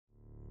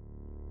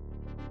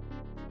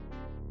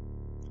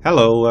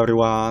Hello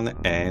everyone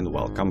and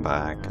welcome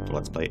back to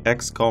Let's Play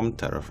XCOM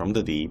Terror from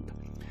the Deep.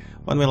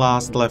 When we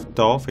last left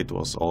off it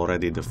was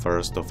already the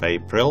 1st of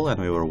April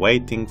and we were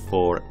waiting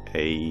for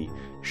a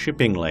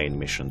shipping lane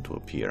mission to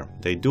appear.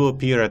 They do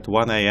appear at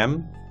 1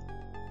 AM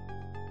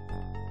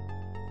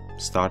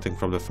starting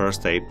from the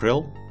 1st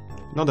April.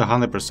 Not a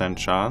 100%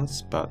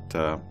 chance, but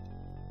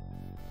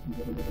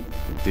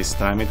this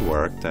time it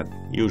worked, and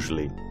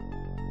usually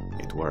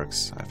it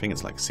works. I think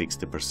it's like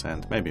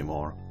 60%, maybe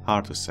more.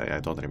 Hard to say,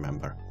 I don't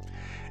remember.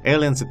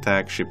 Aliens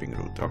attack shipping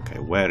route. Okay,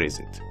 where is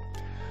it?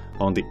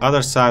 On the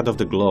other side of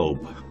the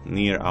globe,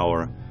 near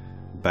our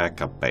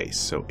backup base.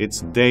 So it's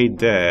day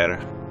there,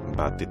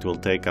 but it will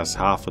take us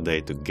half a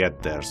day to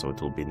get there, so it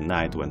will be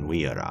night when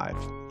we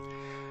arrive.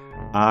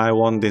 I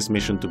want this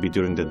mission to be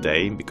during the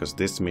day, because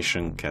this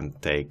mission can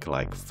take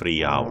like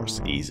 3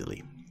 hours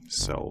easily.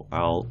 So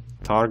I'll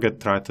target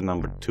Triton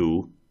number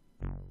 2.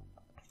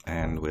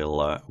 And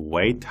we'll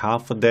wait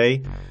half a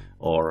day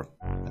or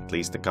at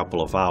least a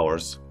couple of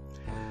hours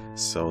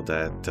so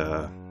that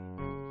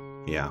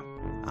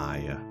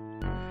I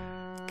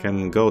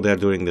can go there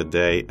during the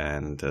day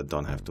and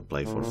don't have to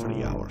play for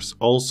 3 hours.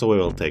 Also, we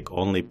will take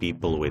only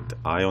people with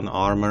ion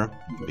armor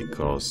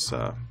because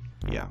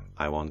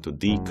I want to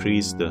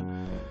decrease the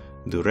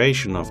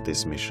duration of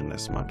this mission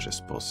as much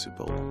as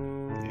possible.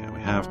 Yeah,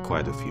 we have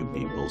quite a few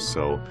people,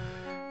 so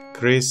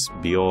Chris,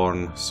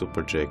 Bjorn,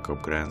 Super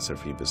Jacob, Grand Sir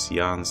Phoebus,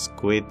 Jan,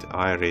 Squid,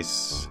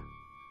 Iris,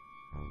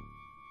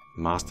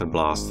 Master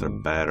Blaster,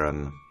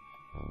 Baron.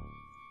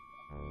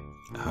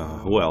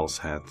 Who else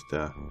had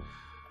the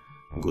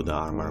good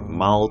armor?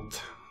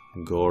 Malt,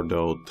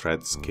 Gordo,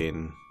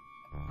 Treadskin.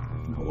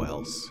 Who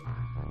else?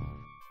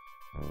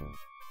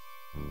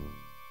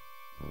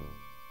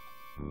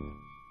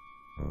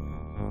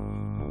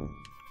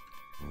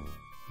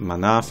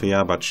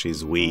 Manafia, but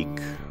she's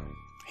weak.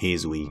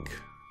 He's weak.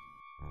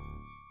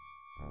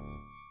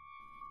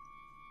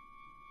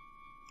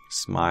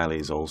 Smiley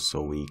is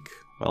also weak.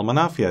 Well,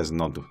 Manafia is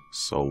not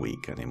so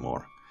weak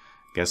anymore.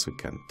 Guess we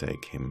can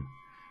take him.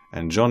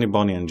 And Johnny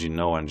Bonnie and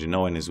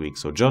Genoan is weak.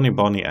 So Johnny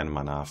Bonnie and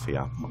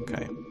Manafia.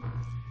 Okay.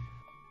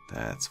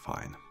 That's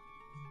fine.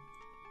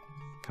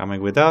 Coming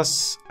with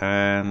us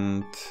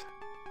and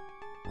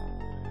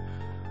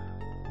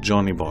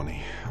Johnny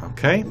Bonnie.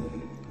 Okay.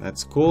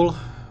 That's cool.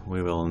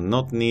 We will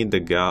not need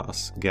the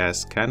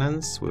gas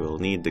cannons. We will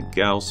need the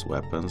Gauss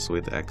weapons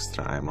with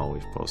extra ammo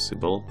if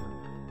possible.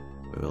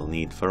 We will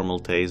need thermal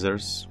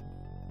tasers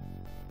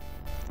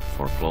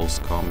for close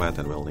combat,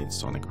 and we'll need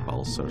sonic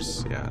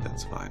pulsers. Yeah,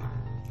 that's fine.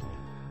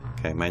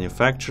 Okay,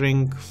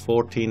 manufacturing,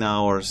 14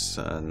 hours,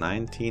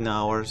 19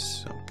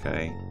 hours.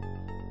 Okay,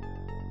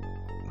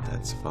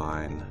 that's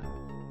fine.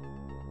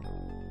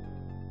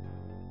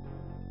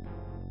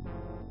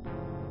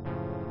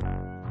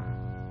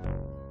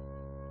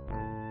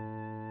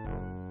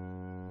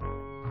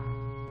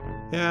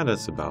 Yeah,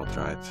 that's about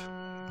right.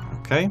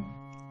 Okay.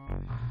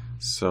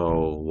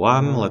 So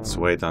 1, let's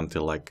wait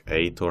until like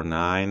 8 or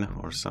 9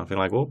 or something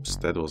like, oops,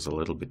 that was a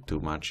little bit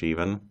too much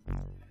even.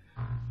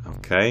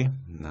 Okay,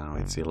 now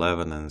it's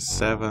 11 and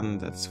 7,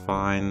 that's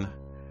fine.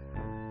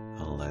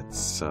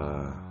 Let's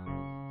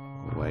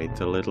wait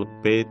a little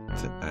bit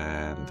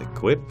and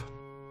equip.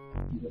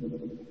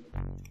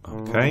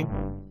 Okay.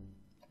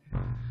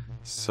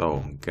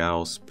 So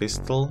Gauss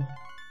pistol,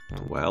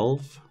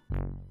 12.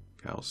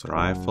 Gauss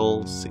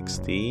rifle,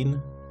 16.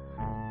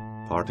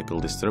 Particle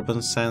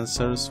disturbance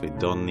sensors, we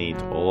don't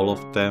need all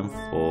of them,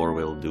 4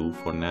 will do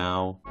for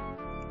now,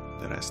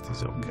 the rest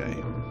is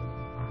okay.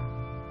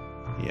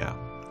 Yeah,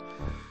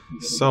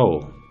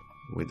 so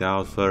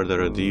without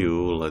further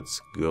ado,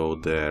 let's go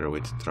there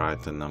with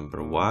Triton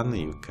number 1.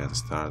 You can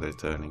start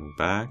returning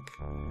back.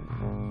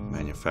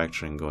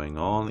 Manufacturing going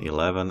on,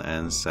 11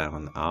 and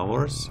 7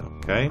 hours,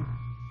 okay.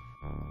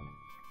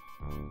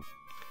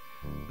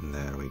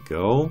 There we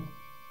go.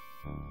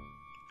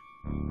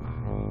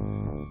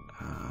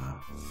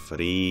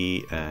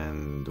 3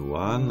 and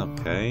 1,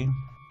 okay.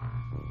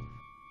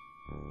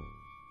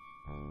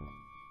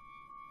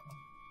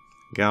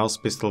 Gauss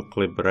pistol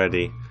clip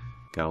ready.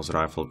 Gauss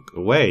rifle.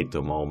 Wait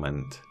a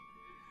moment.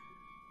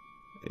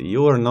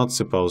 You are not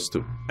supposed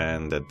to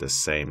end at the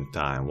same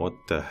time. What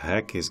the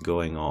heck is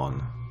going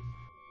on?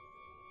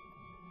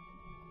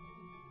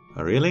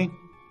 Really?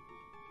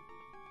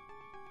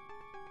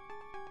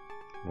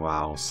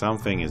 Wow,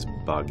 something is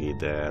buggy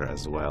there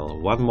as well.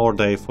 1 more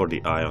day for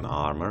the ion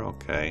armor,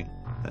 okay,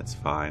 that's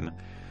fine.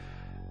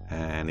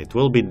 And it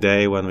will be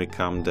day when we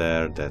come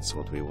there, that's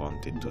what we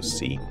wanted to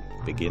see.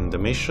 Begin the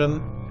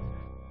mission.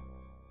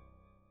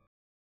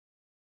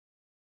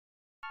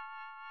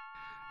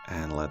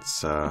 And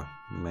let's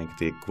make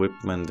the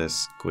equipment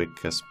as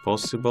quick as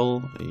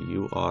possible.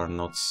 You are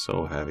not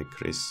so heavy,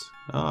 Chris.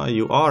 Ah,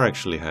 you are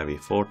actually heavy,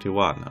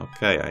 41.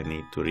 Okay, I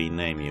need to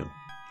rename you.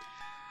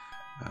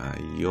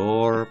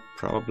 You're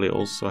probably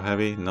also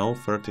heavy. No,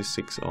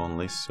 36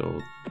 only,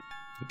 so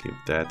give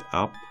that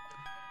up.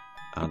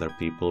 Other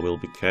people will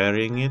be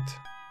carrying it,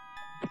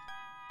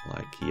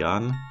 like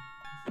Jan.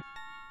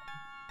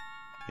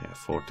 Yeah,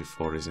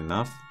 44 is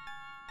enough.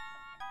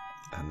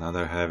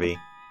 Another heavy.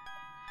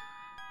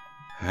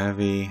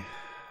 Heavy.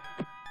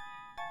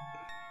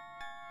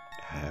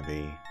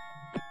 Heavy.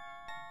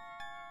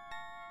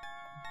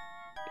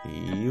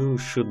 You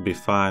should be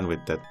fine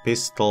with that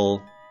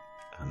pistol.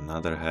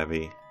 Another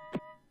heavy.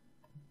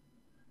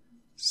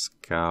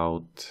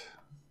 Scout.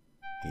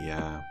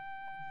 Yeah.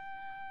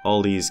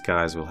 All these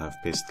guys will have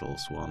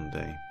pistols one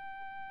day.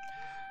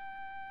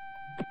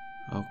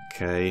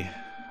 Okay.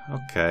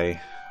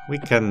 Okay. We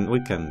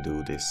can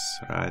do this,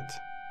 right?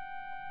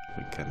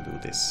 We can do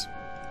this.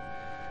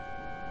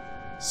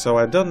 So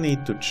I don't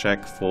need to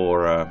check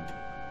for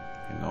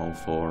you know,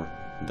 for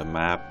the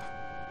map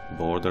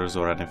borders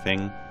or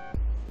anything.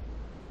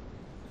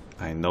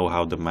 I know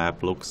how the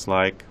map looks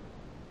like.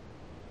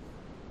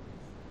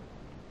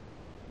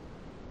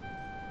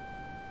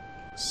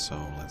 So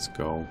let's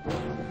go.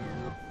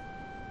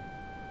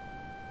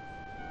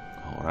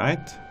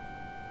 Alright.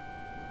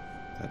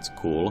 That's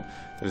cool.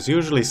 There's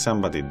usually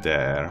somebody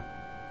there.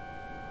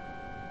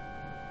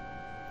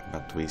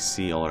 But we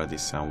see already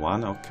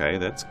someone. Okay,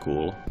 that's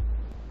cool.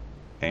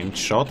 Aimed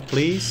shot,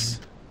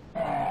 please.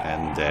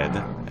 And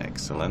dead.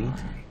 Excellent.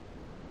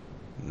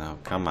 Now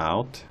come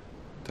out.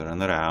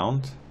 Turn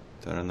around.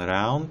 Turn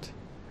around.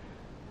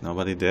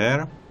 Nobody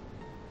there.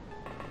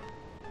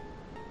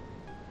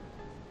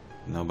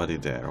 Nobody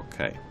there,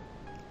 okay.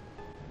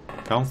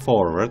 Come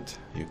forward.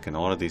 You can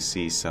already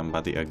see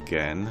somebody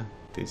again.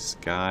 This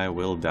guy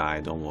will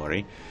die, don't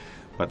worry.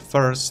 But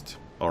first,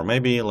 or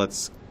maybe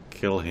let's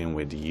kill him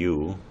with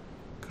you.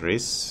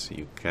 Chris,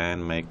 you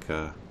can make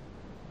a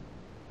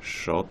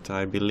shot,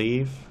 I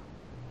believe.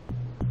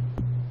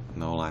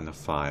 No line of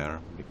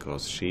fire,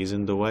 because she's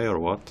in the way, or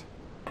what?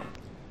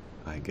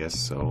 I guess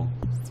so.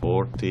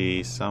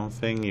 40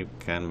 something, you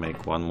can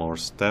make one more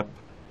step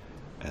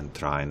and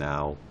try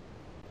now.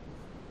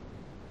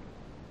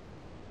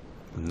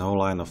 No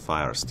line of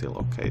fire still,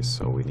 okay,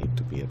 so we need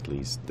to be at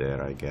least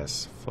there, I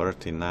guess.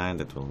 39,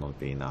 that will not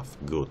be enough.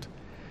 Good.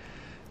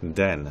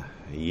 Then,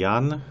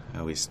 Jan,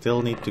 we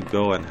still need to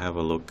go and have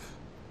a look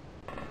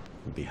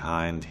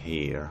behind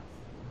here.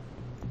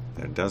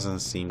 There doesn't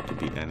seem to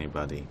be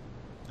anybody.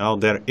 Oh,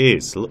 there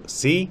is. Look,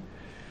 see?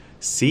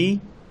 See?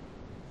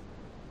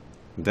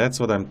 That's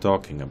what I'm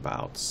talking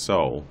about.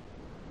 So,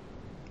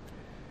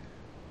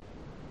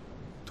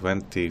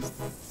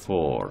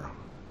 24.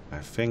 I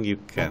think you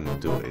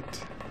can do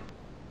it.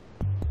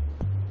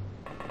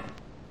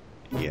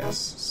 Yes,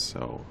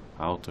 so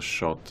auto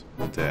shot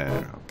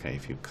there. Okay,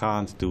 if you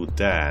can't do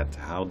that,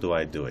 how do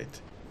I do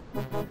it?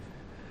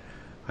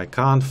 I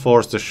can't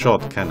force the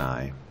shot, can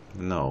I?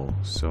 No,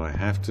 so I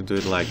have to do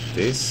it like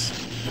this.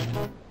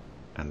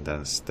 And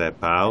then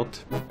step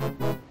out.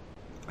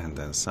 And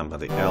then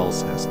somebody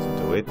else has to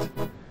do it.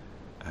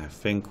 I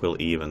think we'll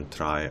even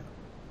try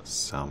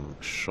some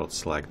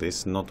shots like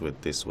this. Not with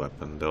this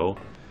weapon though.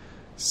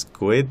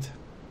 Squid.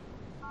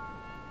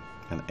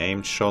 An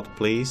aimed shot,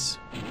 please.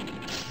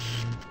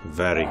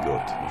 Very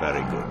good,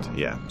 very good.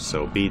 Yeah,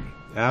 so be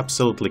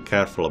absolutely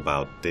careful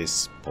about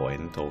this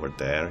point over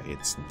there.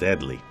 It's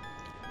deadly.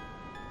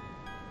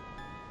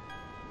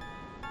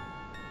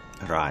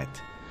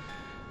 Right.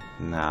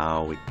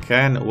 Now we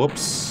can...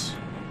 Whoops.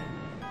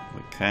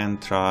 We can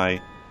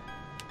try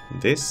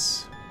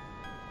this.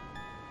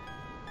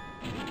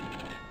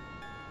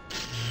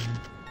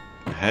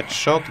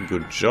 Headshot,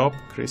 good job,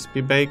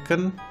 crispy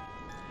bacon.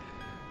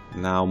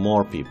 Now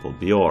more people.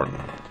 Bjorn.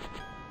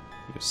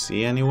 You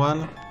see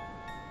anyone?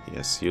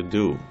 Yes, you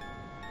do.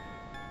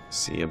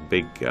 See a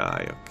big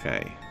guy,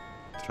 okay.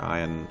 Try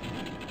and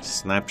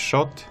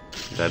snapshot.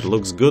 That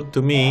looks good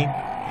to me.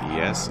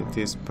 Yes, it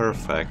is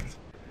perfect.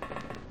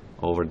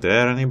 Over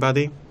there,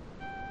 anybody?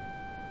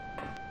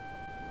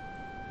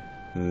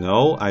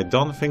 No, I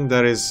don't think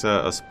there is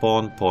a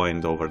spawn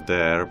point over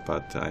there,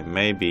 but I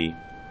may be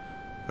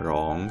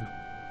wrong.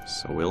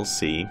 So we'll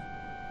see.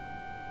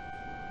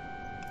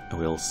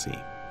 We'll see.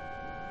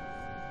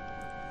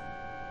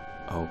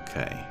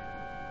 Okay.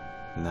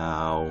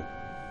 Now,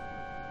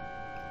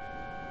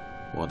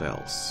 what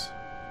else?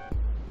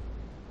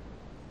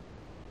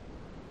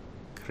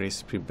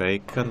 Crispy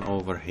bacon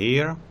over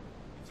here.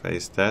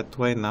 Face that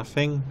way,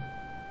 nothing?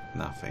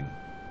 Nothing.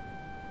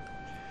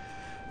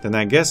 Then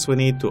I guess we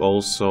need to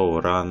also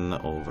run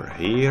over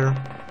here.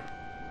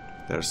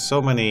 There's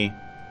so many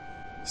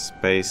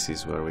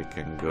spaces where we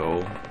can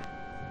go.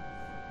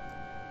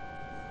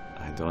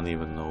 I don't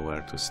even know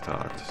where to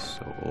start.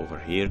 So over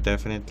here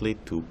definitely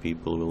 2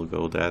 people will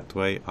go that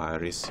way.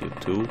 Iris, you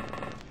too.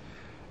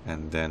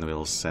 And then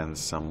we'll send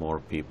some more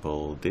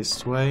people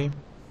this way.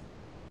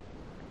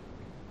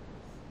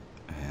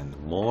 And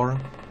more.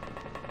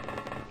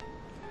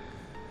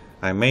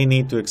 I may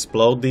need to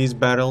explode these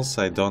barrels.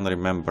 I don't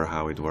remember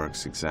how it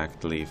works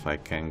exactly, if I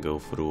can go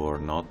through or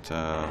not.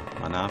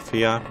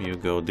 Manafia, you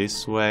go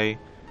this way.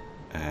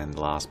 And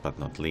last but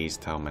not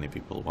least, how many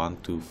people? 1,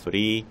 2,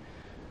 3.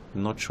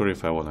 Not sure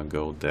if I want to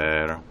go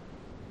there.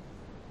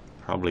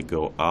 Probably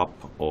go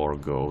up or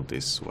go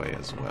this way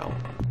as well.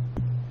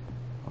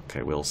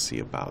 Okay, we'll see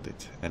about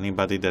it.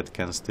 Anybody that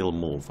can still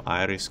move?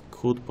 Iris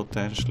could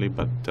potentially,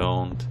 but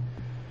don't.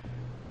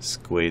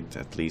 Squid,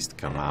 at least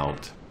come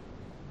out.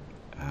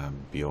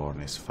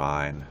 Bjorn is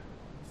fine.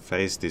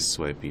 Face this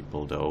way,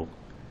 people, though,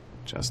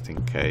 just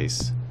in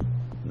case.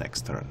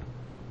 Next turn.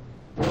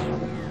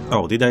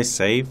 Oh, did I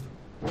save?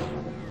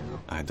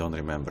 I don't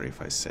remember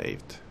if I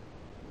saved.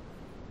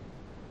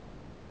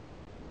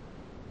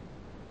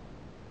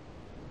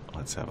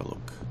 Let's have a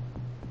look.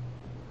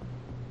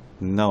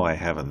 No, I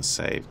haven't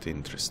saved.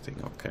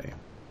 Interesting, okay.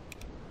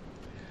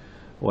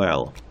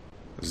 Well,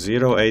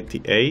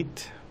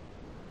 088.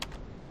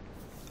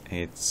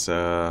 It's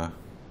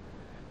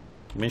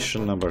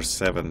mission number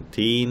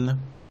 17.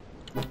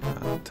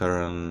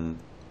 Turn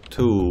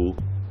 2.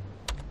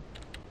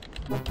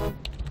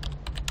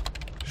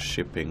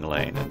 Shipping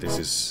lane. And this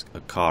is a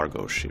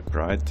cargo ship,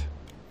 right?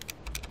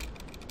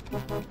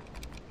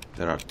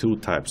 There are two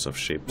types of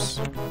ships.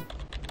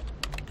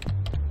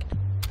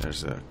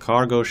 There's a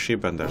cargo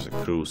ship and there's a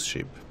cruise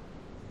ship.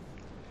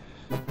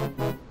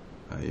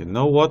 You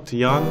know what,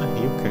 Jan?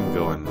 You can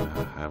go and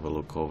have a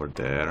look over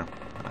there.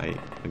 I,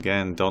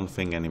 again, don't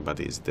think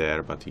anybody is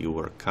there, but you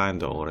were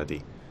kinda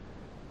already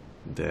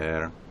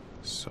there,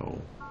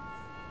 so...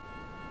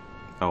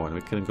 Oh, and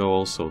we can go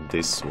also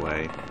this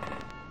way.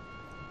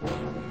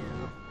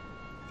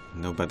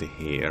 Nobody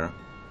here.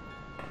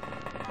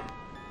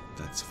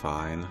 That's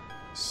fine.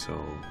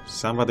 So,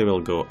 somebody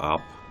will go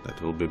up.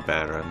 That will be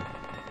Baron.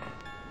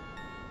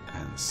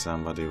 And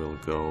somebody will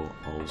go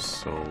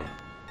also...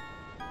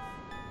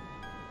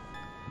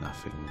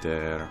 Nothing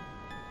there.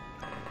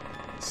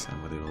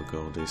 Somebody will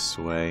go this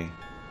way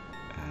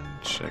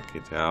and check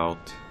it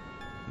out.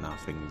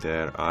 Nothing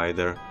there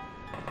either.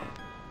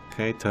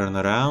 Okay, turn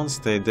around,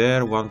 stay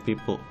there. One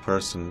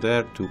person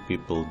there, two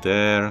people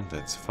there.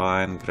 That's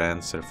fine.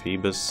 Grand Sir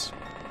Phoebus,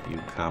 you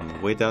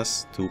come with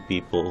us. Two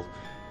people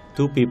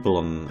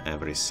on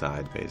every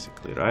side,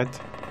 basically, right?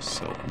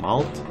 So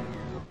Malt.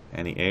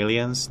 Any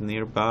aliens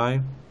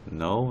nearby?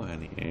 No.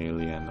 Any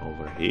alien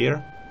over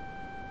here?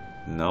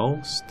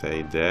 No.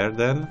 Stay there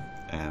then.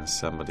 And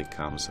somebody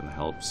comes and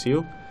helps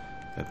you.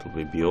 That will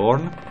be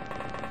Bjorn.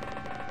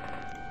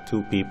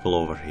 Two people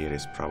over here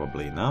is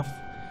probably enough.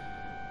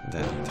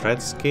 Then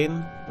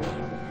Threadskin.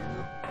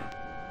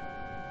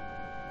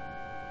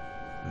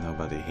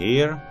 Nobody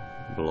here.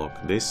 Block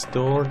this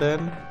door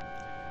then.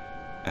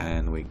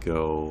 And we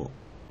go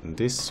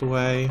this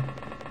way.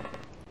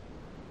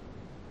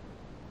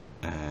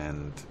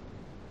 And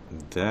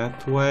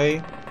that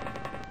way.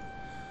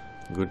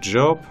 Good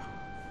job.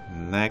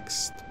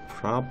 Next,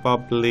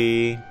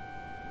 probably...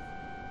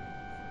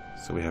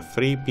 So we have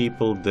 3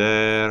 people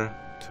there,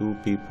 2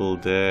 people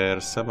there,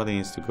 somebody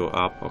needs to go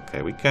up.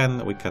 Okay, we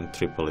can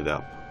triple it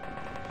up.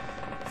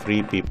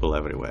 3 people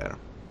everywhere.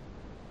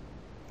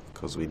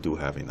 Because we do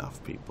have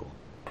enough people.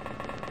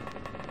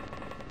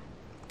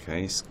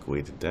 Okay,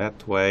 Squid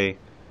that way.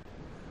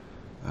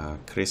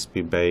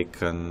 Crispy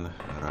bacon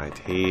right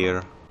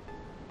here.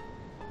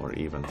 Or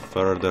even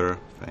further,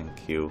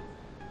 thank you.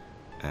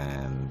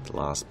 And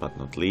last but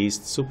not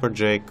least, Super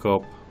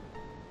Jacob.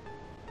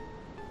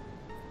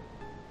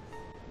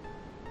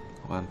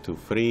 1, 2,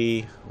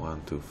 3,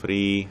 1, 2,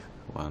 3,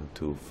 1,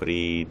 2,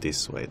 3,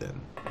 this way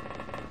then.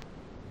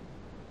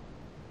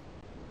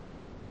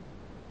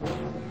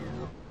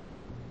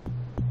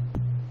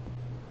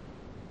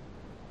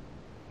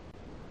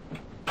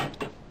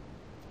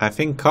 I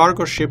think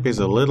cargo ship is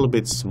a little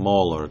bit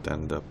smaller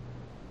than the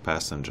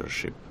passenger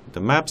ship.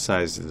 The map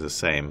size is the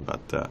same,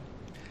 but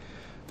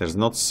there's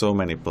not so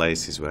many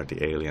places where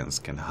the aliens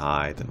can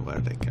hide and where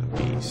they can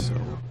be, so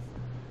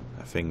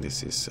I think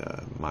this is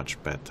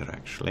much better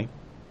actually.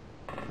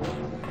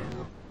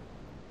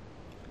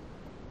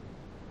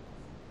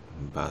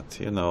 But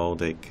you know,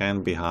 they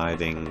can be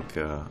hiding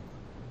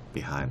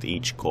behind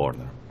each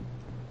corner.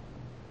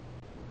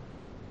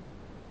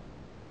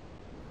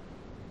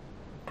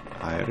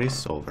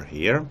 Iris over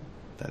here,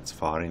 that's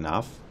far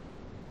enough.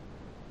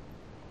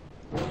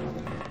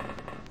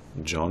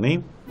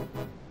 Johnny.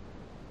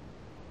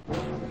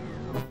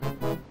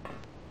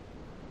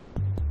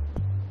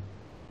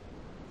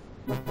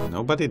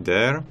 Nobody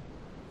there.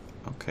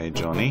 Okay,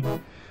 Johnny.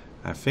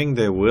 I think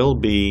they will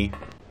be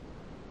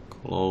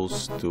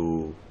close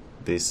to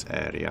this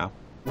area.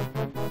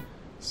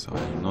 So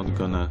I'm not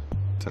gonna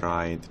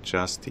try it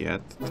just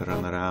yet.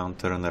 Turn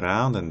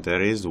around, and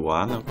there is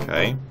one.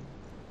 Okay.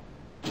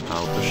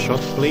 Auto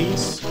shot,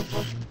 please.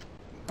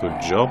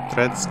 Good job,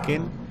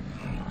 Threadskin.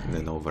 And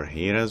then over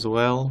here as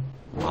well.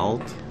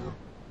 Malt.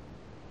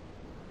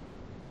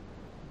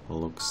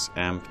 Looks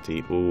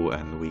empty. Ooh,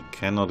 and we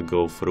cannot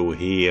go through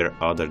here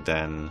other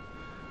than...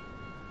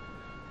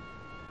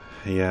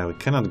 Yeah, we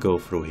cannot go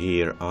through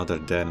here other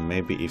than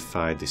maybe if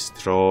I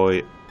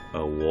destroy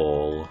a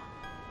wall.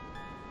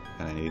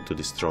 And I need to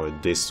destroy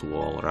this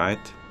wall,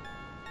 right?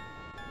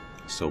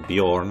 So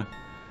Bjorn,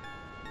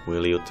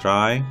 will you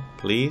try,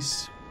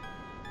 please?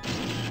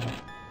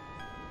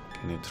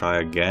 Can you try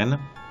again?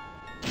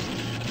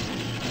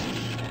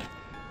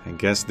 I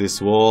guess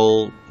this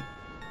wall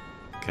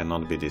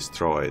cannot be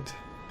destroyed.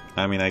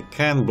 I mean, I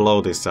can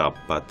blow this up,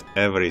 but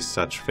every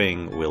such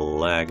thing will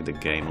lag the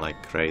game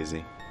like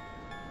crazy.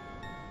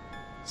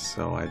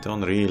 So I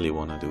don't really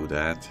want to do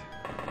that.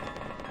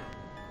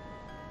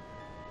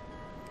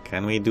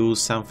 Can we do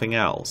something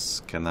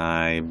else? Can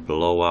I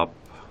blow up?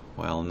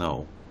 Well,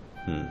 no.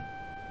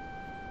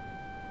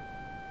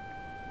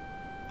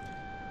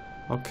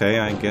 Okay,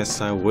 I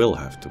guess I will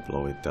have to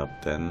blow it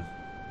up then.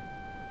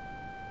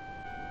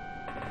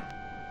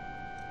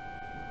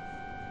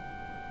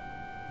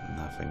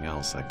 Nothing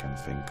else I can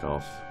think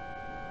of.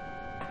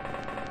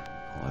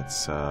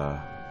 Let's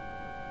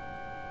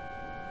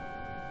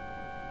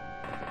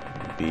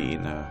be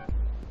in a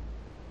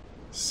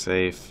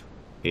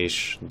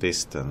safe-ish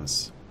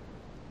distance.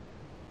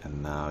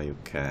 And now you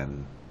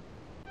can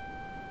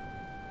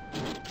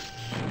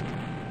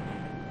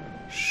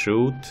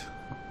shoot.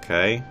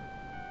 Okay.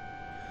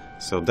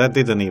 So that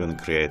didn't even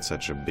create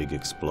such a big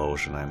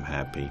explosion. I'm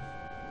happy.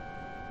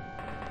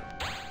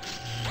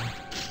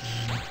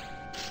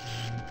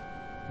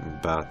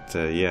 But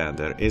yeah,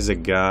 there is a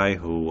guy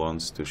who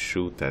wants to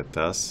shoot at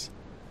us.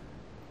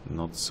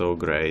 Not so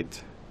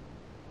great.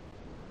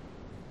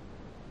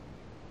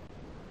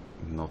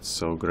 Not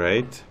so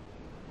great.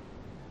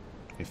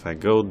 If I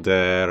go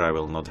there, I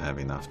will not have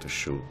enough to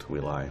shoot,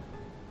 will I?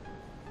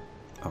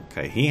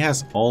 Okay, he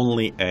has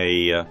only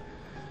a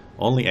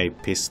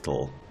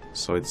pistol,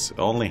 so it's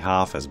only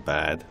half as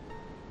bad.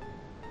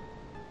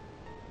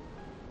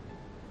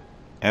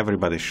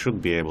 Everybody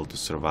should be able to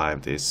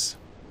survive this.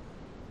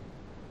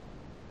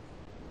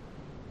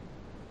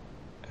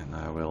 And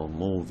I will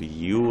move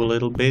you a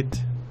little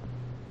bit,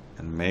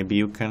 and maybe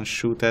you can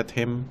shoot at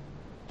him.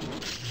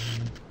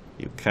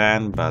 You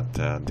can, but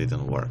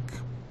didn't work.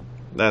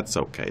 That's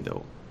okay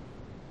though.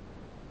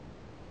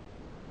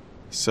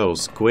 So,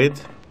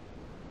 Squid,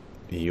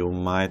 you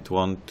might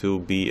want to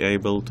be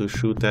able to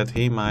shoot at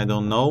him, I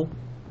don't know.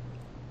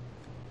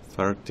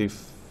 30...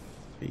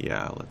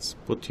 yeah, let's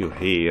put you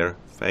here,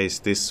 face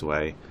this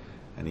way,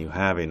 and you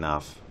have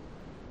enough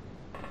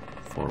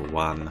for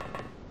one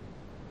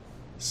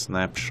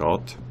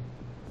snapshot.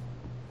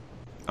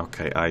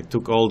 Okay, I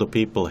took all the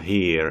people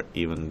here,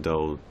 even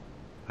though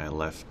I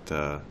left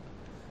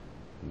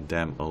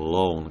them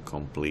alone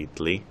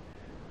completely.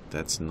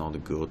 That's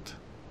not good.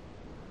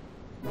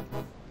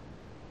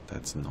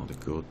 That's not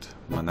good.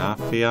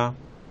 Manafia,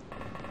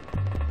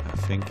 I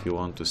think you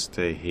want to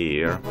stay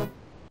here.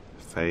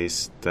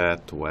 Face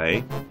that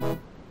way.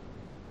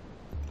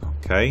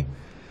 Okay.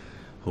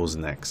 Who's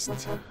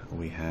next?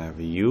 We have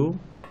you.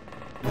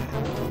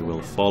 And you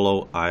will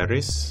follow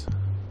Iris.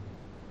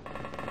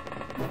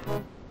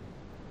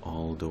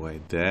 All the way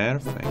there.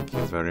 Thank you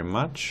very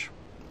much.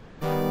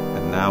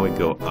 And now we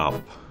go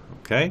up.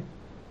 Okay.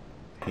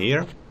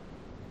 Here.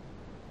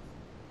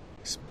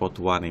 Spot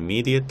one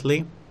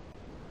immediately.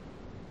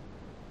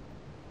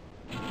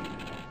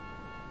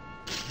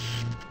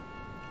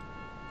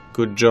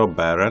 Good job,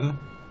 Baron.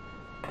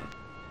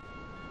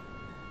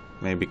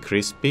 Maybe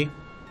Crispy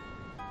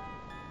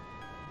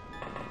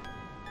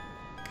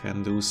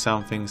can do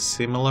something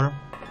similar.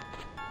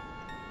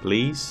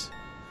 Please.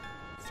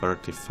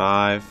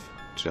 35.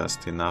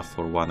 Just enough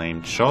for one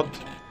aimed shot.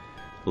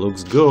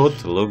 Looks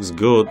good, looks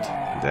good.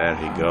 There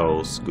he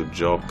goes. Good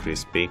job,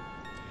 Crispy.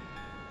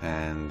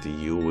 And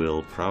you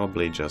will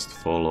probably just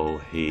follow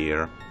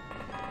here,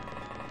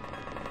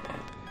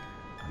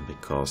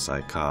 because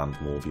I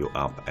can't move you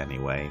up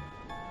anyway.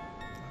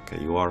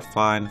 Okay, you are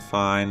fine,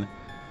 fine.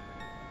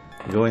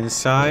 Go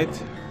inside.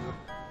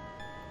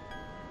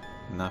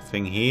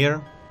 Nothing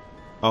here.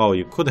 Oh,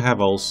 you could have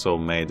also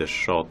made a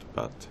shot,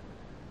 but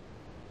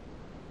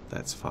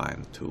that's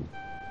fine too.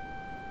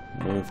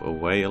 Move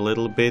away a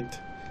little bit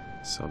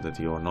so that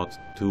you're not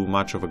too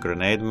much of a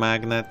grenade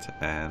magnet,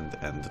 and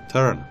end the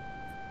turn.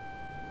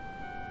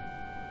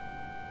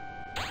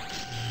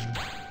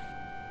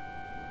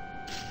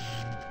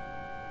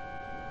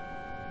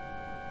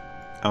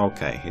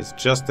 Okay, he's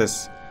just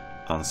as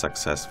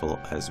unsuccessful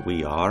as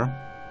we are.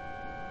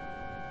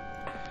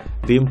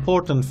 The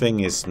important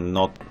thing is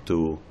not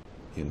to,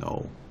 you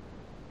know,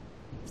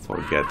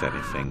 forget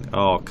anything.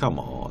 Oh, come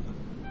on.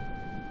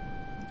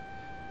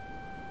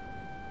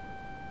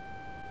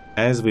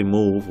 As we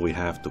move, we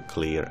have to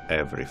clear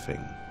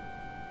everything.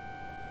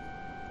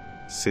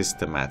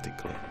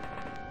 Systematically.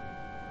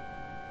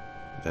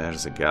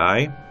 There's a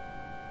guy.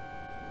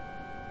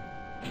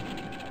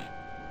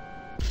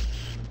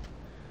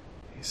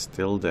 He's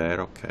still there,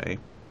 okay.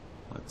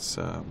 Let's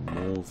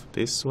move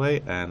this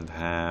way and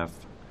have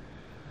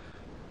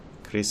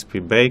Crispy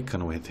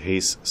Bacon with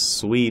his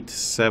sweet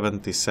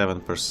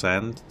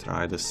 77%.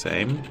 Try the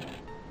same.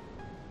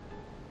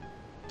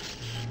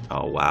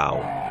 Oh,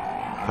 wow.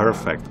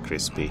 Perfect,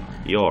 Crispy.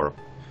 You're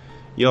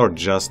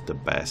just the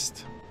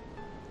best.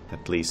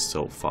 At least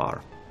so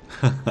far.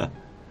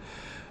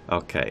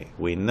 Okay,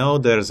 we know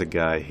there's a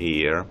guy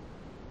here.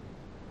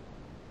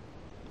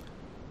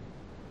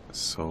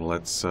 So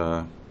let's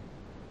try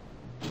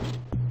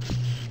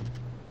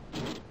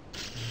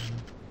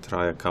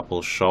a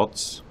couple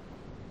shots.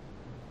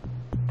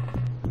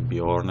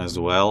 Bjorn as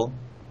well.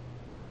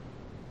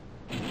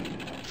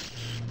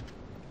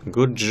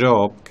 Good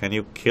job. Can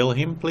you kill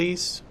him,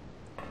 please?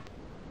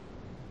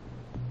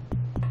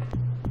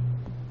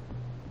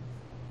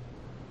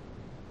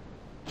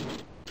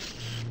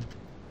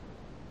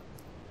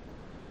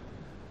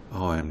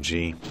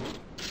 OMG.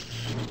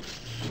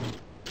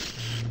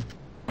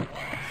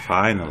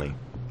 Finally.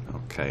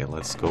 Okay,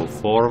 let's go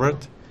forward.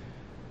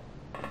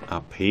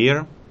 Up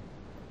here.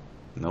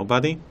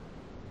 Nobody?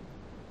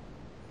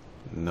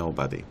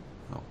 Nobody.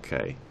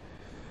 Okay.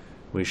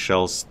 We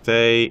shall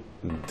stay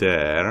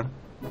there.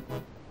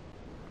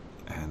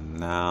 And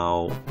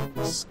now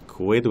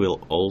squid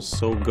will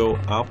also go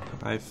up,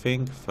 I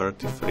think.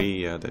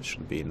 33, yeah, that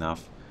should be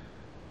enough.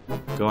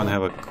 Go and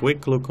have a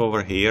quick look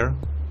over here.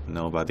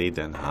 Nobody,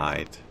 then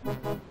hide.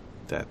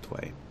 That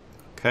way.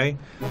 Okay.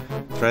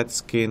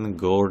 Threadskin,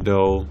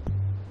 Gordo.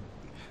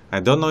 I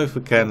don't know if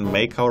we can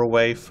make our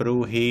way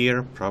through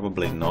here.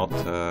 Probably not.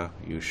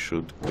 You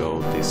should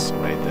go this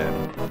way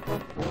then.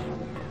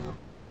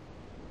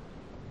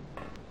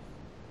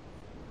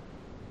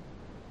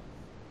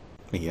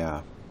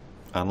 Yeah.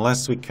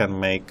 Unless we can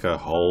make a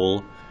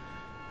hole,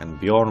 and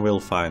Bjorn will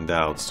find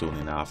out soon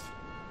enough.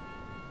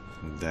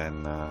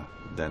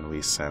 Then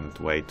we send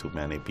way too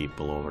many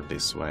people over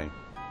this way.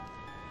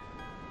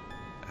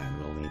 And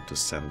we'll need to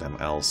send them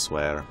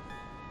elsewhere.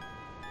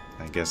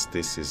 I guess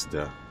this is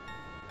the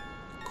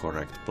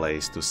correct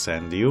place to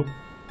send you.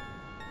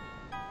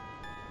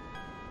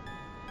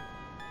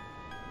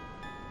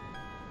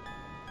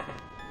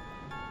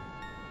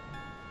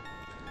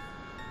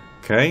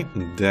 Okay,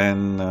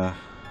 then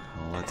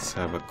let's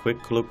have a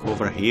quick look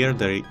over here.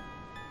 There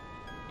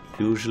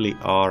usually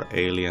are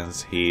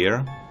aliens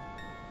here.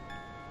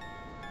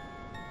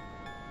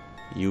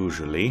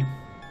 Usually,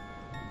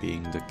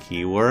 being the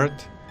keyword.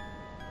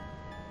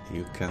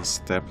 You can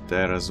step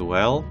there as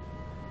well.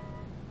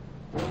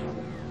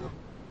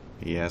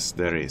 Yes,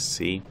 there is,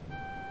 see?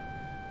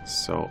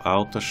 So,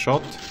 auto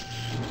shot.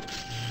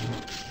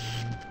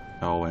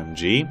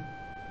 OMG.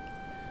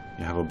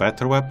 You have a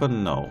better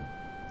weapon? No.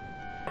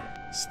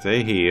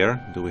 Stay here.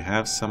 Do we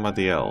have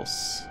somebody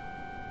else?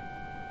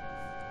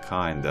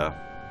 Kinda.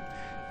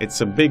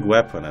 It's a big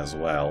weapon as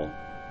well.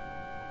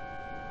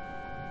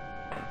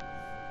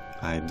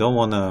 I don't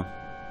wanna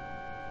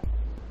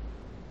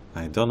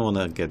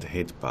get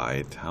hit by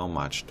it. How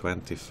much?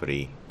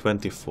 23.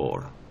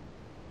 24.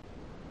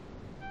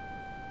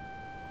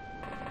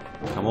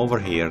 Come over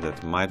here,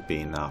 that might be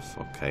enough.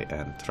 Okay,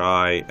 and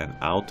try an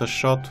auto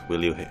shot.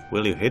 Will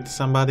you hit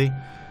somebody?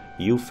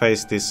 You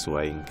face this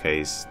way in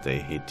case they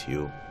hit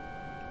you.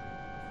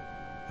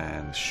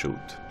 And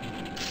shoot.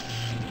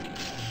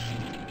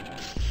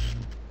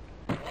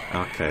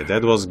 Okay,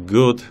 that was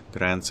good,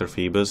 Grand Sir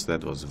Phoebus.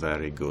 That was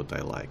very good.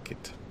 I like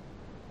it.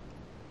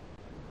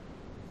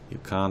 You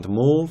can't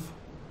move.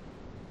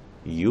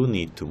 You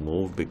need to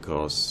move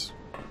because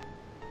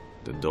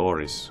the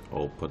door is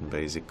open,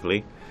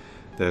 basically.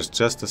 There's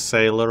just a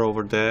sailor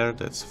over there,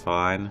 that's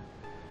fine.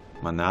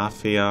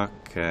 Manafia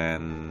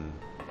can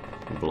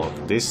block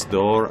this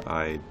door.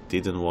 I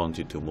didn't want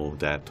you to move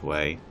that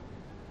way,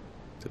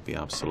 to be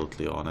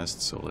absolutely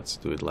honest, so let's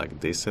do it like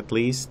this at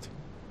least.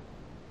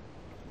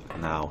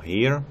 Now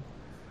here,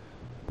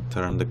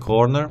 turn the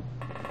corner.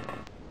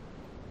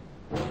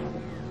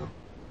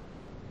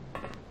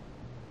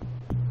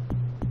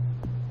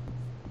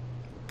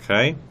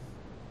 Okay.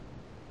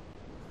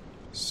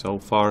 So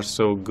far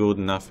so good,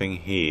 nothing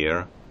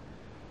here.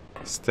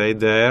 Stay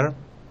there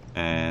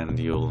and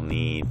you'll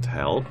need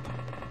help.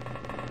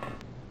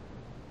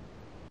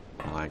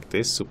 Like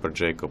this. Super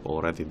Jacob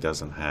already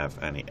doesn't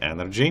have any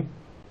energy.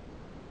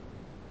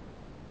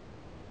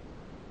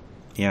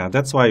 Yeah,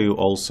 that's why you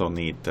also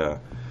need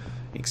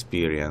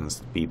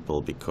experienced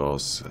people,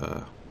 because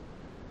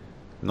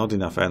not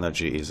enough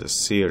energy is a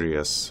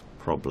serious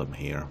problem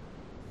here.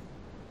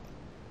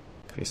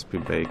 Crispy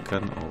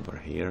bacon over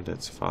here,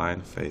 that's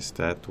fine, face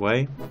that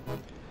way.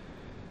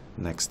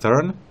 Next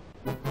turn.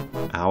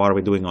 How are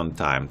we doing on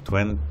time?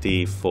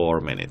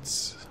 24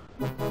 minutes.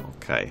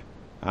 Okay.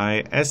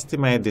 I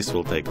estimate this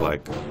will take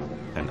like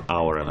an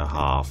hour and a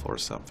half or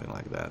something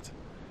like that.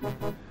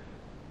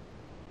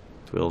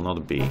 It will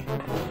not be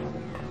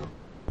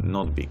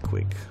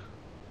quick.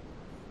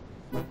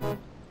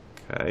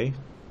 Okay.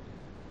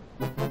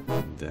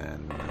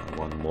 Then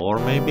one more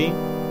maybe.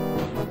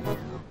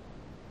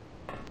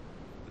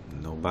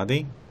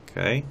 Nobody.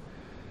 Okay.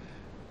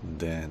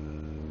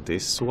 Then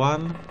this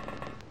one.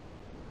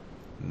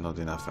 Not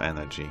enough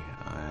energy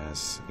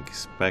as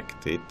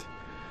expected.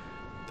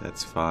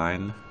 That's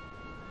fine.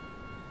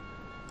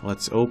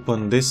 Let's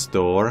open this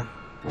door.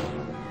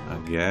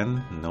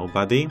 Again,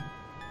 nobody.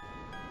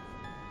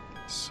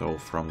 So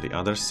from the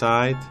other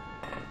side,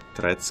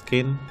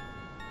 Threadskin.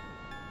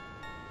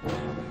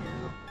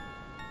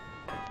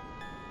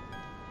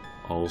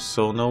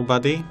 Also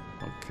nobody.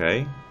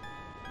 Okay.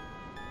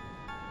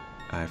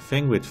 I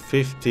think with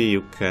 50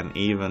 you can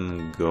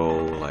even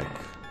go like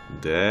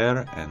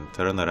there and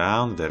turn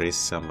around. There is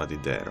somebody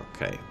there.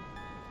 Okay.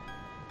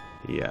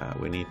 Yeah,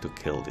 we need to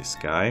kill this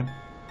guy.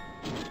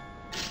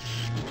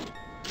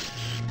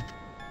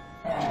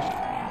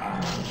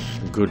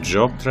 Good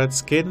job,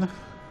 Threadskin.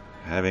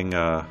 Having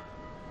a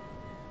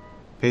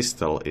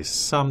pistol is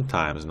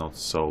sometimes not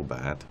so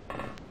bad.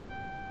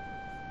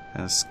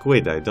 And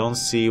Squid, I don't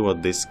see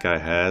what this guy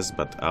has,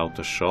 but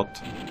auto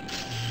shot.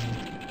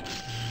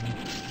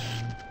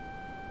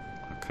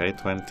 Okay,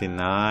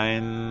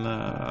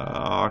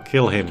 29.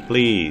 Kill him,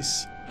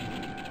 please.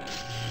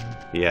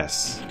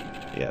 Yes,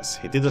 yes.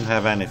 He didn't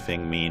have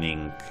anything,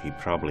 meaning he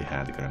probably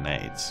had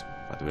grenades.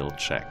 But we'll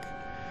check.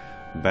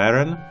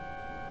 Baron?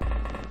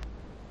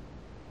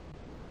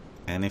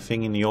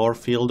 Anything in your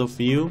field of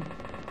view?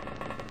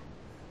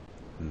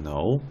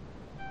 No.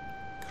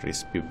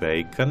 Crispy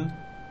bacon.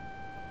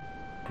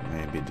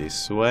 Maybe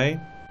this way.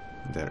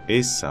 There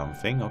is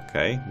something.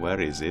 Okay, where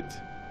is it?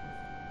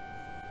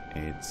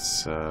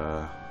 It's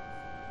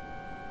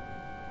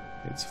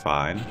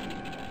fine.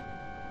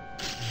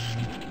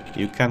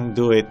 You can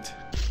do it.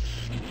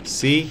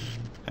 See?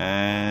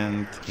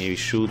 And he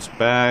shoots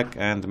back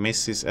and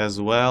misses as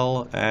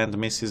well and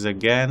misses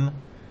again.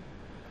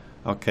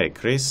 Okay,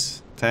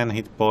 Chris,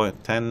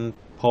 10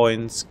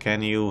 points.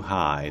 Can you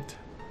hide?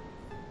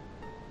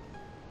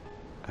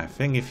 I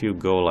think if you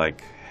go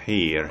like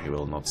here, he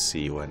will not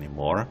see you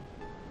anymore.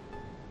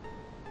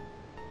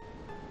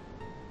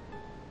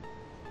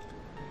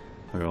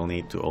 We will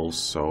need to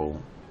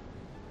also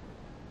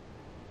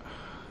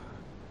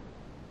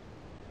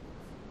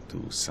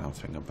do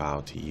something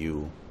about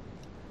you.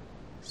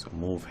 So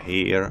move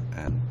here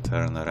and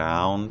turn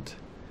around.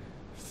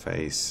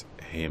 Face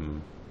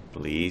him,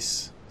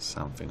 please.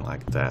 Something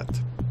like that.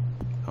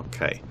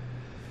 Okay.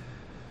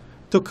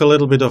 Took a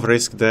little bit of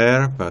risk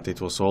there, but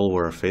it was all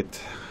worth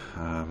it.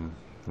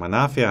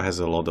 Manafia has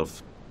a lot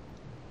of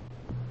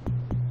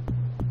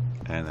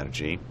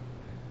energy,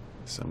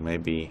 so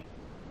maybe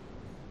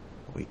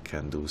we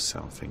can do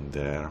something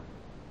there.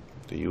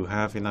 Do you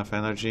have enough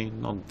energy?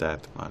 Not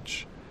that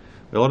much.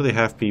 We already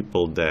have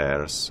people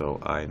there, so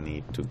I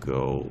need to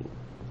go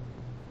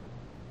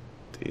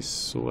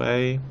this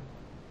way.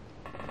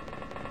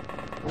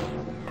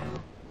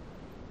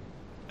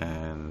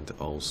 And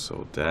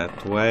also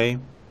that way.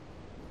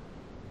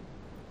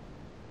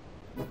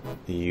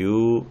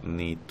 You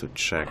need to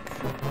check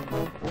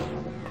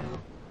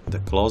the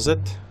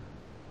closet.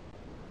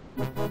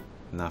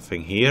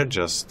 Nothing here,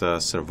 just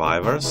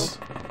survivors.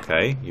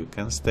 Okay, you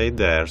can stay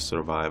there,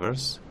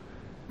 survivors.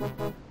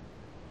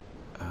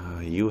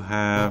 You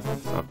have...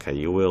 Okay,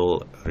 you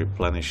will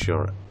replenish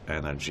your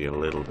energy a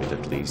little bit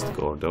at least.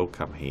 Gordo,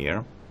 come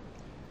here.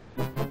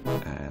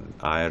 And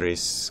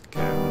Iris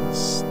can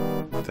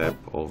step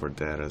over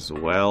there as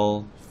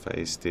well.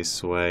 Face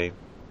this way.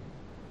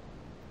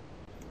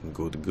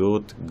 Good,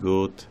 good,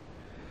 good.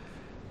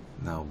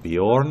 Now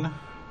Bjorn.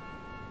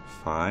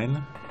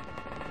 Fine.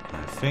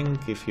 I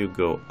think if you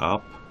go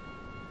up...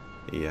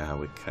 Yeah,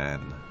 we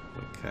can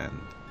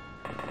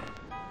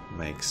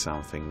make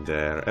something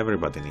there.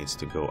 Everybody needs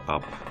to go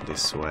up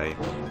this way.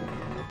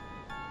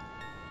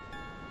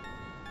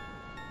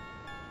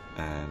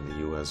 And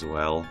you as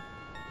well.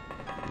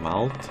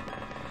 Malt.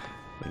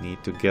 We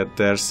need to get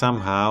there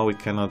somehow. We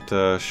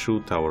cannot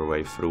shoot our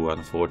way through,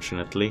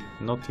 unfortunately.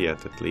 Not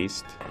yet, at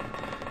least.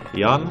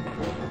 Jan,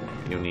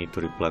 you need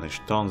to replenish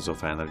tons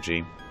of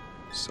energy.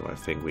 So I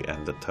think we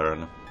end the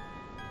turn.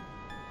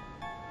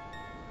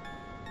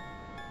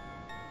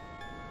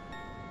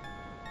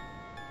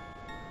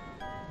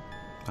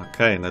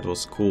 Okay, that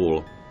was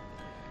cool.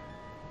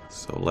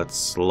 So let's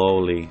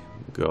slowly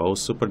go.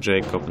 Super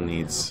Jacob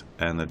needs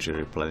energy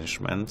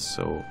replenishment,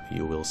 so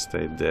you will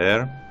stay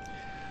there.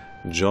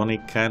 Johnny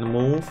can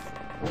move,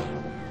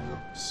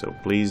 so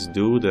please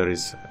do. There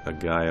is a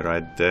guy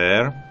right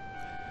there,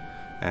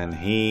 and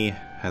he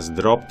has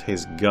dropped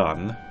his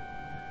gun,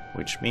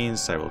 which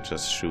means I will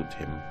just shoot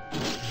him.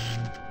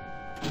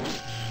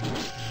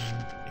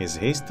 Is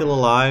he still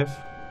alive?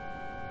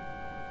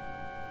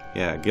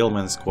 Yeah,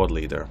 Gilman squad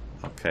leader.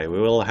 Okay, we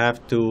will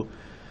have to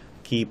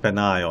keep an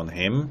eye on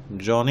him,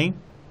 Johnny.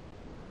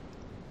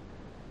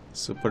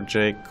 Super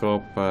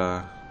Jacob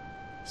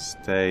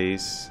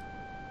stays.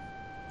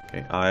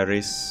 Okay,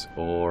 Iris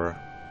or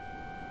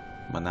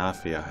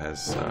Manafia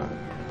has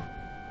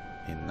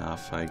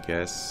enough, I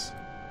guess.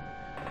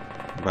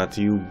 But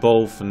you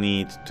both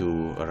need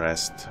to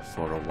rest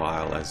for a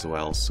while as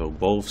well, so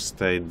both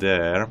stay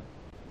there.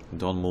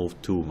 Don't move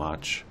too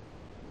much.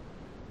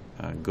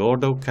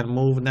 Gordo can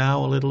move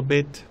now a little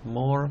bit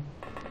more.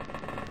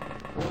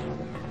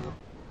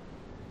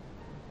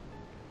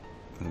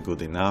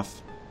 Good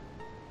enough.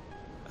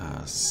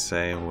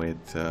 Same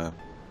with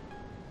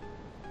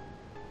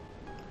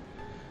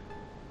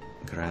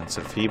Grand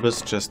Sir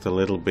Phoebus, just a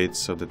little bit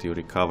so that you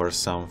recover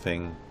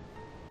something.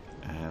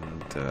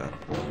 And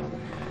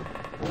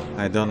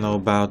I don't know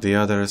about the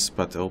others,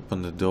 but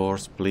open the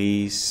doors,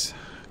 please.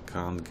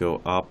 Can't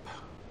go up.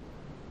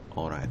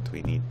 Alright,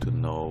 we need to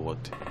know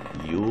what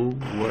you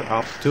were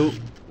up to.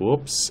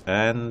 Whoops,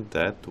 and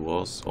that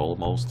was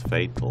almost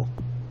fatal.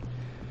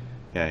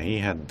 Yeah, he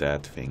had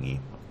that thingy.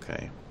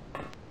 Okay.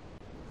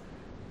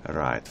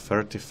 Right,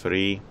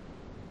 33.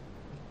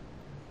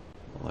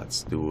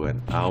 Let's do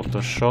an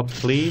auto shot,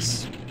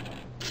 please.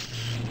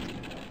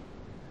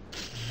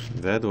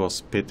 That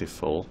was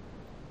pitiful.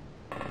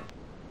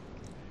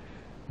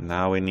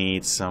 Now we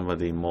need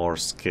somebody more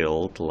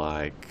skilled,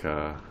 like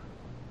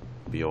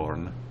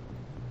Bjorn.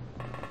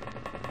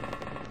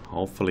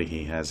 Hopefully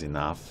he has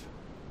enough.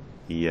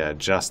 Yeah,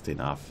 just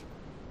enough.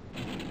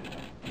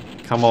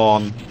 Come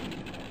on.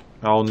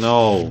 Oh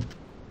no.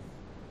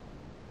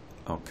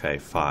 Okay,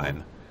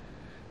 fine.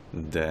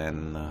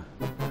 Then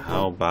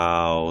how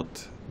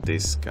about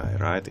this guy,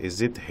 right?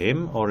 Is it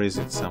him or is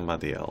it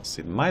somebody else?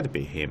 It might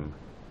be him.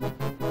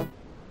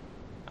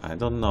 I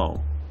don't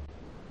know.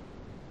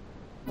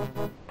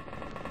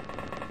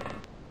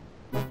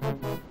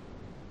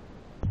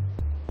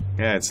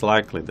 Yeah, it's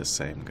likely the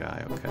same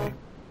guy, okay.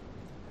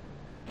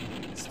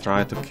 Let's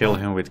try to kill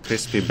him with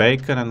crispy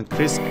bacon, and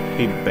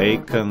crispy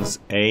bacon's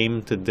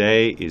aim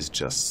today is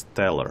just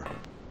stellar.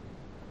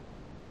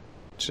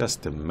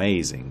 Just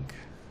amazing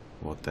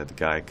what that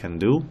guy can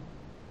do.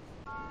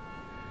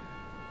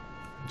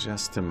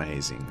 Just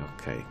amazing.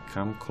 Okay,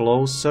 come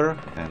closer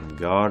and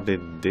guard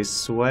it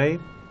this way,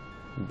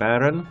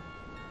 Baron.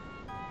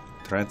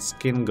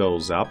 Threadskin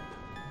goes up.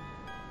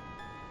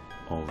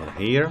 Over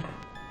here.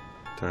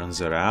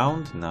 Turns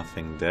around,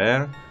 nothing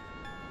there.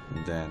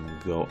 Then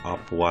go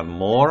up one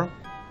more.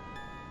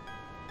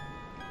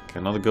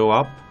 Cannot go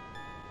up.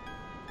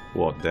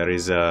 What? There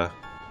is an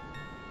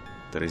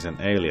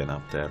alien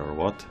up there, or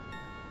what?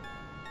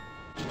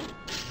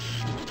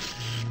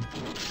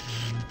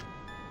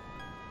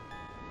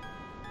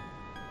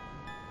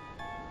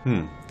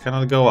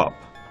 Cannot go up.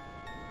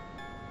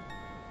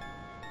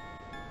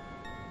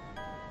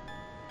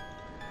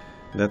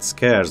 That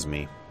scares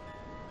me.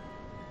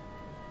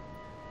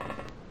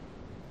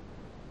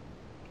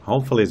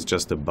 Hopefully it's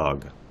just a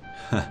bug.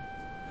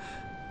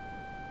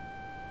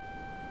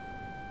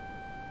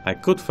 I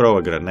could throw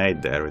a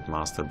grenade there with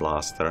Master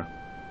Blaster,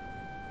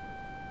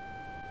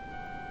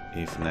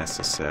 if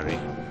necessary.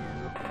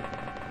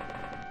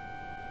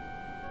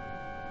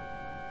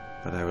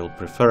 But I will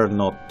prefer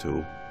not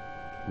to.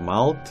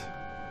 Malt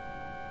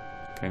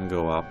can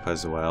go up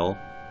as well.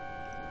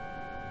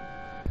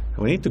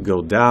 We need to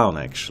go down,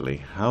 actually.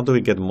 How do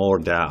we get more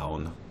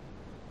down?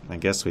 I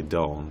guess we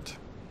don't.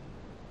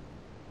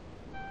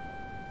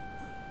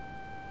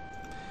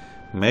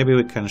 Maybe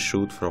we can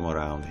shoot from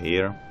around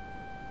here.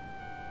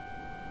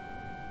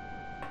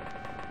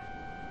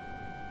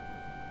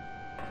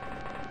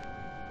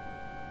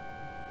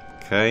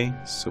 Okay,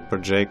 Super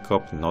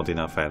Jacob, not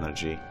enough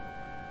energy.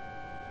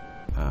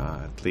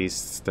 At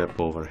least step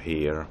over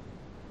here,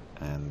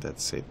 and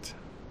that's it.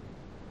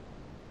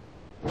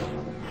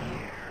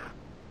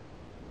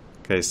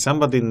 Okay,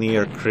 somebody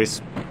near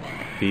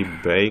crispy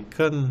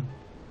bacon.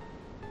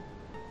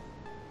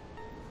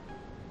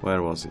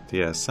 Where was it?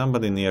 Yeah,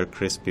 somebody near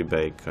crispy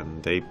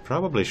bacon. They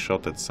probably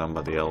shot at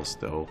somebody else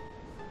though.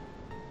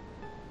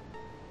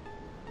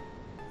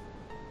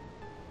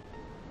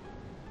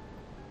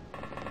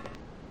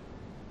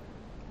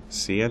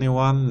 See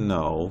anyone?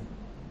 No.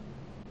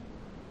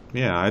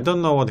 Yeah, I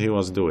don't know what he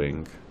was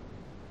doing.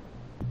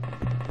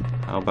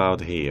 How about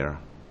here?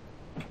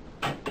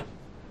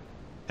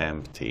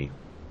 Empty.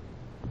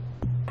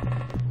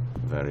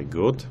 Very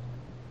good.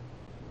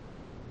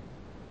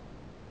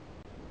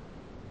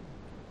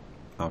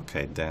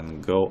 Okay,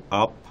 then go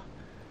up.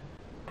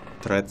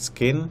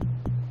 Threadskin.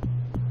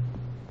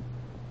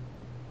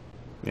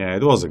 Yeah,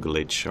 it was a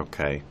glitch,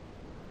 okay.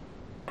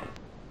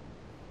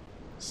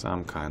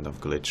 Some kind of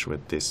glitch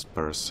with this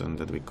person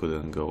that we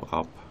couldn't go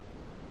up.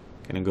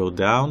 Can you go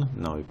down?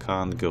 No, you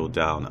can't go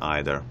down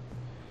either.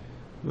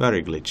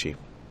 Very glitchy.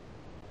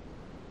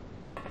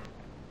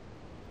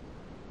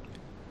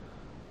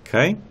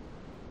 Okay.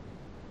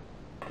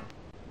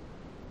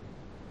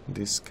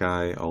 This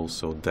guy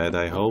also dead,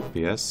 I hope,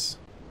 yes.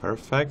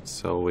 Perfect,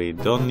 so we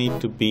don't need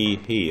to be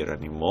here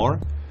anymore.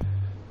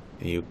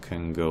 You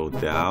can go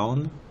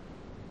down.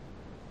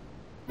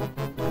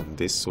 And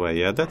this way,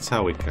 yeah, that's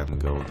how we can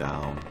go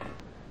down.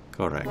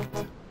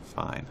 Correct,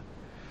 fine.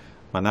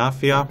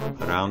 Manafia,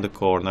 around the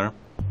corner.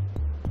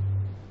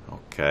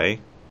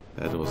 Okay,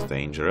 that was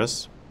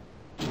dangerous.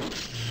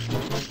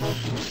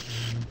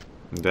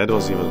 That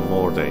was even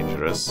more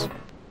dangerous.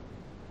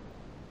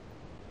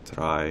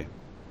 Try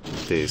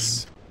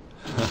this.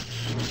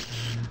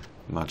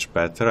 Much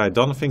better. I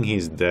don't think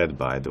he's dead,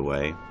 by the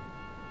way.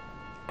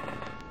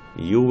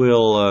 You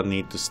will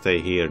need to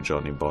stay here,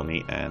 Johnny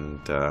Bonnie, and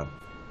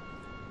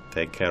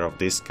take care of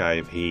this guy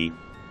if he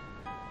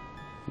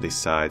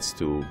decides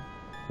to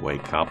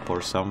wake up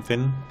or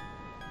something.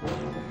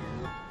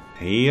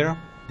 Here,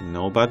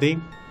 nobody.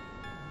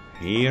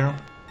 Here,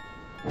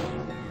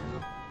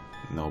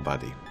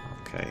 nobody.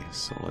 Okay,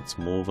 so let's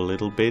move a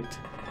little bit.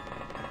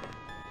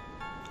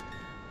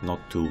 Not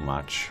too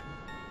much.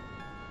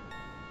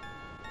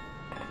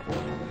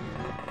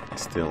 I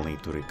still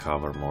need to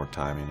recover more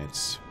time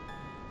units.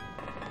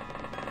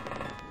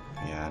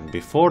 Yeah, and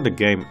before the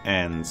game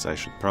ends, I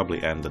should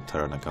probably end the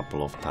turn a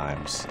couple of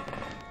times.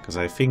 Because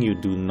I think you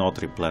do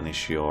not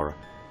replenish your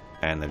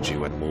energy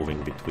when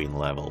moving between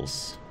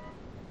levels.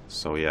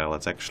 So yeah,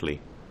 let's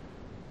actually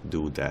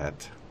do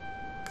that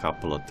a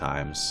couple of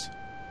times.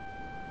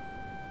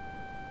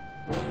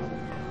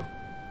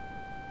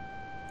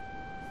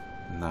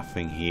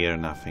 Nothing here,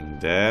 nothing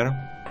there.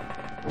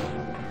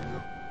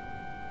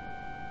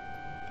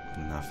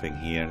 Nothing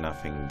here,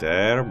 nothing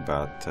there,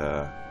 but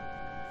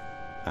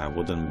I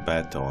wouldn't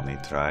bet on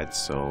it, right?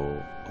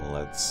 So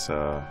let's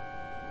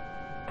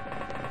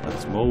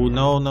move.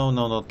 No,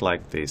 not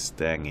like this.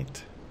 Dang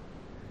it.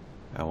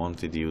 I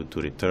wanted you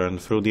to return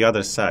through the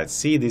other side.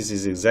 See, this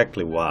is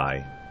exactly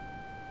why.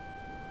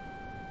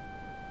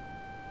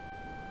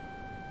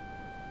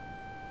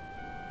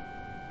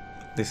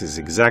 This is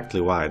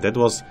exactly why. That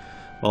was,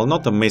 well,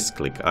 not a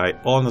misclick. I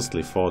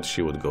honestly thought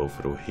she would go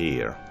through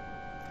here.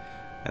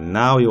 And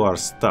now you are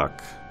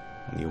stuck.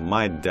 And you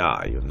might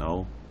die, you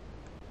know.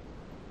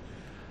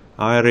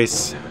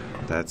 Iris,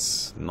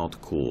 that's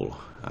not cool.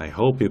 I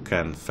hope you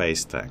can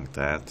face tank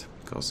that.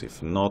 Because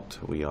if not,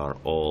 we are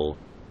all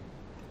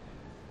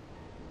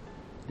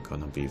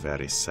gonna be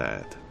very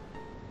sad.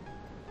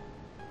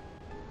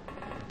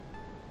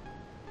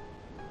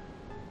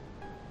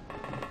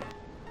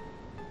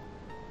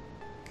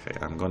 Okay,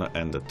 I'm gonna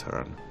end the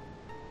turn.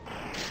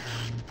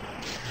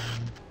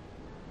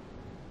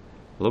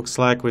 Looks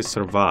like we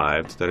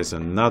survived. There is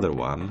another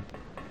one.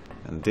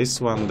 And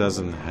this one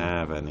doesn't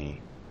have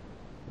any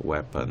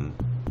weapon.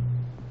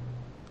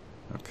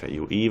 Okay,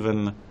 you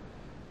even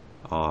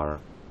are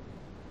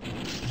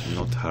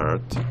not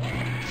hurt.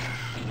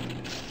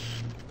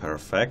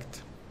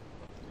 Perfect.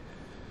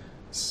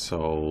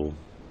 So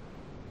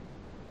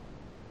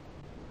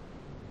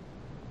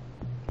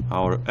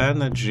our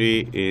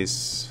energy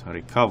is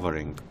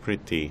recovering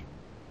pretty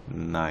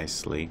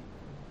nicely.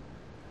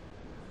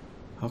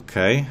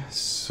 Okay,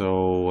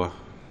 so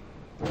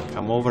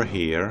come over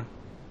here.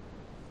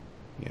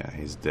 Yeah,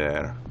 he's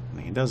there.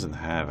 He doesn't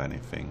have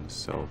anything,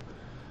 so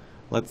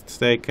let's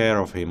take care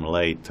of him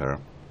later.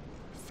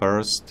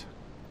 First,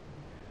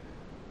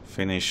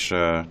 finish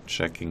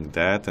checking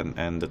that and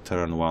end the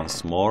turn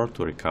once more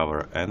to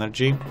recover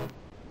energy.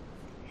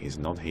 He's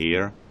not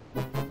here.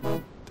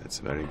 That's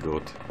very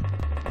good.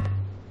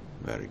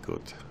 Very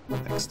good.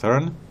 Next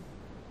turn.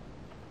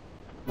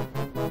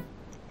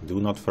 Do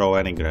not throw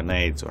any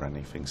grenades or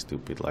anything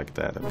stupid like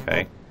that,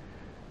 okay?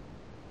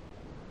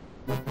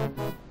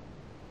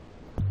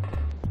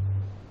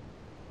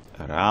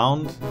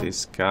 Around.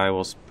 This guy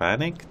was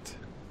panicked,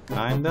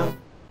 kinda.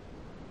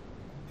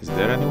 Is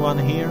there anyone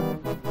here?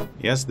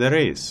 Yes, there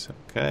is.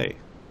 Okay.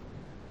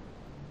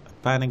 A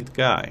panicked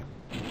guy.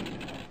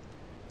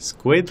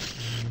 Squid.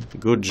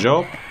 Good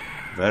job.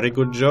 Very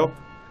good job.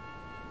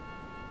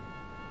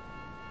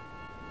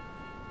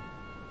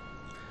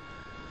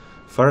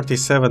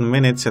 "37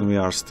 minutes and we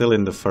are still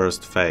in the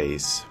first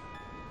phase.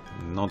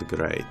 Not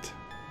great.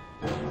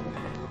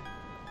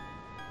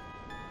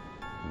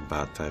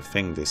 But I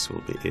think this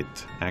will be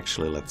it.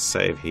 Actually, let's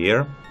save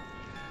here.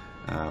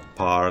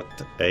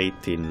 Part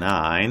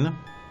 89.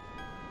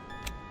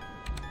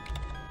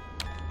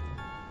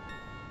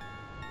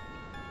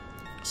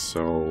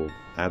 So,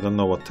 I don't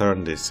know what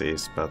turn this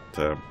is, but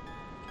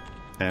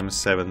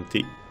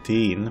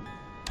M17.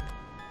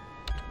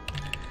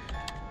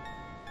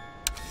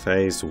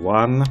 Phase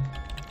 1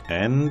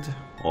 end,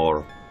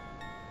 or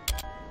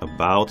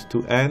about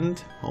to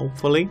end,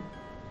 hopefully.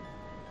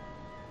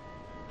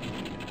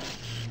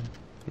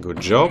 Good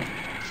job.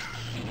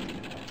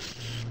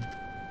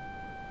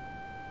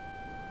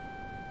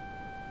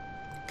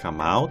 Come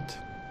out.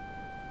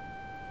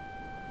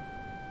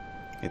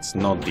 It's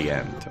not the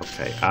end.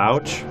 Okay,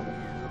 ouch.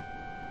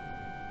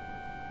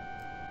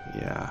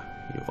 Yeah,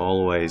 you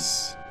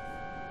always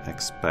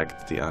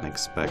expect the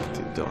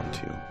unexpected,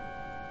 don't you?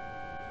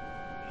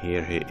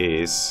 Here he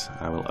is.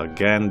 I will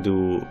again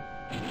do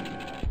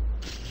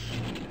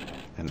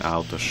an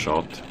auto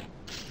shot.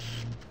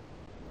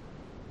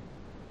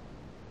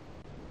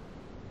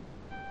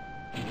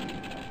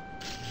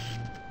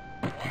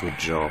 Good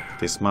job.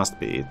 This must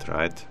be it,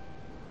 right?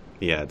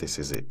 Yeah, this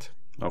is it.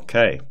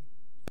 Okay.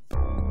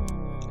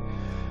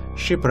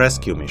 Ship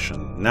rescue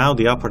mission. Now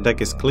the upper deck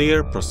is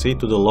clear, proceed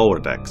to the lower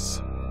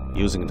decks.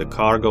 Using the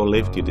cargo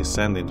lift, you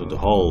descend into the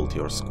hold.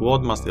 Your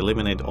squad must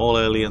eliminate all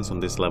aliens on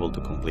this level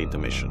to complete the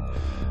mission.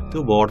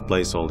 To board,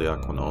 place all the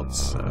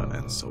aquanauts,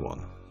 and so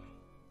on.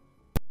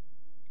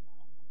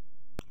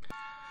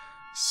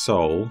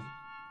 So,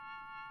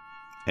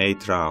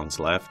 8 rounds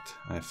left.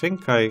 I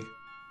think I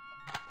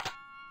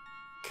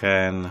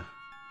can,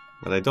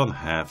 but I don't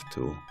have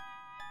to.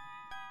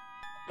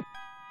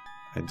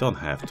 I don't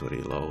have to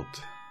reload.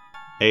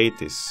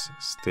 8 is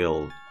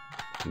still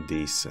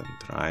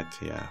decent,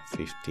 right? Yeah,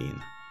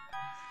 15.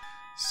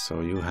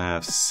 So you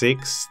have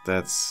 6,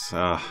 that's,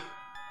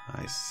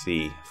 I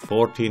see.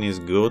 14 is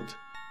good.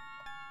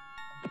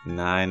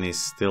 9 is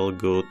still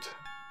good.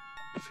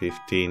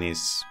 15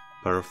 is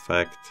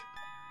perfect.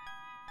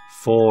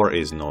 4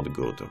 is not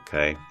good,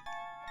 okay?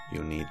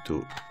 You need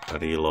to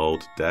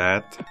reload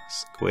that,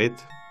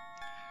 Squid.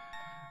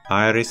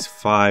 Iris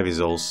 5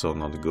 is also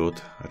not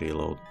good.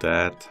 Reload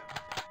that.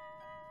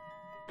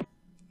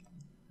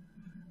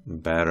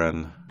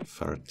 Baron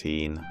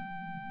 13.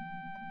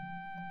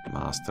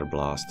 Master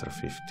Blaster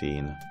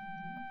 15.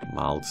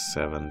 Malt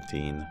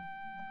 17.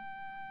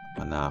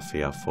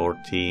 Manafia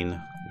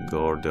 14,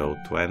 Gordo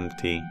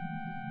 20,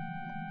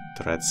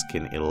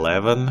 Tredskin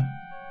 11.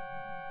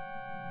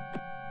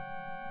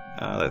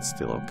 That's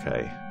still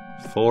okay.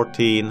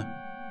 14.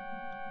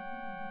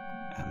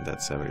 And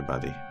that's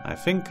everybody. I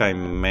think I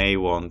may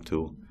want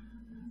to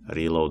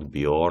reload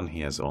Bjorn.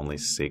 He has only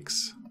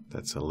 6.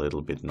 That's a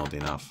little bit not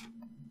enough.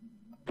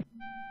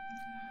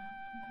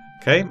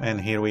 Okay,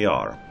 and here we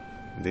are.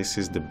 This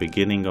is the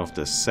beginning of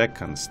the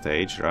second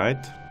stage,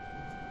 right?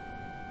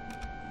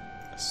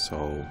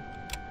 So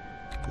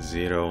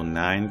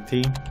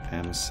 090,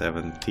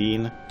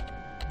 M17,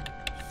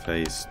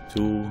 phase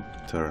 2,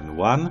 turn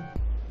 1.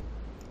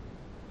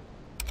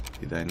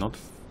 Did I not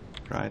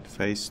write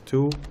phase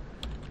 2,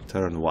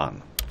 turn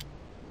 1?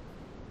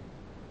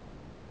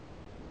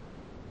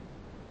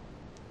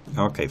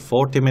 Okay,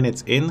 40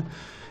 minutes in.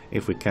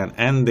 If we can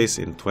end this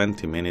in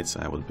 20 minutes,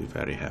 I will be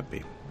very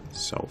happy.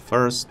 So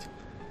first,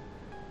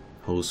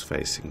 who's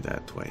facing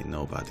that way?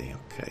 Nobody.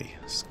 Okay,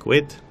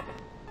 Squid.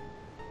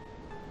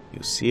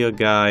 You see a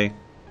guy,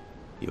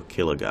 you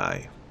kill a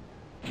guy.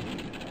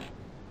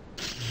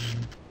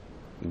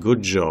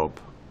 Good job.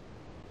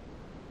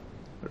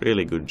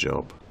 Really good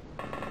job.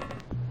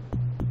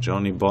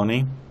 Johnny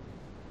Bonnie.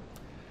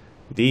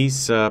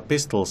 These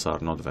pistols are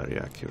not very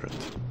accurate.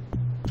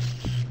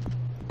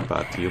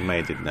 But you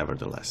made it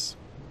nevertheless.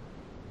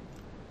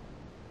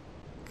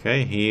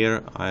 Okay,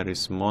 here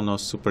Iris Mono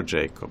Super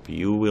Jacob.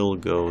 You will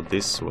go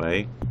this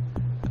way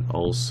and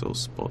also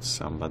spot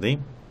somebody.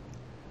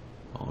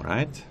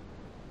 Alright.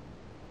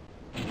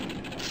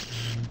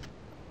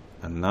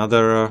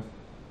 Another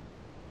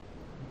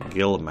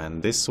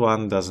Gilman. This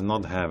one does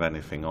not have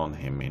anything on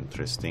him,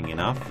 interesting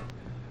enough.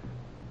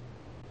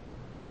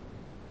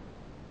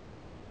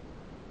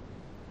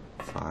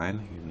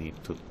 Fine, you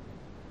need to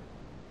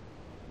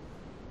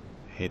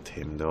hit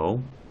him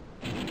though.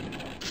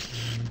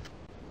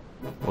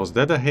 Was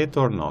that a hit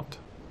or not?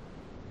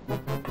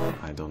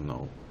 I don't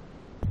know.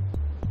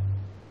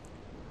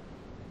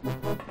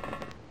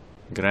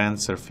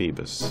 Grand Sir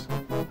Phoebus.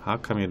 How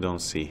come you don't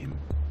see him?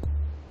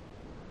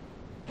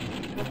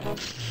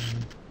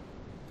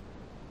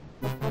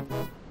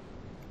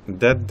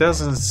 That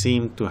doesn't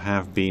seem to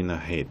have been a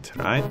hit,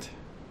 right?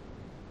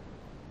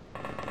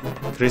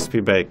 Crispy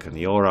Bacon,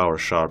 you're our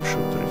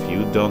sharpshooter. If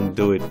you don't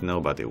do it,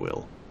 nobody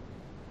will.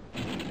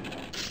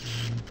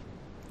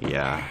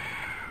 Yeah.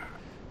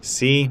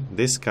 See,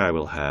 this guy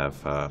will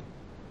have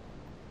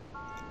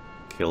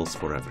kills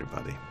for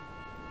everybody.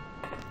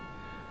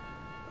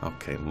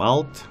 Okay,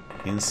 Malt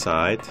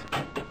inside.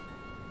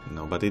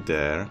 Nobody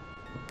there.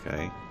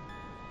 Okay.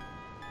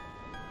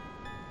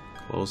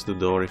 Close the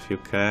door if you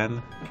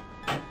can.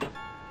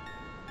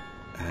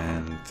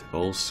 And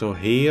also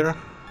here,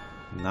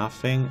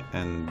 nothing.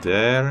 And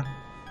there,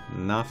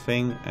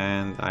 nothing.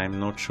 And I'm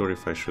not sure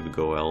if I should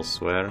go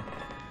elsewhere.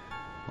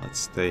 Let's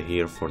stay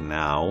here for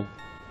now.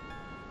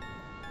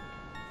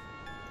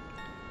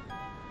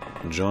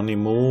 Johnny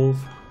move.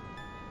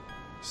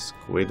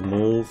 Squid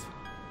move.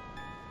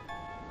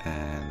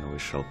 And we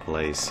shall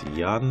place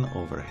Jan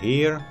over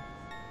here.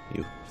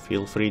 You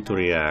feel free to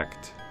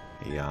react,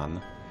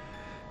 Jan.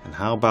 And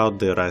how about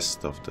the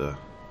rest of the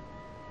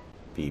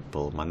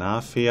people?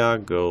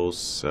 Manafia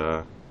goes...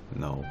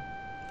 no.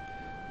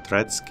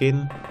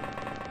 Tredskin.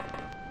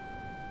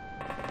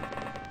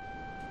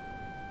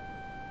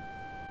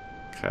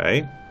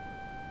 Okay.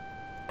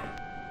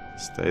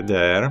 Stay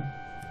there.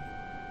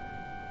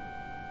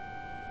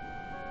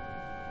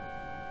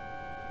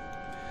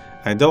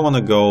 I don't want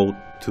to go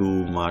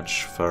too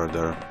much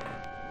further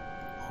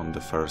on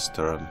the first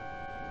turn.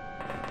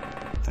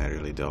 I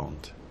really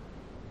don't.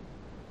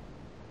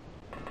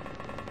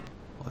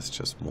 Let's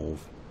just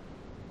move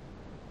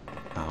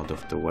out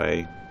of the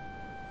way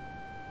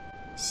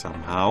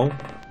somehow.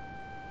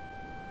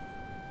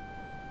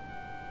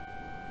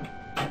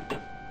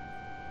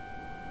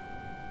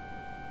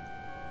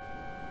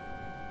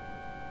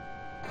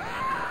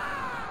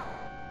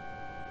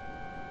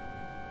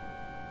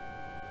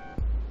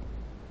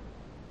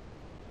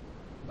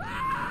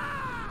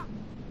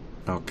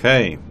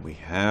 Okay, we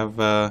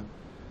have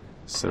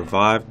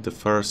survived the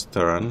first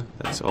turn.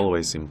 That's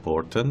always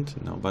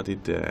important. Nobody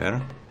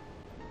there.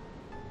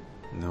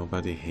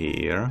 Nobody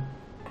here.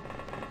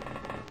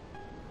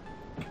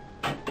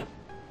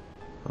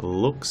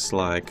 Looks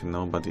like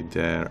nobody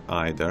there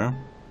either.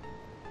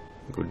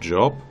 Good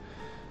job.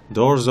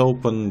 Doors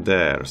open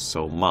there,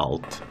 so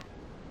Malt.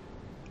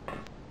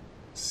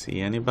 See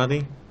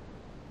anybody?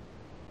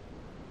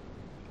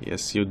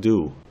 Yes, you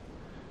do.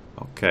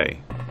 Okay,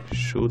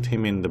 shoot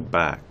him in the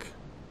back.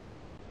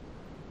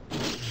 He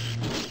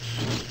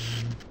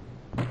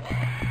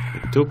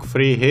took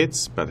 3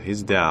 hits, but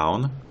he's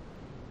down.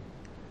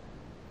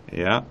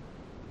 Yeah.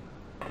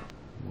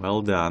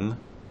 Well done.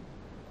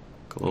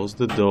 Close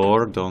the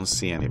door, don't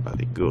see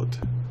anybody. Good.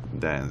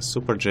 Then,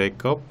 Super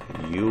Jacob,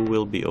 you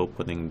will be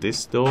opening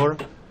this door.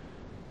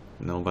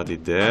 Nobody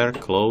there,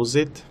 close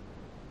it.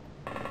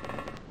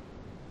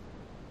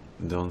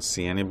 Don't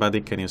see anybody.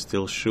 Can you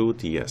still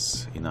shoot?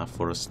 Yes, enough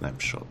for a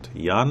snapshot.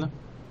 Jan?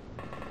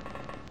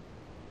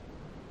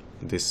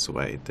 this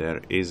way.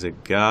 There is a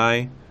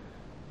guy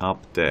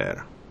up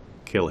there.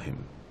 Kill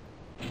him.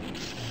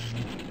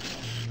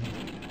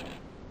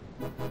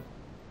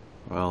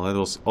 Well, that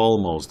was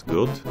almost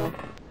good.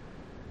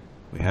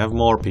 We have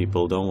more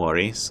people, don't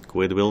worry.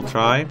 Squid will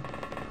try.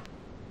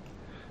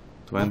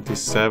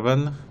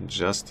 27,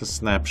 just a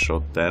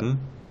snapshot then.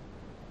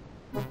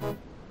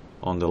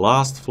 On the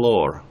last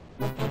floor.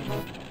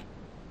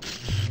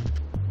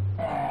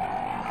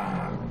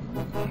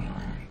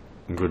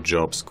 Good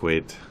job,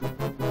 Squid.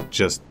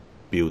 Just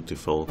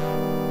beautiful.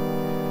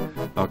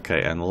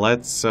 Okay, and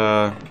let's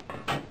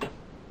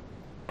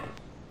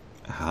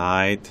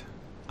hide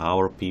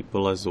our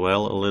people as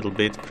well a little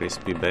bit.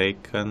 Crispy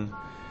bacon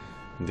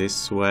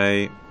this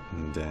way,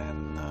 and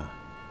then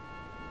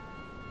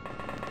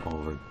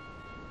over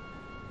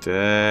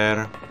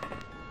there.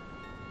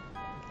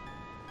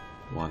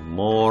 One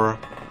more.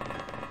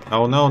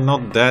 Oh no,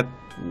 not that.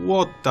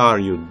 What are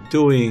you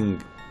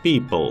doing,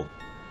 people?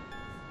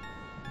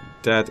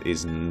 That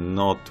is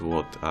not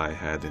what I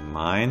had in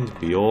mind.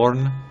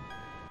 Bjorn,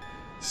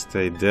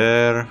 stay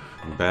there.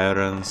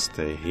 Baron,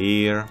 stay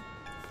here.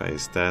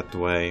 Face that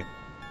way.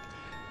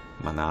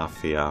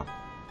 Manafia.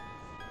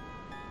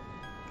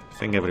 I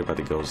think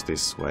everybody goes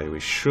this way. We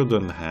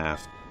shouldn't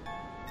have.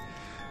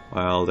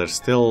 Well, there's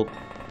still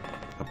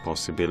a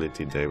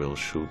possibility they will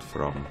shoot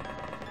from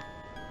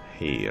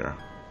here.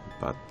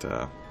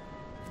 But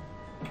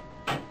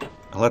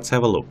let's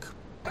have a look.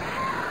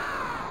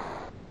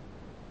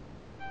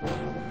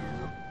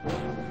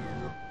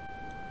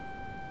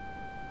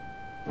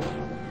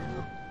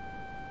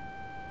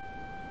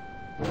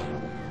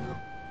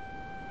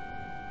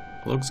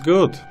 Looks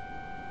good.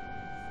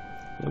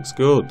 Looks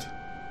good.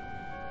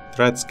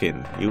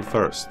 Threadskin, you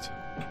first.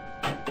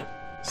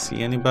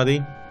 See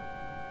anybody?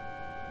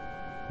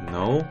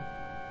 No.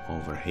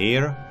 Over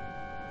here.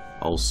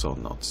 Also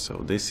not.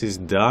 So this is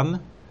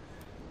done.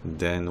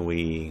 Then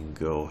we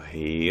go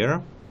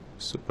here.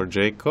 Super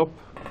Jacob.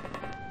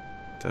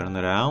 Turn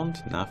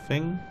around.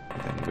 Nothing.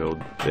 Then go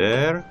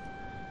there.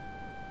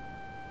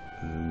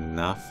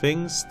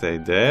 Nothing. Stay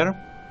there.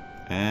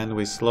 And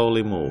we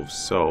slowly move.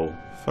 So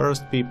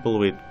first people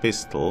with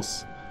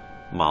pistols.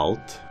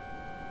 Malt.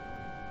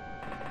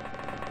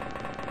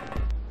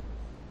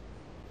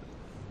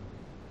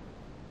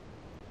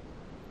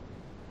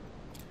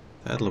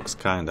 That looks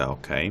kinda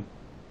okay.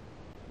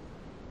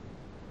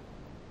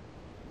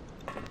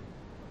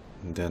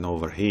 And then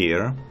over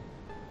here.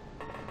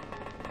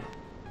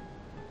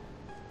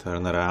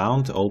 Turn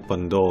around,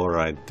 open door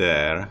right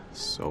there.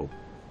 So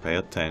pay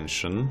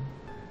attention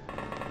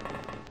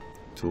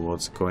to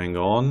what's going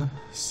on.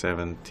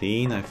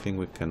 17, I think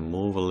we can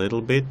move a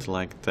little bit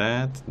like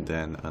that.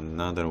 Then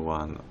another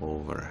one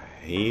over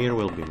here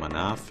will be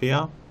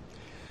Manafia.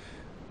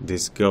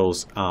 This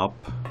goes up.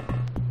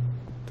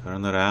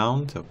 Turn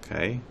around,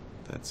 okay,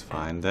 that's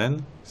fine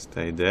then.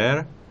 Stay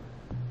there.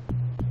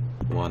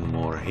 One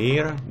more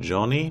here,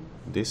 Johnny,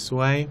 this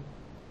way.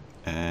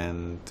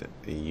 And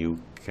you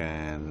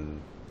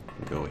can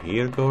go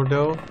here,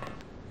 Gordo.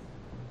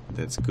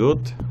 That's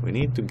good. We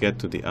need to get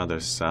to the other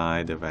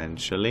side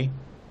eventually.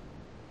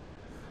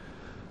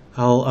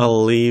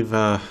 I'll leave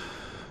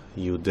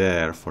you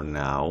there for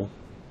now.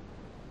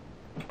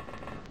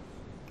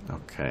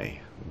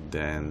 Okay,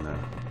 then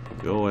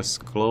go as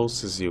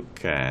close as you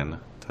can.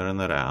 Turn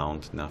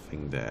around,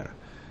 nothing there.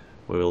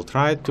 We will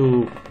try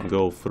to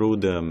go through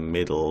the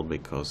middle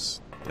because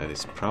that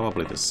is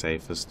probably the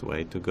safest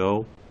way to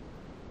go.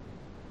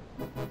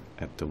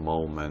 At the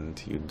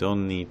moment, you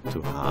don't need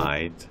to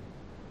hide.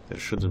 There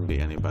shouldn't be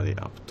anybody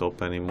up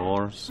top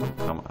anymore, so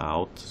come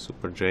out,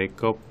 Super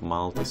Jacob.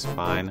 Malt is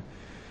fine.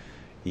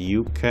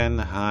 You can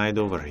hide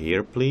over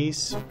here,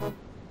 please.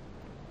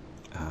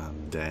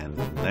 And then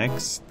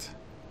next,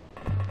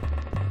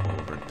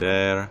 over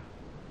there.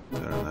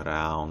 Turn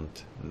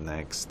around.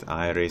 Next,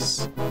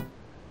 Iris.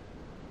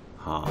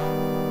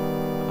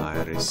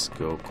 Iris,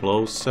 go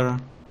closer.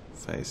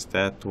 Face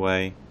that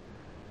way.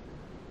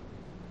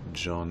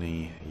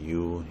 Johnny,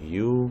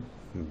 you.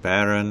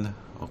 Baron,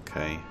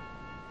 okay.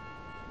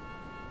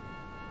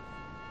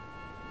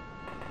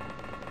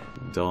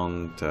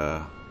 Don't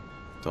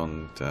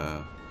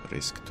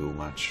risk too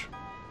much.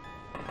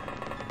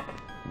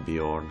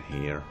 Bjorn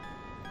here.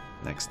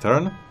 Next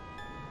turn.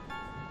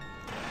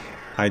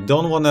 I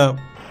don't wanna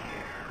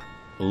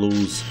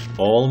lose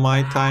all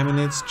my time in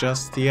it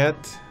just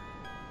yet.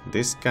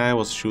 This guy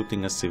was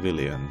shooting a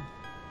civilian.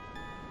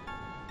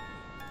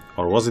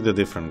 Or was it a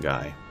different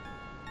guy?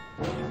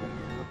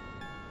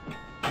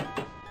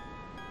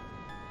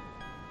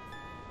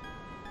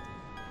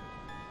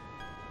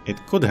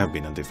 It could have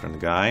been a different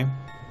guy,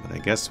 but I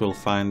guess we'll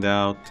find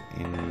out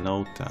in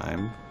no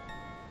time.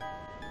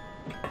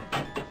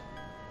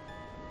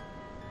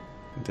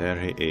 There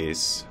he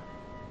is.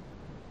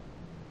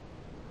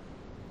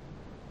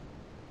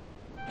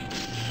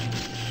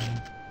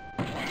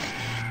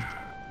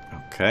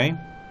 Okay.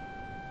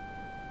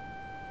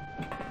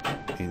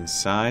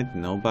 Inside,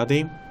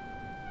 nobody.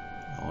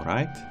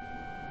 Alright.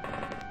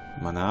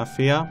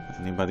 Manafia,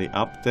 anybody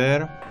up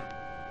there?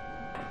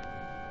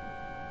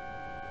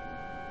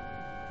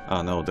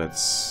 Oh no,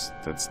 that's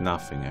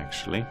nothing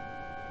actually.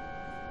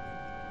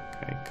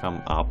 Okay,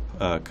 come up,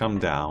 come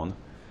down.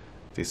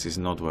 This is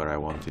not where I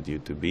wanted you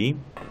to be.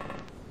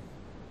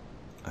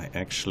 I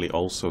actually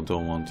also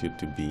don't want you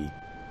to be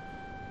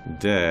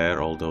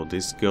there, although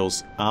this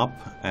goes up,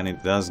 and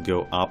it does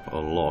go up a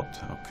lot.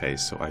 Okay,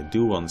 so I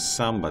do want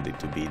somebody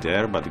to be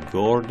there, but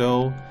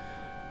Gordo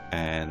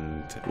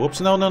and...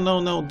 Whoops, no,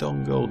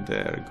 don't go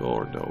there,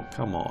 Gordo,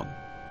 come on.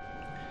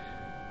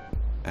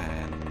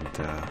 And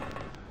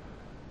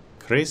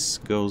Chris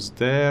goes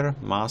there,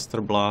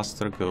 Master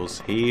Blaster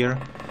goes here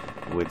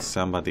with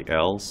somebody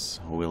else.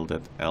 Who will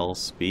that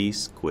else be?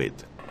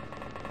 Squid.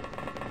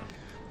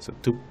 So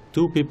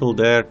two people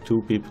there,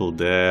 2 people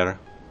there.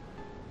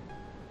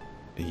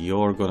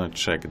 You're gonna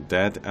check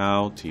that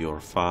out,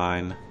 you're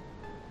fine.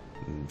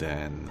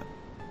 Then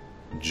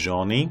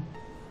Johnny.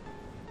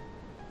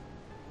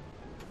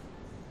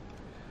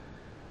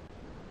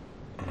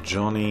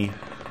 Johnny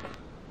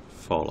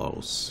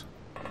follows.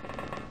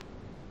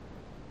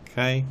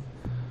 Okay.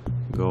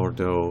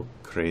 Gordo,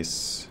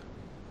 Chris,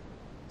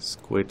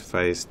 Squid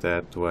face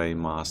that way,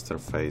 Master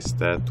face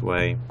that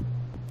way.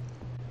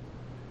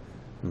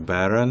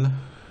 Baron,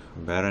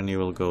 you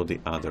will go the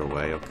other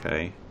way,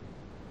 okay.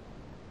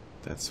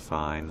 That's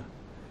fine.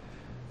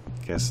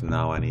 Guess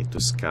now I need to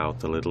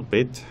scout a little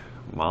bit.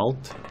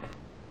 Malt.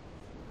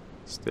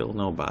 Still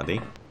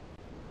nobody.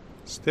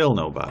 Still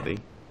nobody.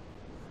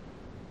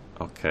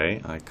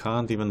 Okay, I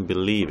can't even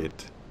believe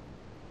it.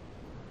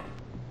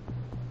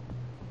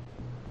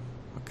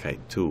 Okay,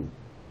 2.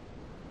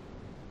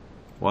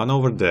 1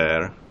 over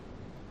there.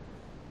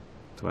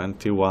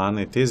 21.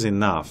 It is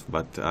enough,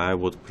 but I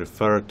would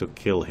prefer to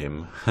kill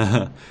him.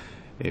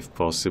 If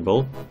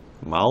possible.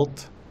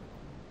 Malt.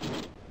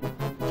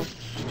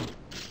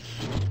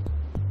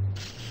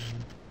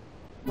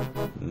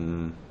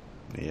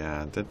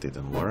 Yeah, that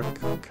didn't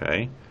work.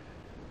 Okay.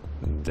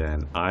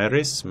 Then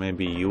Iris,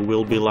 maybe you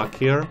will be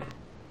luckier.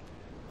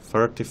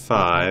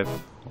 35.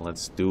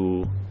 Let's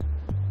do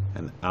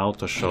an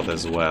auto shot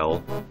as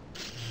well.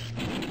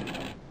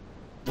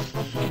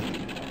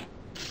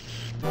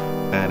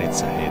 And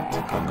it's a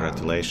hit.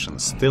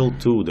 Congratulations. Still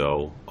 2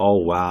 though. Oh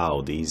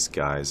wow, these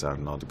guys are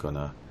not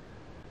gonna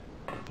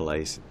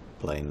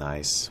play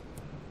nice.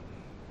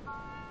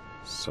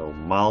 So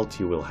Malt,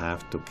 you will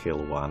have to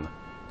kill 1.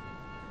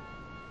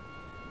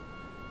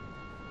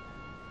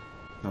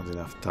 Not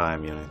enough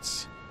time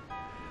units.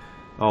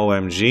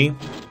 OMG.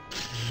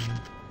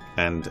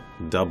 And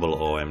double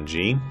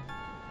OMG.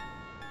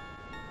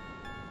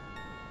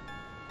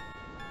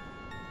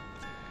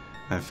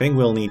 I think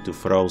we'll need to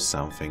throw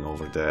something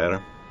over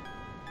there.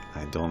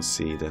 I don't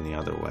see it any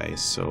other way.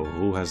 So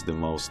who has the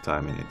most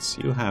time units?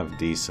 You have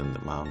decent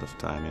amount of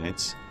time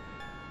units,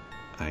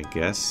 I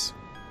guess.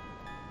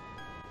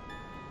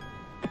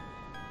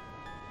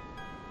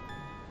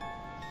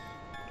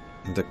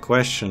 The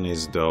question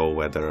is though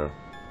whether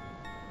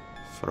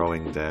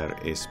throwing there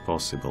is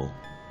possible.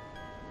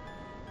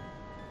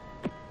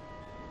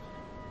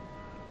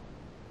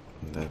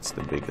 That's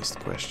the biggest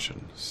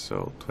question.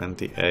 So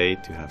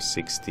 28, you have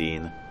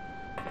 16.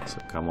 So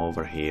come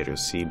over here, you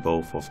see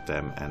both of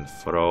them and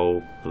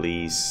throw,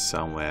 please,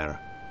 somewhere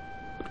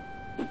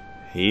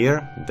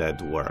here.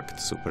 That worked.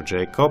 Super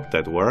Jacob,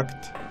 that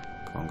worked.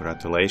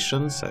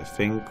 Congratulations. I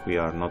think we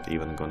are not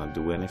even gonna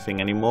do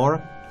anything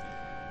anymore.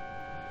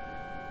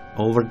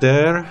 Over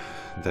there,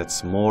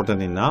 that's more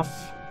than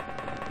enough.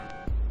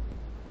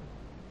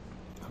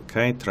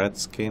 Okay,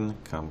 Treadskin,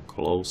 come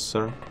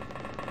closer.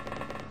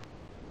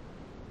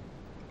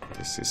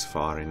 This is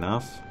far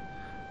enough.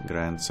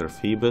 Grand Sir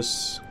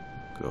Phoebus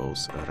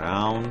goes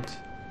around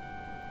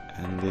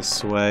and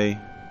this way.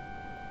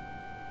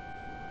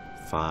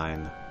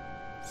 Fine,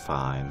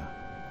 fine.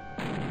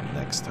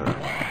 Next turn.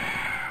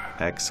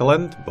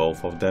 Excellent,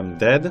 both of them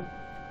dead.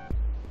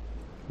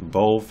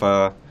 Both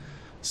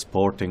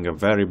sporting a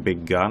very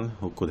big gun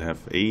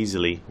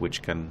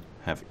which can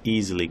have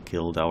easily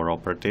killed our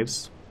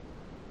operatives.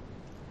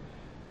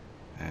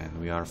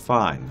 And we are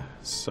fine.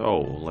 So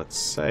let's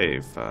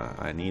save.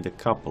 I need a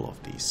couple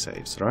of these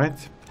saves,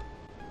 right?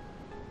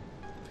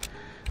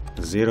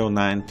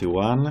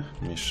 091,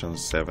 mission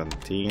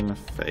 17,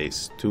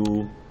 phase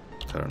 2,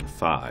 turn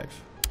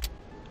 5.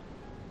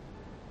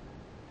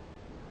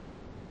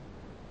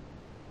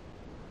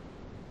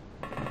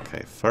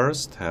 Okay,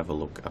 first have a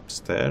look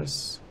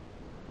upstairs.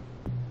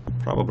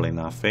 Probably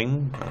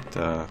nothing,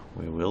 but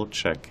we will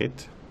check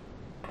it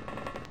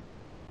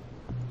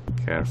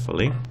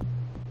carefully.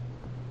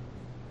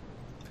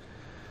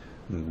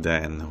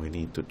 Then we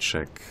need to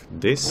check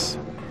this.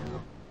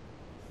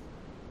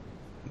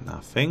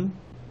 Nothing.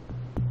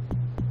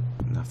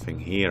 Nothing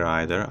here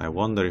either. I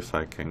wonder if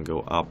I can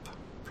go up.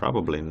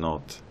 Probably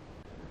not.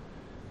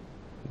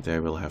 They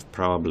will have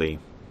probably...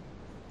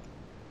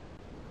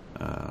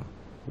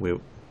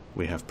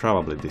 we have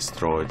probably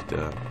destroyed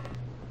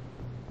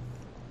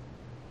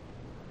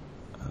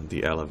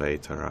the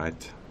elevator,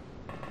 right?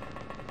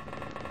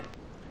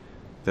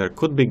 There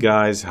could be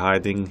guys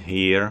hiding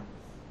here.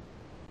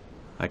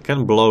 I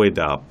can blow it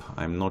up.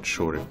 I'm not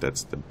sure if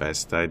that's the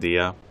best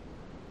idea.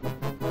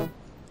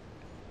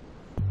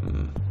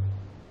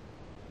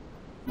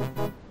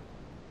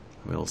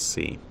 We'll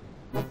see.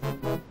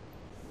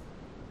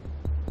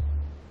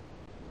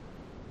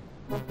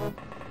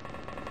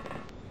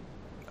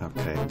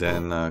 Okay,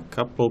 then a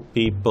couple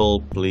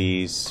people,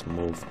 please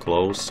move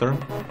closer.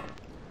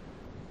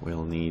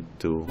 We'll need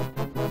to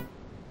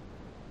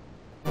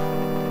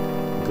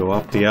go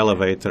up the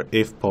elevator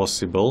if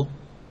possible.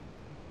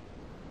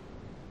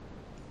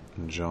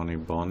 Johnny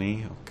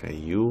Bonnie, okay,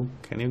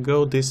 can you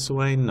go this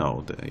way?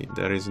 No,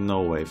 there is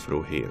no way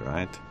through here,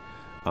 right?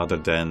 Other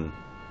than,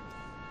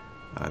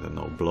 I don't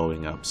know,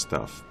 blowing up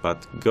stuff.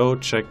 But go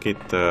check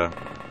it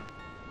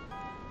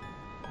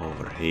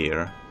over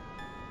here.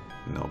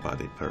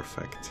 Nobody,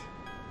 perfect.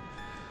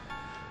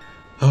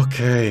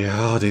 Okay,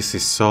 oh, this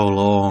is so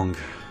long.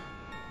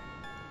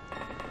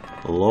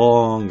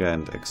 Long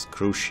and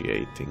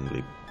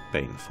excruciatingly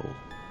painful.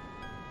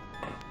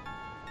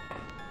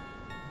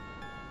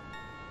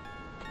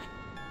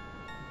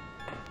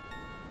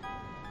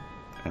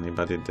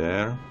 Anybody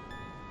there?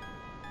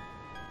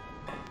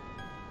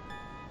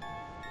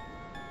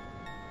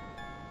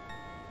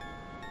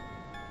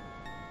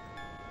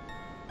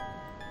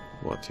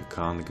 What, you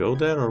can't go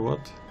there or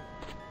what?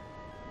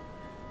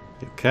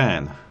 You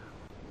can.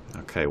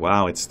 Okay,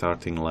 wow, it's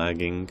starting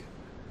lagging.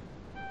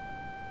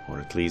 Or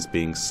at least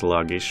being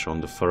sluggish on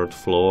the 3rd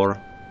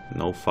floor.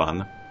 No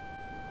fun.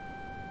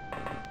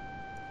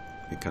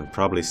 You can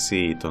probably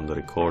see it on the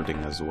recording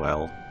as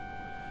well.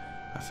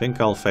 I think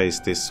I'll face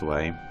this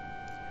way.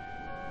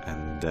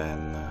 And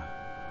then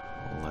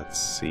let's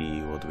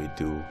see what we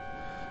do.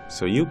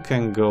 So you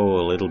can go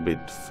a little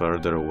bit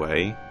further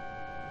away.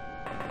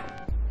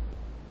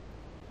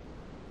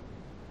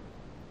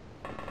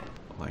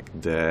 Like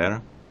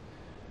there.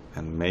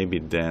 And maybe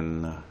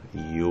then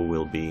you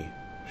will be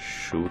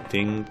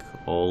shooting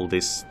all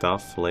this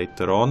stuff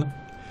later on.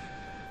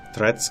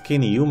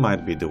 Tredskin, you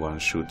might be the one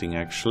shooting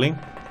actually.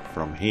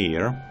 From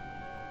here.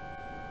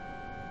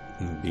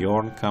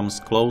 Bjorn comes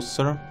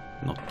closer.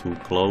 Not too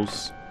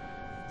close.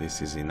 This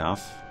is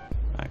enough.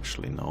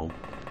 Actually, no.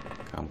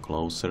 Come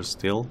closer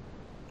still.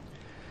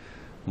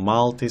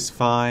 Malt is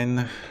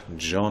fine.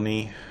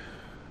 Johnny,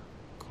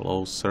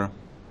 closer.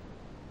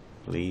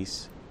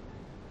 Please.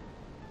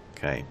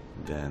 Okay,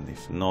 then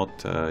if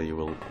not, you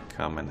will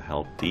come and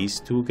help these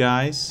two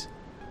guys.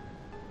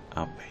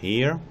 Up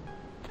here.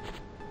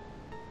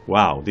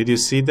 Wow, did you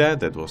see that?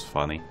 That was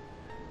funny.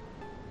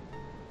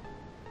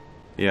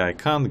 Yeah, I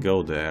can't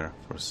go there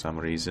for some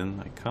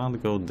reason. I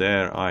can't go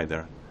there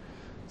either.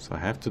 So I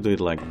have to do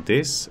it like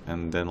this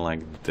and then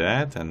like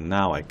that, and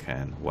now I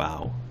can.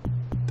 Wow,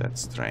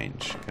 that's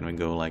strange. Can we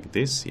go like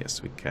this?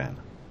 Yes, we can.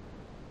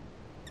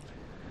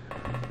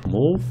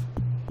 Move.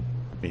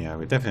 Yeah,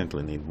 we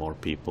definitely need more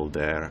people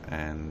there,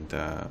 and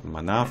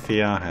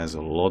Manafia has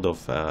a lot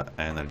of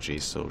energy,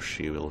 so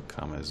she will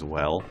come as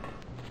well.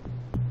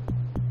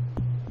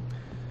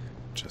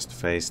 Just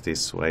face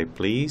this way,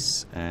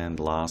 please. And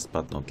last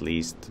but not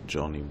least,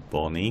 Johnny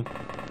Bonnie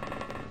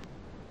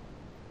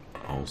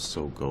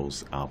also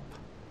goes up.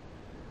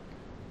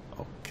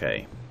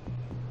 Okay.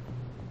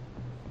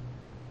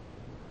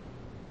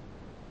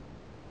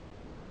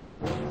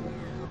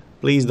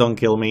 Please don't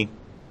kill me.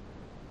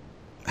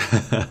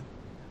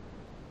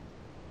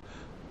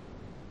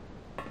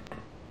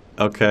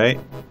 Okay.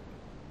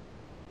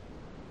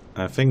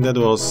 I think that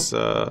was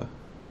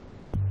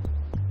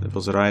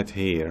right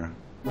here.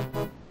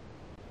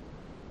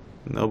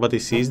 Nobody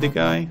sees the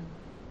guy?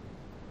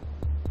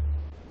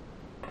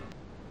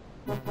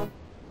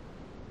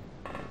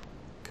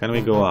 Can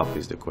we go up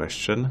is the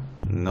question.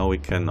 No, we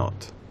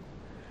cannot.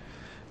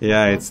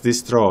 Yeah, it's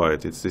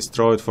destroyed. It's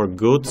destroyed for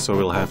good, so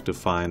we'll have to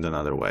find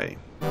another way.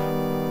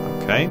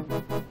 Okay.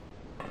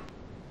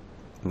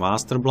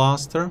 Master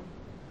Blaster.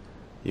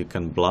 You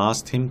can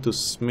blast him to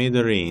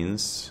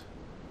smithereens.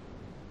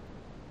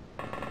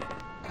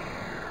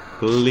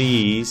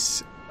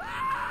 Please.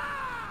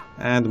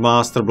 And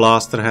Master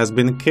Blaster has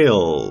been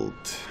killed.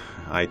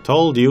 I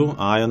told you,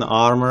 iron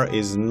armor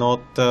is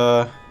not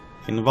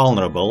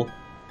invulnerable.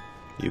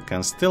 You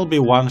can still be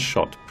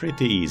one-shot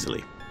pretty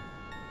easily.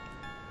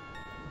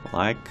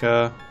 Like...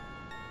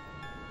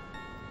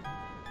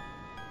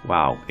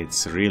 wow,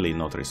 it's really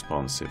not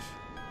responsive.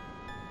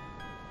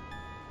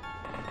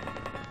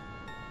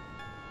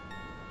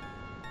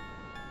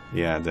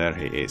 Yeah, there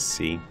he is,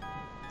 see?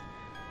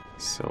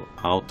 So,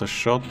 auto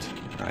shot,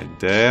 right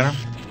there.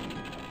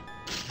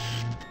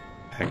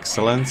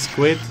 Excellent,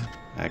 Squid.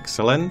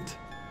 Excellent.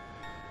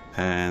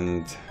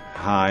 And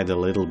hide a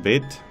little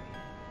bit.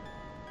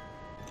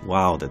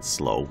 Wow, that's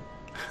slow.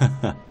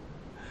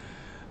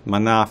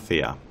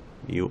 Manafia,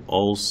 you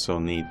also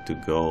need to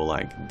go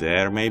like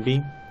there,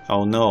 maybe?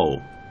 Oh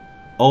no.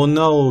 Oh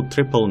no,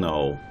 triple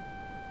no.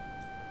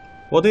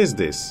 What is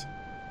this?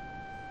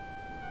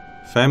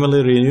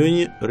 Family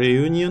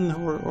reunion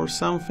or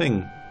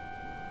something?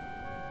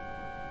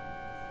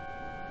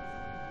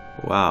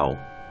 Wow.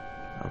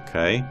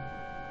 Okay.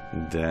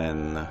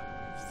 Then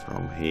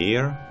from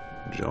here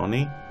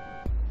Johnny.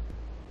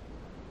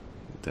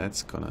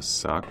 That's gonna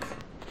suck.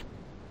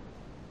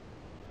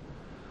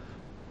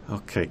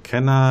 Okay,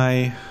 can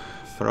I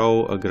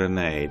throw a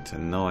grenade?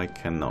 No, I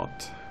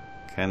cannot.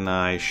 Can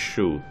I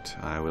shoot?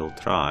 I will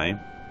try.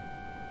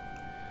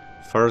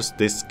 First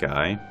this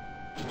guy.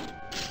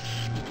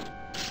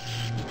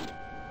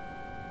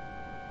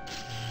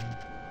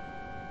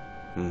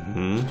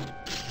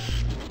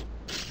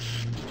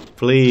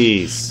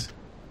 Please.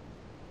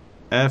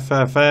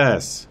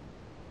 FFS.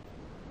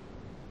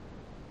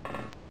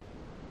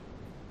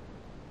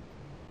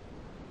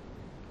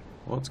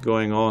 What's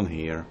going on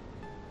here?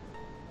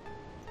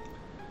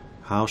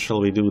 How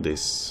shall we do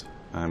this?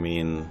 I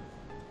mean,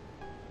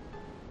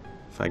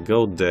 if I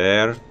go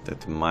there,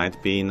 that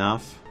might be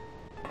enough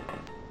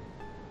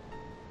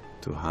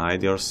to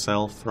hide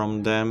yourself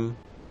from them.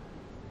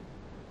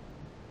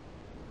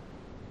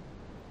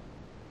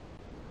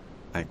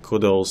 I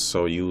could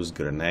also use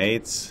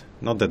grenades.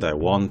 Not that I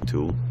want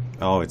to.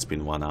 Oh, it's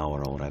been 1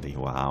 hour already.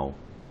 Wow.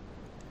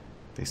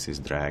 This is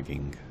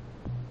dragging.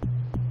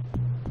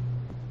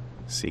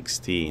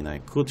 16. I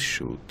could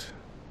shoot.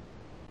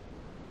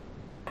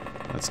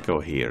 Let's go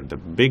here. The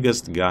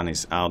biggest gun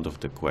is out of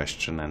the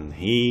question, and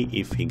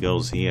if he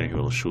goes here, he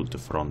will shoot the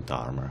front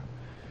armor.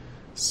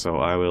 So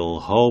I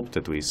will hope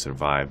that we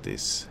survive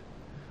this.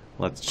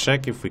 Let's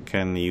check if we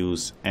can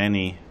use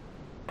any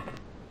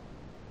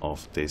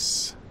of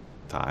these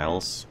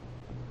tiles.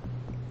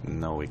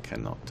 No, we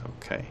cannot.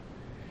 Okay.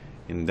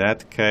 In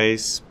that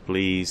case,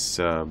 please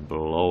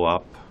blow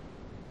up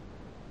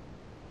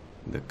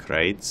the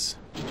crates.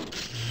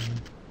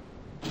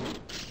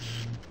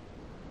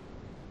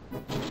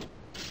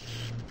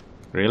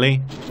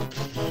 Really?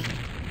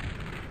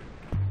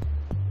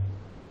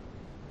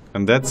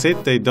 And that's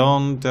it? They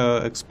don't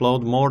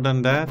explode more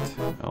than that?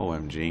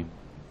 OMG.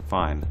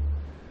 Fine.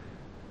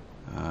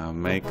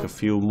 Make a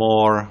few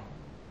more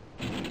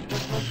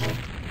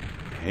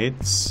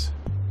hits.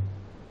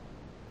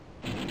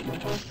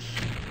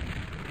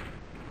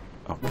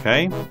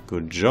 Okay,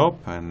 good job.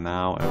 And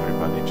now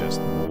everybody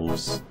just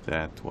moves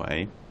that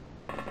way.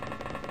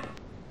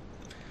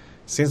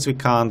 Since we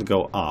can't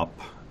go up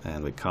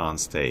and we can't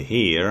stay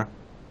here,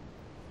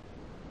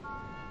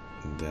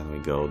 then we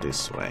go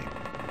this way.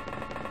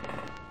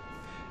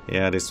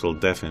 Yeah, this will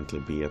definitely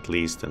be at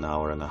least an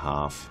hour and a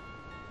half,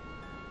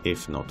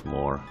 if not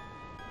more.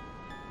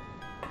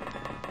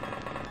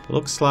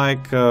 Looks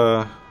like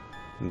the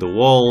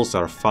walls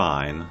are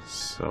fine,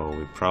 so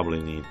we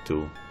probably need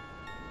to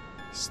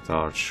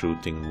start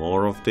shooting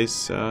more of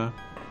this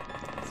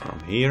from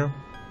here.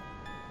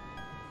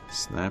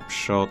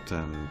 Snapshot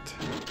and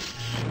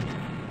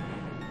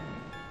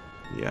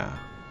yeah,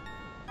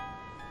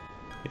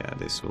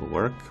 this will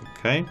work.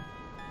 Okay.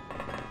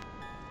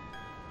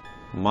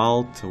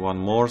 Malt, one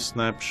more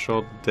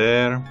snapshot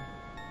there.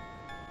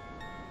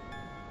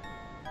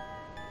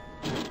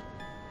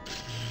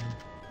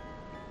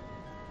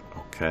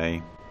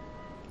 Okay.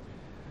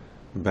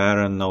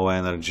 Baron, no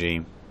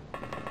energy.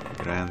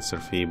 Grand Sir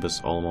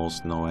Phoebus,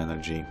 almost no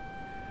energy.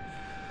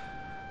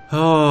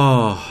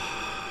 Oh.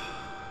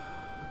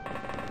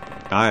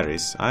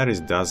 Iris. Iris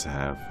does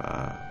have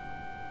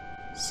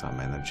some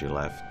energy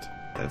left.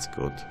 That's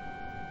good.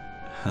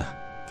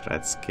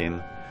 Thread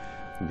skin.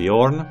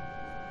 Bjorn.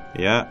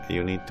 Yeah,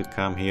 you need to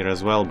come here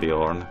as well,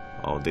 Bjorn.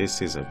 Oh,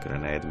 this is a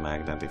grenade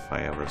magnet if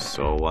I ever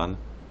saw one.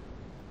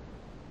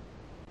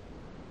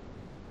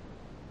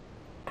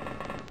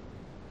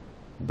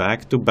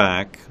 Back to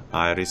back,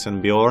 Iris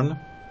and Bjorn.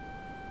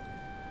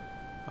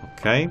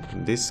 Okay,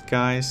 this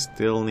guy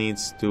still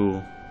needs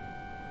to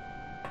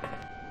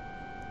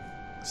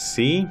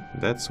see.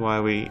 That's why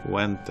we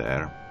went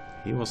there.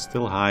 He was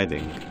still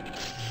hiding.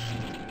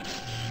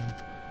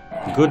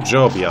 Good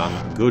job,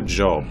 Jan. Good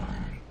job.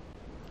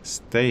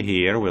 Stay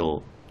here.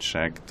 We'll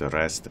check the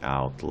rest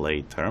out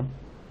later.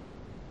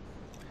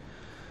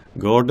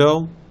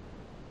 Gordo.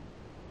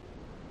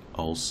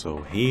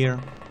 Also here.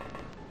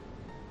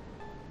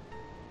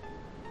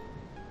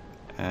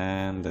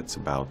 And that's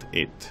about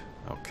it.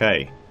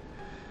 Okay.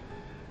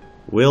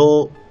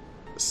 Will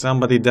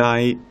somebody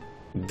die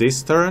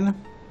this turn?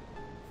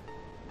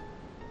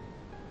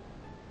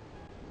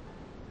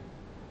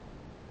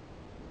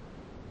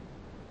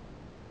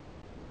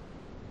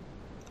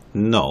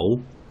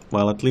 No.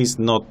 Well, at least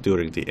not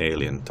during the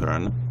alien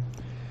turn.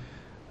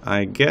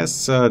 I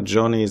guess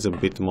Johnny is a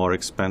bit more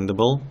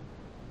expendable.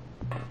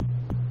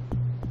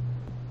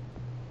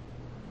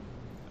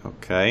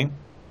 Okay.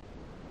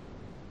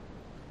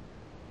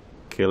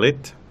 Kill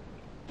it.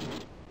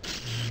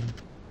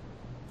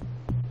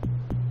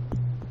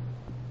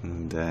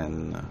 And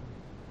then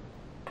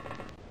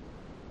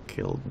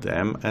kill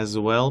them as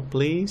well,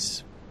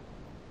 please.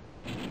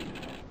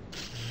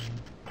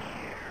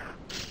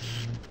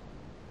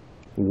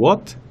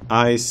 What?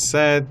 I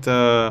said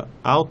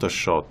auto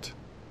shot.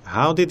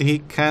 How did he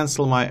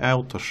cancel my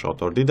auto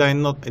shot? Or did I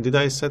not? Did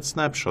I set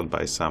snapshot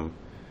by some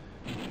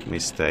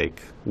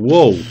mistake?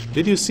 Whoa!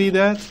 Did you see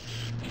that?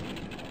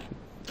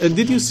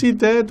 Did you see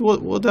that?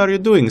 What are you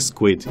doing,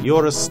 Squid?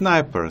 You're a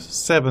sniper,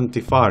 70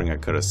 firing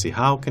accuracy.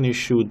 How can you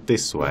shoot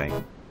this way?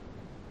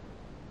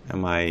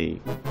 Am I...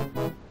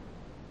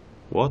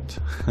 What?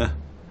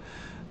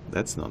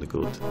 That's not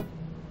good.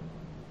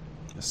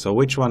 So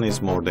which one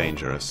is more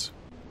dangerous?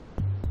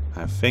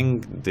 I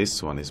think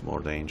this one is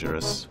more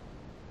dangerous.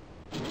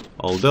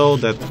 Although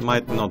that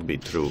might not be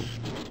true.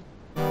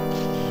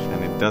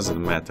 And it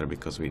doesn't matter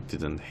because we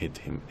didn't hit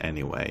him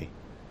anyway.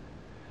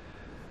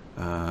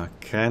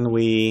 Can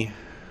we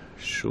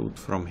shoot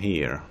from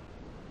here?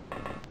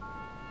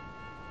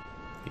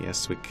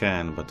 Yes, we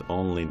can, but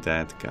only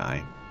that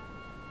guy.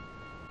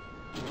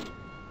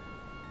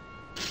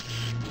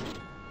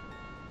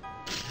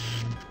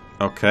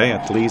 Okay,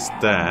 at least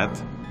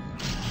that.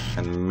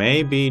 And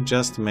maybe,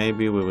 just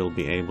maybe, we will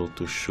be able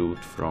to shoot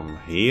from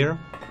here.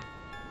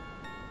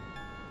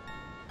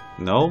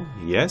 No?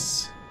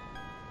 Yes?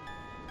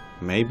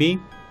 Maybe?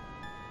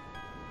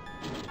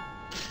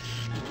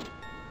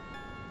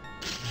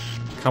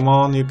 Come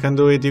on, you can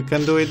do it, you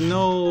can do it.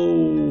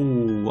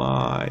 No!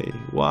 Why?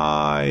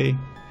 Why?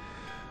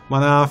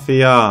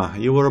 Manafia,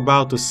 you were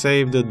about to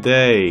save the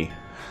day.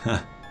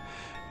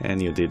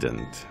 And you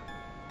didn't.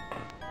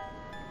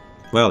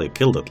 Well, you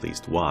killed at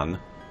least one.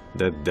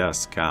 That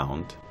does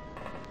count.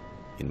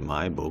 In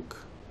my book.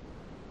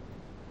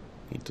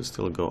 Need to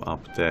still go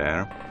up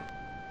there.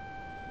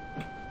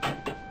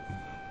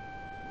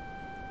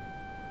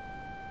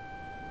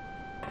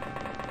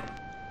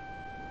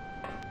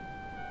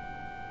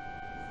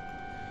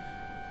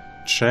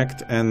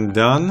 Checked and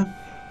done.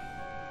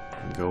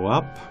 Go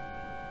up.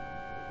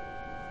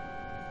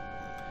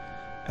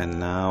 And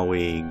now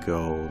we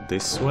go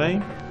this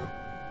way.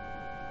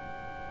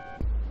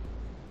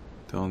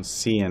 Don't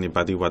see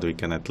anybody, but we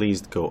can at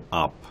least go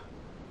up.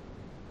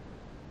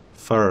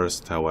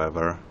 First,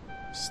 however,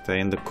 stay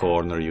in the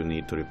corner. You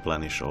need to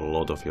replenish a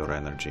lot of your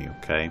energy,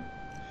 okay?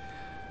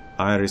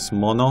 Iris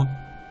Mono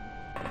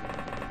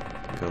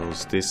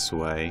goes this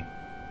way.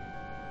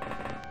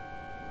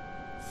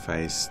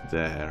 Face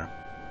there.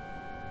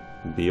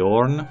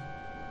 Bjorn,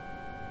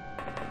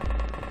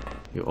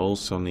 you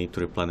also need to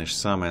replenish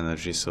some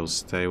energy, so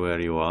stay where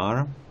you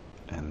are.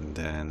 And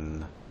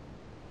then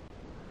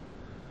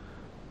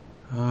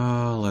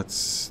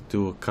let's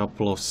do a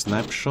couple of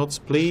snapshots,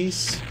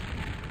 please.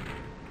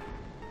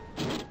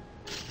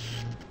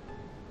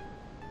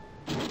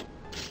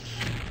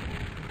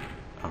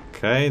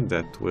 Okay,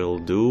 that will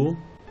do.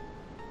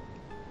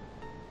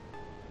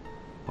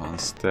 One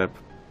step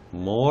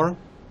more.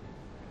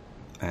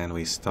 And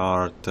we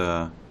start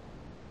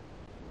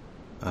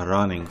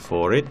running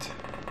for it.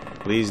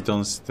 Please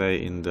don't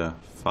stay in the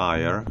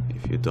fire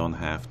if you don't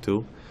have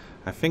to.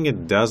 I think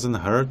it doesn't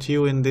hurt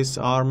you in this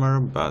armor,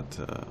 but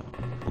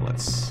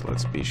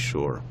let's be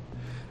sure.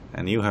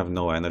 And you have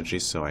no energy,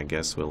 so I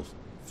guess we'll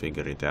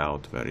figure it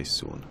out very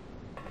soon.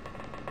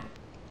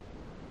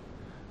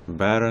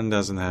 Baron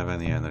doesn't have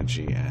any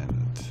energy,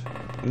 and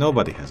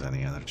nobody has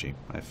any energy.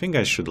 I think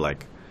I should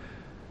like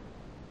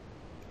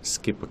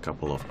skip a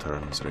couple of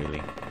turns,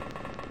 really.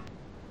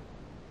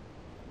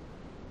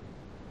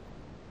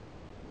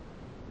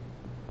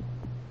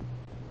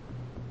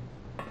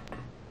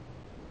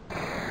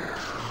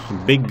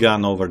 Big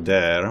gun over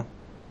there.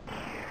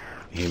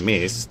 He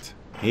missed.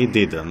 He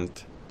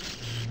didn't.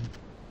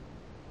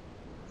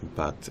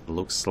 But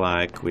looks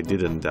like we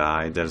didn't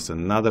die. There's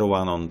another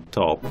one on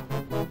top.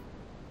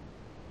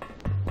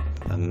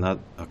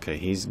 Okay,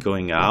 he's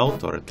going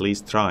out, or at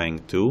least trying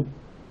to.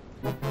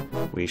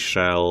 We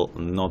shall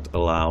not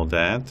allow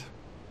that.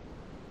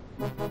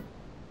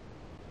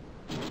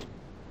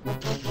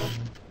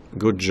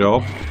 Good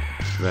job.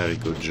 Very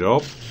good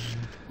job.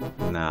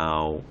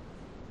 Now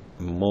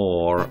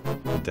more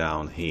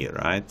down here,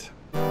 right?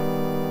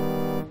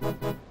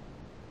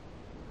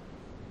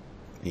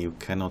 You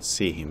cannot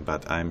see him,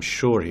 but I'm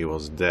sure he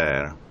was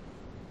there.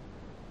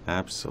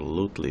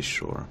 Absolutely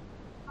sure.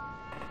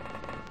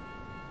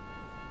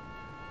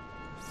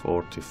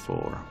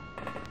 44.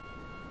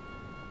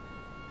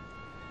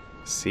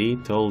 See,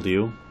 told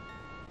you.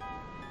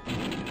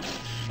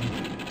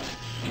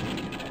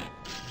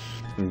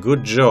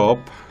 Good job,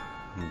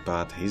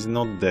 but he's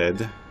not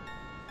dead.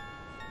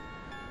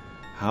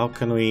 How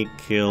can we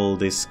kill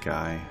this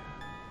guy?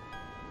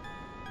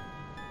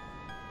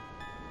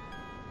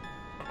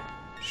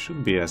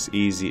 Should be as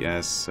easy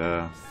as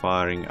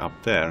firing up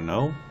there,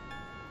 no?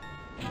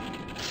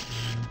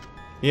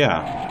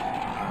 Yeah.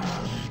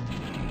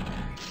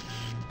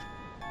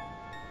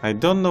 I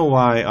don't know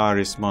why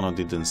Iris Mono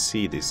didn't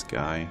see this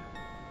guy.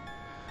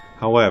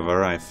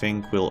 However, I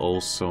think we'll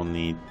also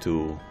need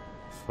to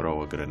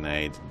throw a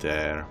grenade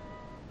there.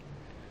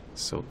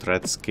 So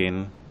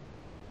Treadskin,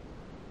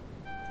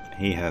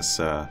 he has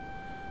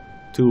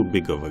too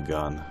big of a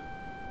gun.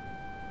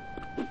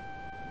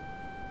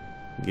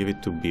 Give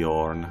it to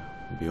Bjorn.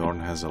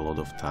 Bjorn has a lot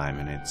of time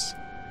in it,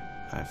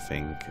 I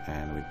think,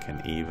 and we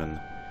can even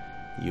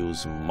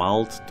use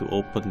Malt to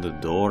open the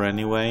door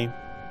anyway.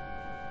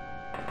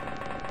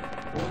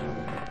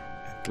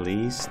 At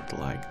least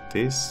like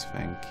this,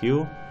 thank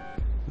you.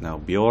 Now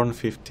Bjorn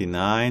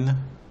 59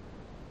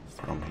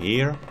 from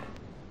here.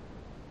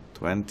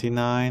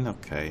 29,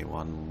 okay,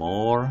 one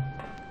more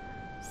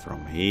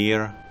from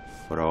here.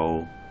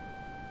 Throw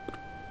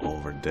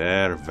over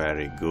there,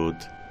 very good.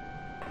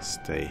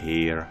 Stay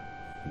here,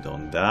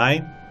 don't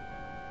die.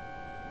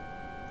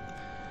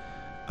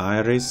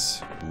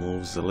 Iris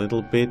moves a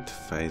little bit,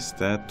 face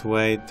that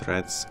way.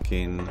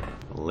 Treadskin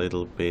a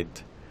little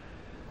bit.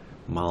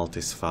 Malt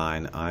is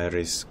fine.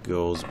 Iris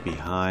goes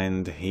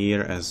behind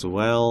here as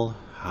well.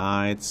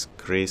 Hides.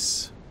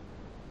 Chris.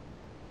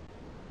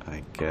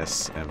 I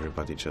guess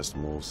everybody just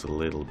moves a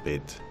little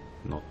bit.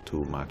 Not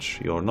too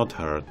much. You're not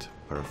hurt.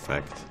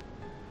 Perfect.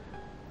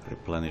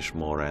 Replenish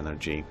more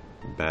energy.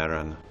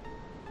 Baron.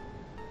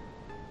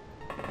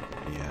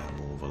 Yeah,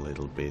 move a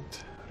little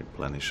bit.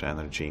 Replenish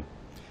energy.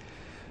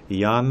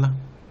 Jan,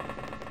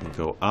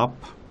 go up,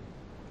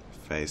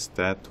 face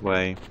that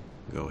way,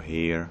 go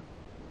here,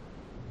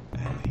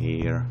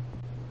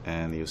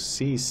 and you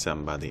see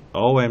somebody.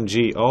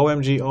 OMG,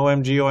 OMG,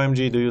 OMG,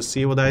 OMG, do you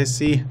see what I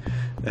see?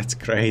 That's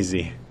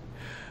crazy.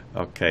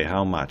 Okay,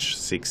 how much?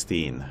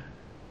 16.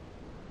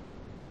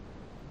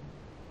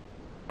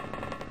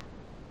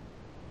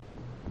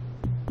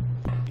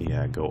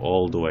 Yeah, go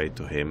all the way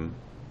to him.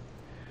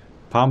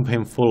 Pump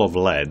him full of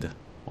lead.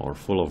 Or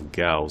full of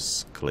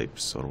Gauss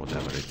clips, or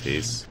whatever it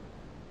is.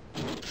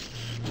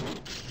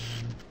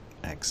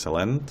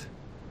 Excellent.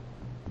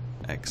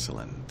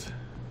 Excellent.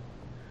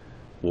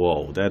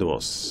 Whoa, that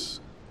was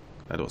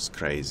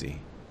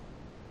crazy.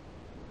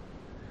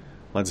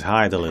 Let's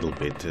hide a little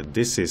bit.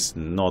 This is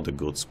not a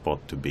good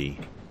spot to be.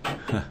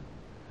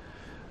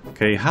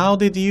 Okay, how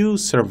did you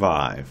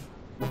survive?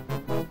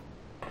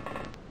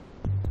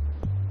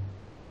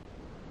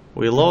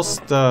 We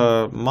lost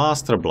the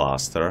Master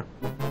Blaster.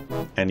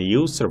 And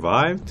you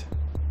survived?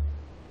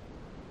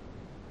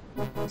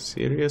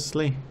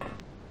 Seriously?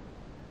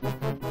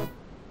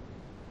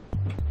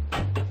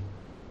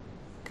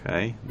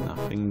 Okay,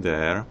 nothing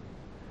there.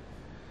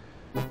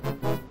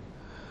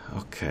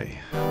 Okay,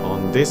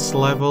 on this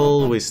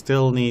level we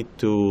still need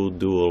to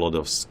do a lot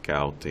of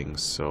scouting,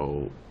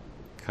 so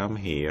come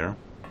here.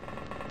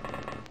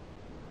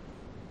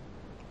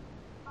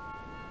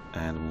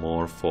 And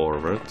more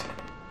forward.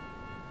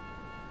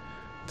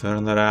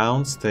 Turn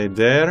around, stay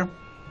there.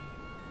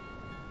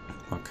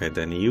 Okay,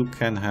 then you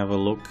can have a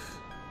look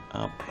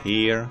up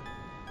here.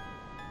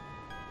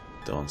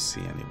 Don't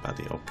see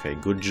anybody. Okay,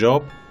 good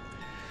job.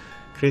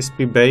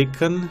 Crispy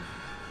bacon.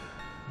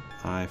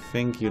 I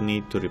think you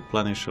need to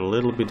replenish a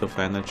little bit of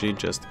energy.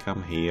 Just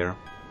come here.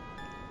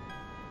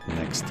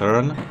 Next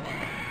turn.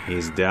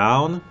 He's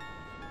down.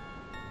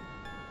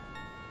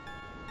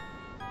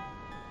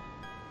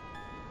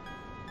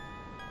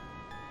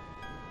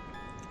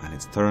 And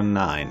it's turn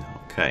 9.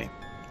 Okay.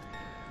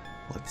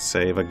 Let's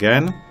save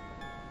again.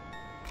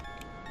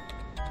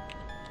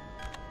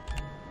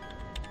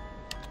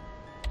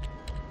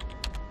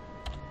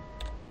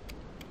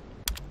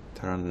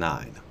 Turn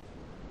 9.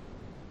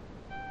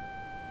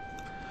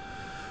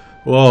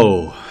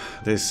 Whoa,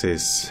 this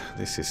is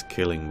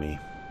killing me.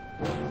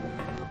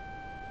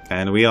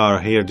 And we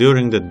are here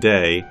during the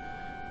day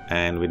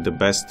and with the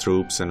best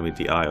troops and with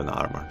the ion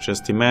armor.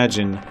 Just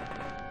imagine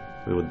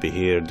we would be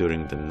here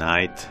during the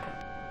night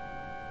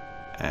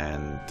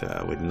and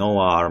with no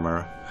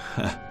armor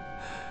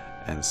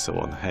and so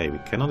on. Hey, we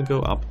cannot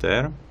go up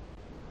there.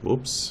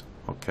 Whoops.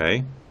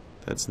 Okay,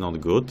 that's not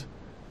good.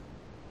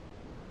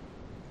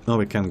 No,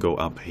 we can go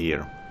up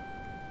here.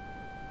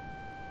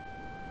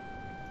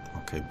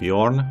 Okay,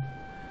 Bjorn.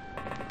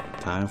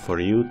 Time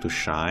for you to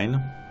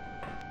shine.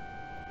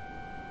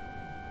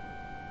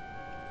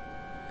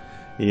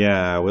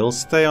 Yeah, we'll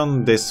stay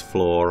on this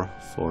floor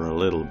for a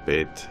little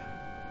bit.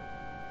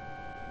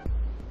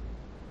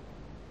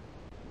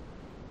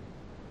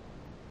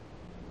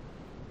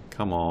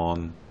 Come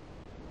on.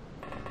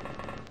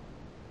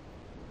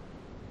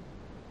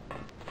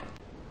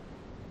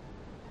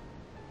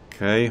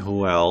 Okay,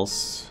 who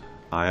else?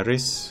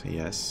 Iris,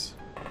 yes.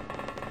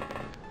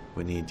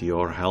 We need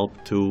your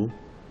help too.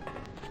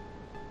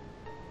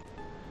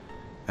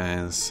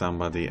 And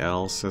somebody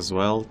else as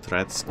well,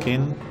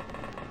 Treadskin.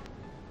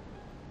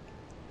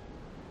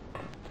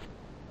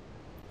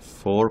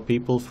 4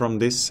 people from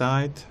this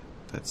side.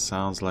 That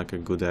sounds like a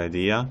good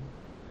idea.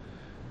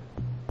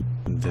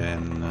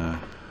 Then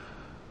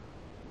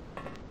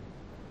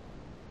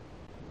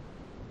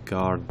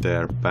guard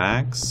their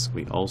backs.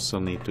 We also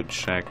need to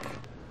check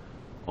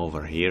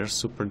over here.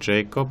 Super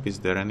Jacob, is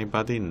there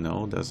anybody?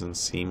 No, doesn't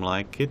seem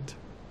like it.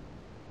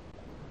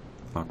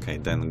 Okay,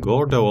 then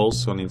Gordo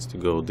also needs to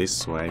go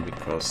this way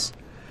because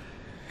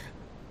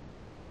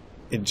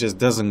it just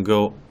doesn't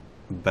go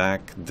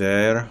back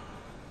there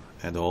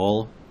at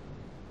all.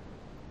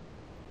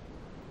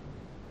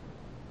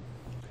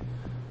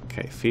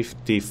 Okay,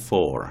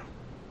 54.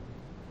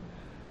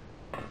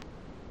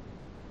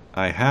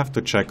 I have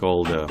to check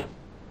all the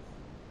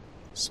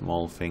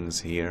small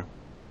things here.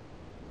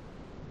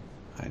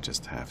 I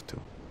just have to.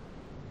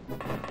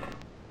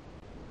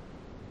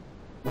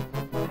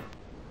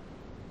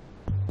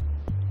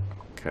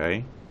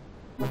 Okay.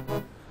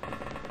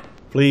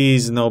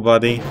 Please,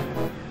 nobody.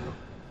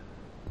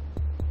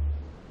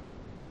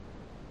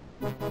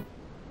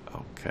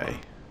 Okay,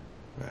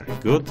 very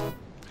good.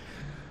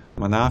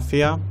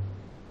 Manafia.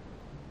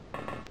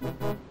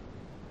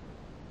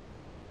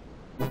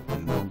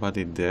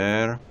 Nobody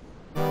there.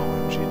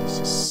 OMG, this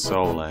is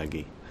so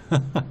laggy.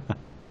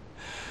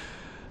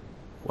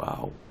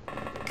 Wow.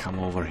 Come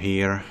over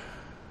here.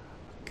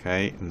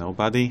 Okay,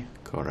 nobody.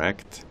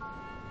 Correct.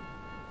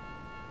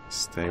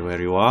 Stay where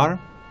you are.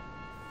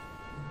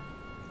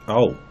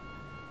 Oh.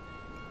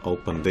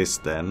 Open this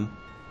then.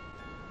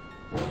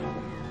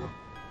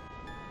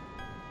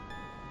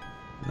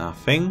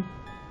 Nothing.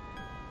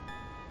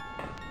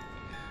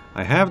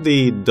 I have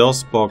the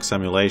DOSBox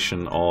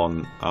emulation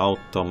on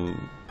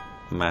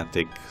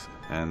automatic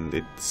and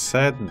it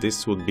said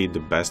this would be the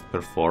best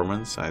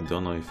performance. I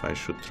don't know if I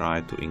should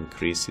try to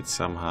increase it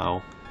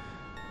somehow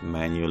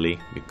manually,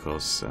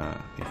 because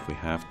if we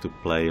have to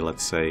play,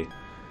 let's say,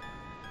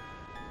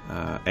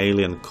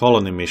 alien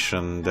colony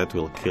mission, that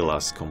will kill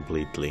us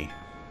completely.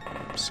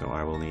 So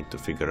I will need to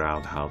figure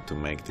out how to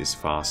make this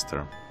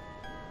faster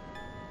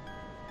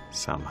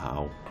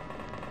somehow.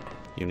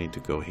 You need to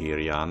go here,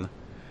 Jan.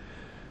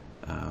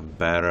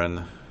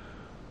 Baron.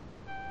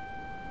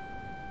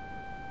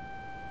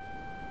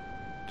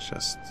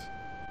 Just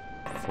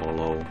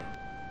follow.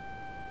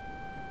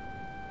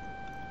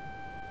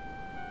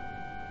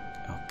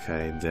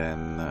 Okay,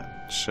 then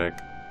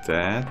check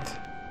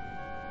that.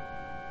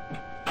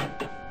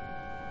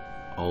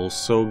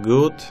 Also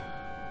good.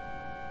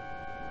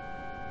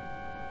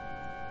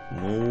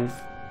 Move.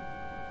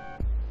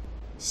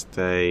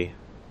 Stay.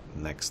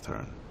 Next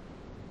turn.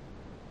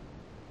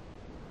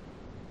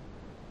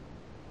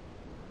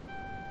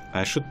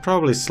 I should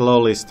probably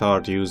slowly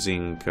start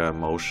using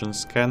motion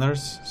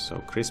scanners. So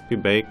crispy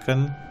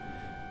bacon.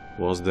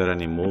 Was there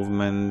any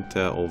movement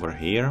over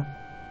here?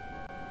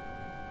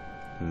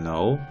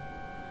 No.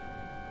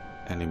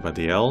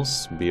 Anybody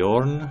else?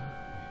 Bjorn?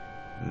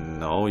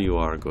 No, you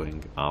are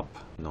going up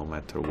no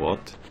matter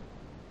what.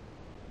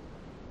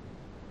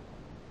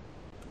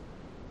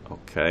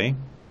 Okay.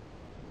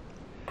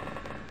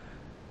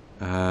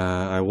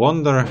 I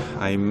wonder,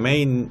 I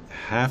may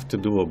have to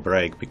do a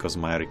break because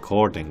my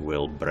recording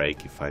will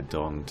break if I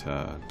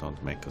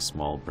don't make a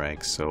small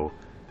break. So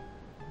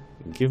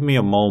give me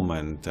a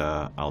moment,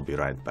 I'll be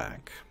right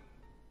back.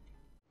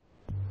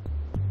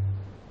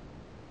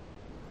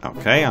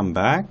 Okay, I'm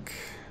back,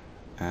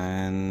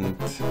 and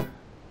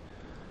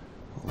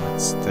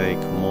let's take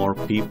more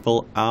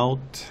people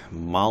out.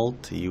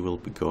 Malt, you will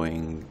be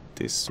going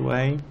this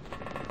way.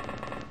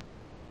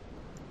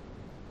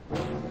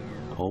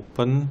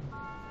 Open.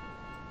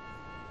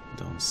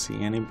 Don't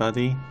see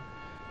anybody.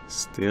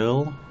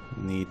 Still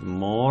need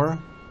more.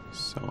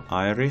 So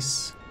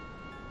Iris,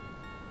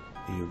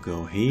 you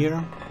go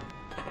here.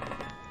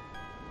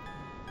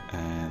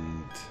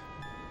 And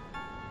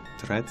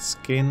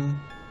Threadskin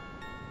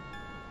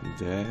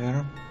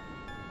there.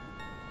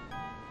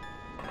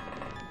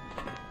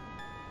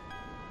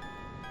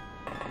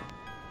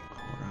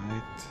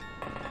 Alright.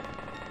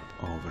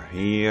 Over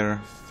here,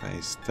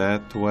 face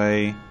that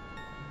way.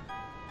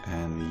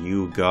 And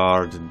you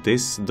guard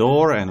this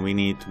door, and we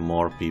need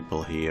more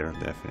people here,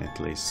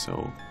 definitely.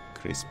 So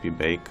crispy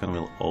bacon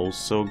will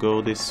also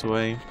go this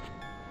way.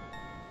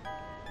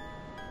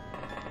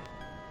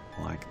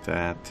 Like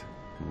that.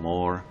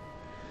 More.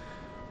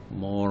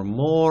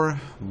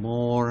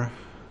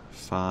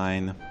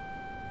 Fine.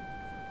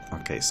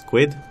 Okay,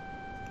 squid.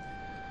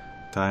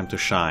 Time to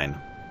shine.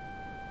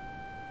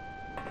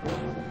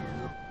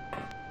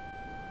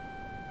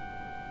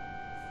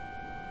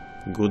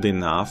 Good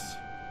enough.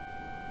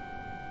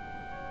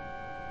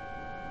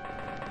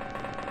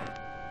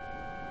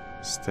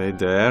 Stay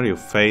there, you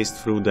phased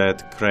through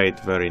that crate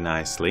very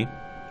nicely.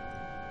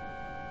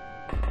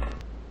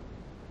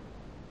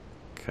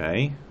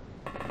 Okay.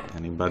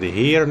 Anybody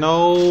here?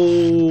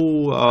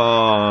 No!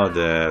 Ah,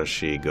 there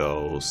she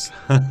goes.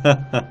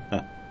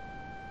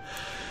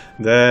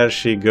 There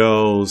she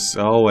goes.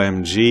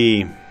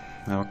 OMG.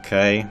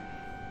 Okay.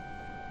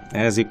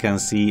 As you can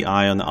see,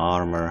 iron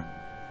armor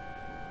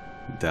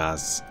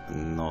does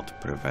not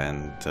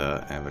prevent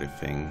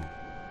everything.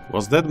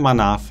 Was that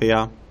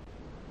Manafia?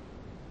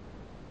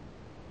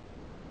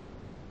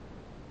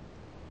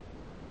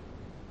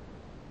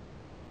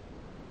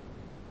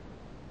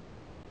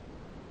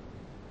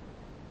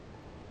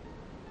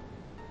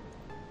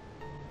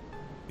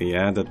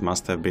 Yeah, that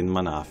must have been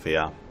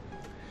Manafia.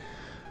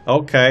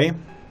 Okay,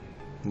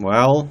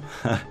 well,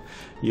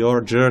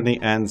 your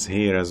journey ends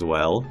here as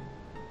well.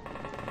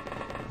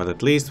 But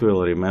at least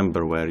we'll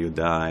remember where you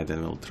died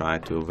and we'll try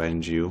to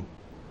avenge you,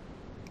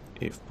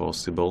 if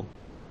possible.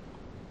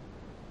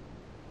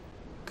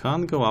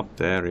 Can't go up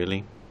there,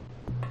 really.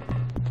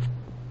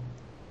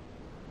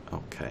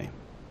 Okay.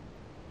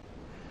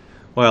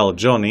 Well,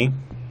 Johnny,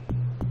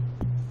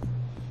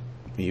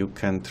 you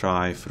can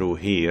try through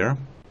here.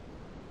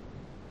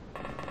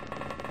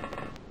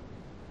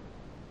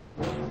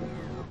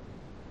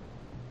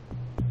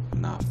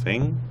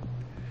 Nothing.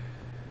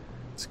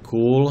 It's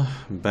Cool.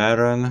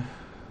 Baron.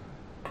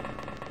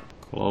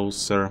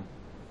 Closer.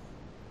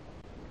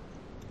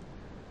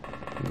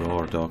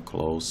 Gordo,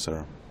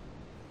 closer.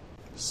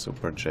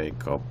 Super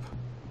Jacob,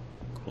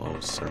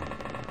 closer.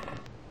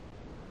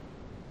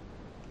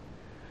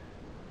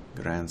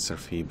 Grand Sir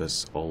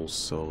Phoebus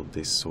also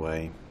this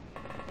way.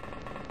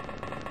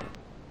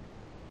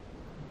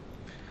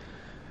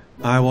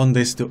 I want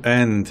this to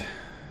end.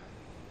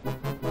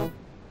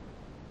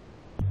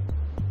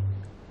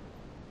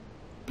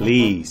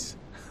 Please.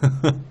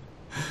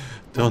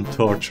 Don't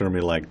torture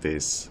me like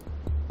this.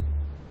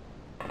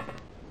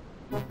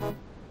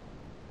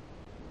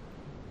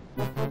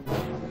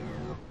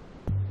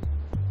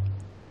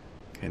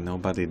 Okay,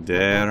 nobody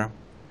there.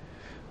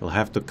 We'll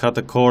have to cut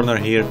a corner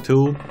here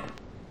too.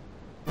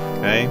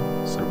 Okay,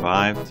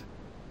 survived.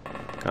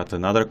 Cut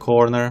another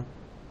corner.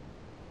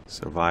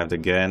 Survived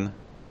again.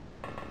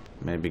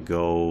 Maybe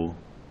go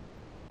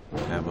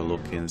have a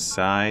look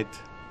inside.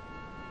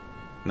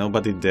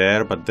 Nobody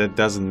there, but that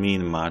doesn't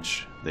mean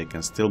much. They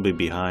can still be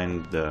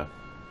behind the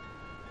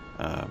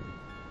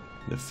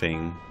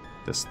thing,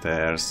 the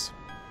stairs,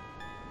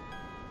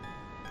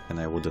 and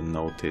I wouldn't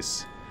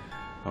notice.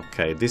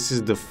 Okay, this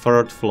is the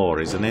third floor,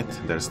 isn't it?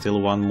 There's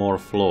still one more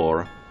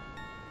floor,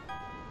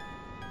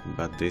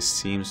 but this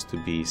seems to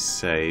be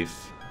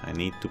safe. I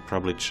need to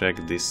probably check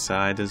this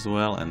side as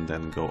well and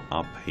then go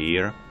up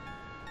here.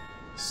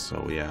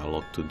 So yeah, a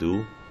lot to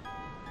do.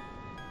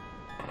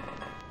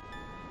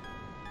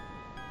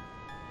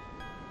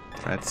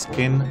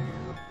 Redskin,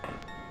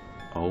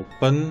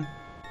 open,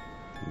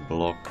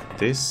 block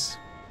this,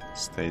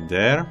 stay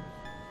there.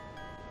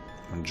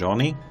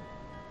 Johnny,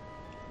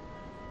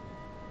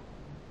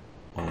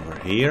 over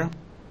here,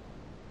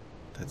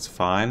 that's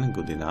fine,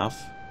 good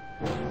enough.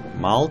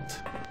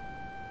 Malt,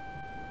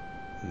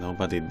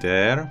 nobody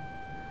there,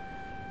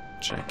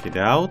 check it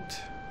out.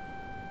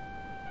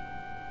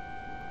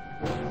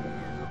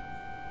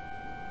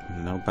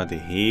 Nobody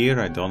here,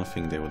 I don't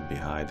think they would be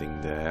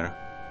hiding there.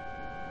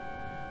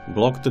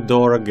 Block the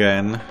door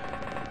again,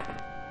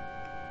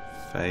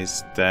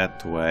 face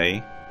that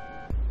way,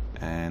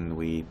 and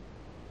we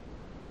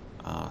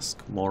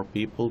ask more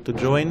people to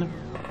join.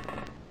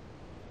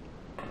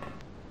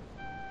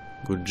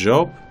 Good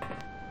job.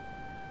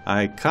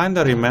 I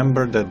kinda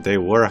remember that they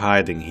were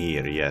hiding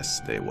here. Yes,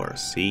 they were,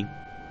 see?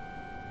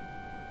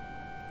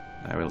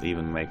 I will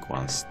even make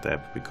one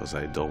step because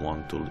I don't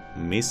want to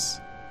miss.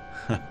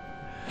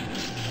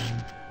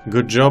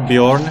 Good job,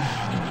 Bjorn.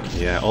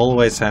 Yeah,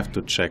 always have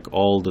to check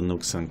all the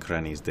nooks and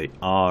crannies. They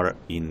are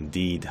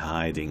indeed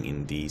hiding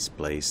in these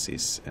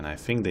places, and I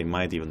think they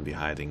might even be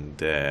hiding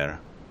there.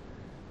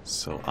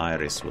 So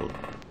Iris will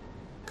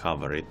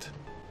cover it.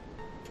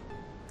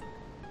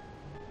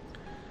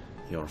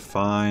 You're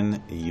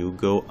fine. You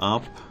go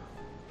up,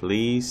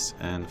 please,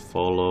 and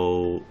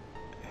follow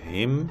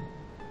him.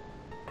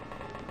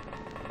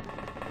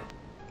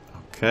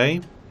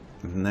 Okay.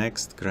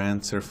 Next,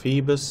 Grand Sir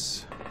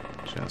Phoebus.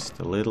 Just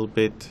a little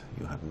bit.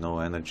 You have no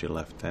energy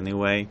left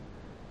anyway.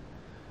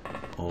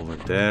 Over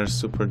there,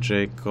 Super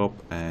Jacob,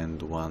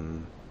 and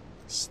one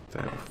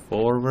step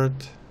forward,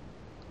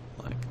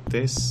 like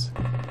this.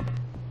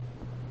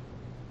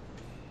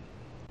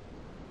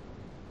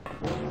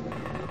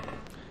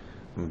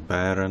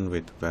 Baron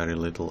with very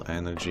little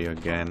energy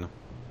again.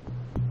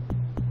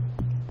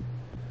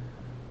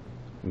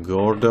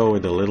 Gordo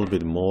with a little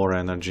bit more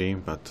energy,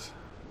 but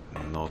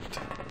not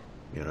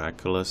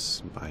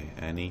miraculous by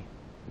any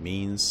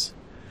means.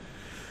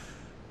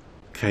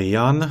 Okay,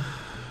 Jan,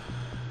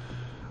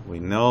 we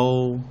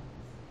know.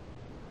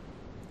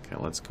 Okay,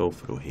 let's go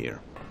through here.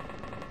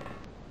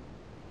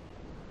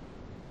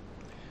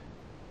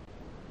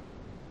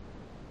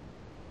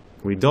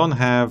 We don't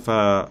have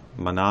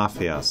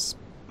Manafia's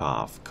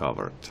path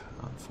covered,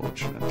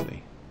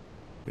 unfortunately.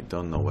 We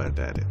don't know where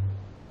that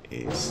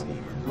is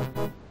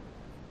even.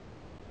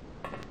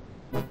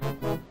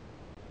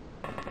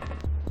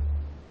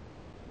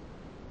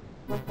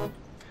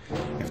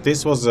 If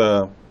this was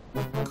a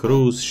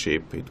cruise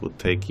ship, it would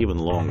take even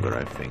longer,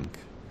 I think.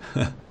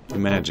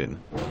 Imagine.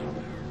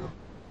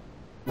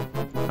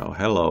 Oh,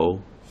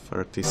 hello.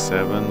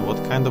 37. What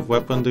kind of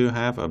weapon do you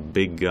have? A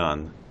big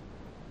gun.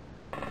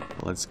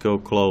 Let's go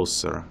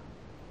closer.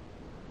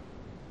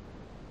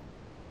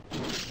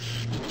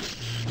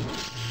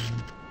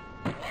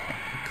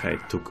 Okay,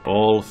 took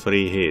all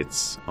 3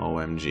 hits.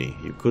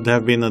 OMG. You could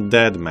have been a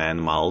dead man,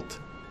 Malt.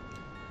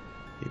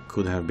 You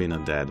could have been a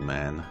dead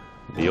man.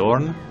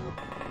 Bjorn?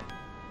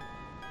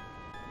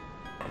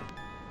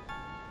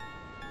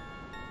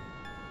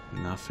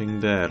 Nothing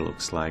there,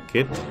 looks like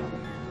it.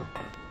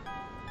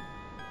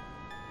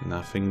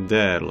 Nothing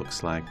there,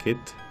 looks like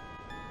it.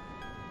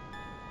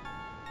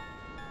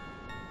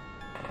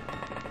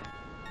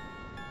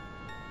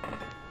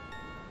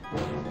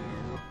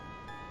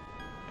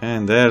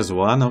 And there's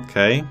one,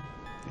 okay.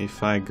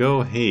 If I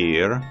go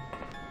here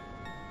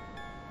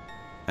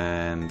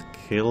and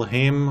kill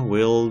him,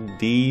 will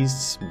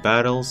these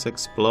barrels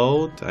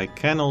explode? I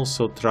can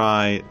also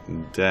try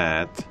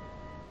that.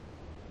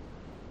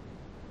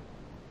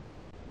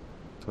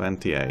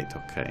 28,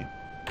 okay.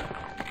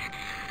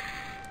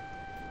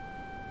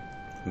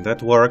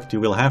 That worked. You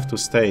will have to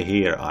stay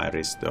here,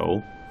 Iris,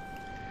 though.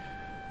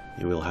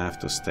 You will have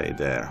to stay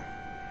there.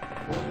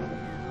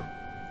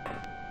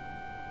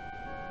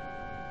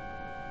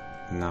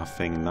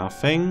 Nothing,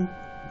 nothing.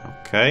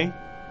 Okay.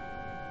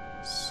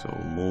 So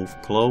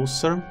move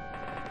closer.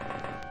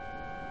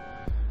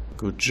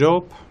 Good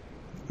job.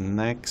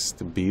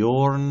 Next,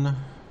 Bjorn.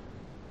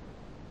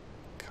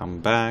 Come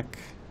back.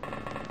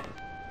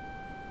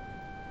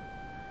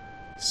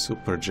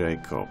 Super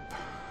Jacob.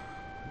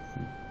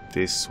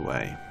 This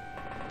way.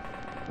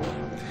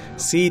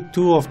 See,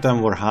 two of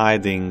them were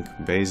hiding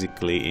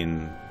basically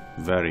in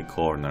very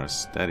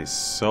corners. That is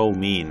so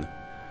mean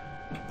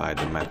by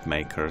the map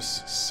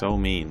makers. So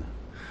mean.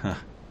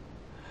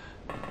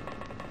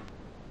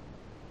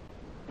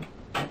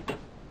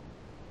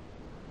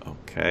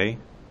 Okay.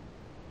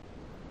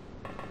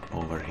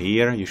 Over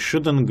here. You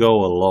shouldn't go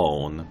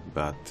alone,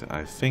 but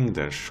I think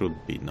there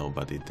should be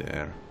nobody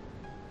there.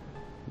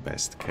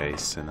 Best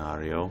case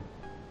scenario.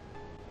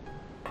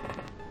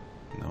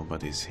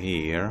 Nobody's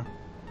here,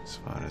 as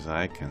far as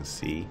I can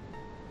see.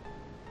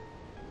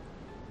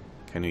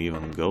 Can you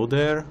even go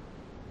there?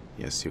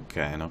 Yes, you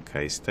can.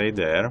 Okay, stay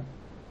there.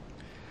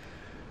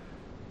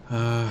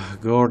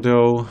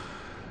 Gordo,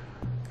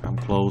 come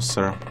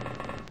closer.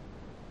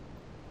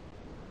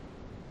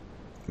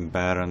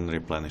 Baron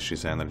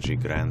replenishes energy,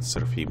 grants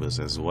Sir Phoebus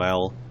as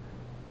well.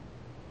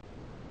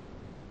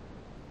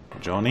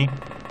 Johnny?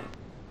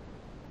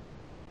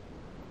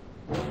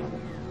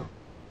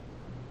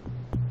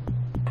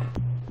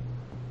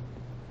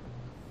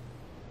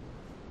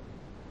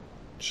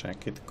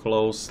 Check it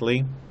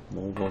closely.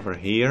 Move over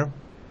here.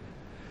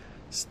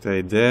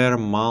 Stay there.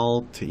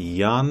 Malt,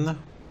 Jan.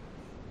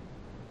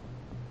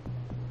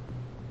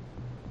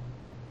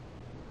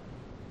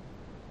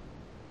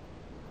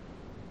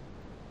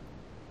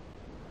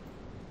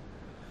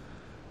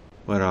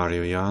 Where are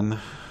you, Jan?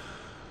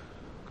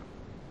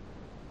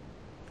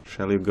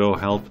 Shall you go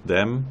help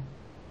them?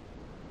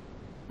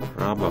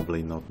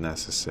 Probably not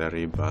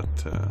necessary,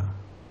 but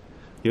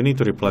you need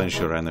to replenish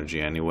your energy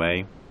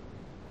anyway.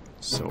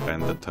 So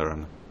end the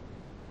turn.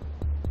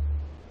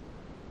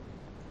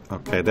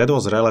 Okay, that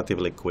was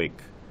relatively quick.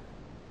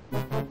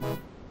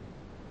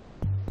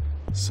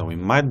 So we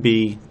might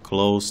be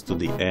close to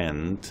the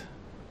end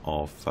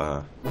of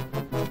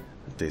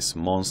this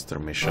monster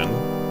mission.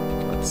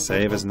 Let's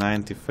save as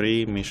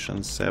 93,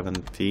 mission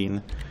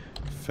 17,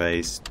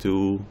 phase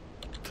 2,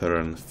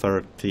 turn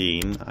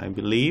 13, I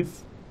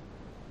believe.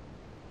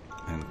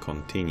 And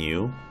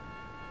continue.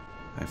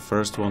 I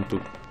first want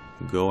to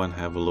go and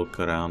have a look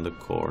around the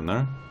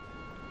corner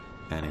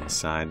and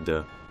inside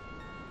the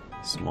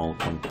small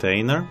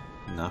container.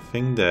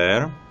 Nothing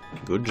there.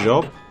 Good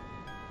job.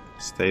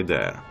 Stay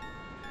there.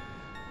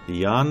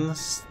 Jan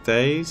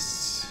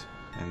stays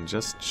and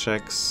just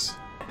checks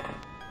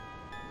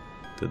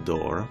the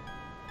door.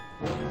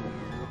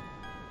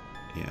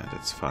 Yeah,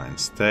 that's fine.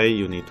 Stay,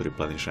 you need to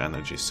replenish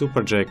energy.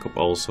 Super Jacob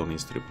also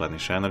needs to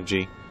replenish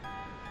energy.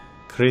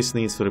 Chris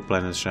needs to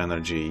replenish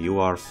energy.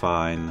 You are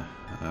fine.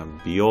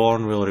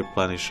 Bjorn will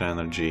replenish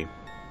energy.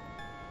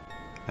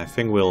 I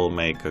think we'll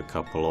make a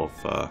couple of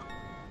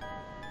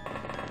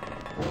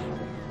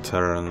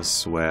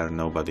turns where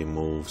nobody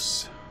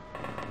moves.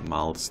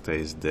 Malt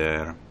stays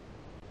there.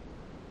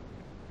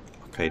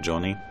 Okay,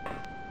 Johnny.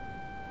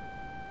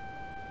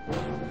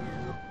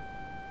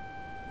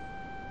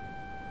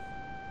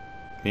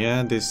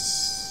 Yeah,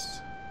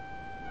 this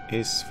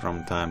is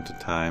from time to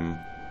time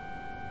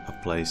a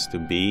place to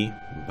be,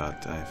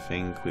 but I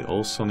think we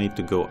also need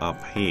to go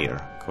up here,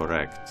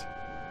 correct?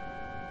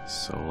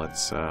 So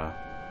let's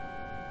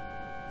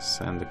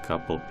send a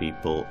couple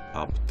people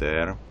up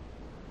there.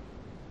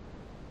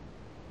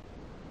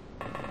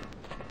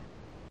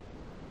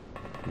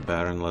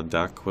 Baron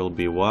Ladak will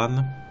be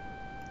one.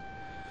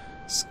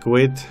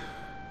 Squid,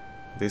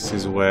 this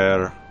is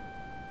where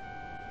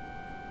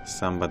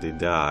somebody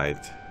died.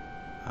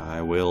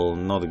 I will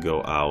not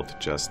go out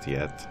just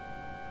yet.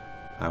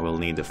 I will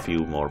need a few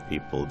more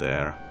people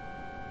there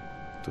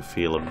to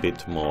feel a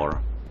bit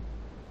more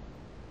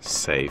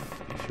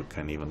safe, if you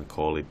can even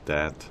call it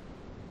that.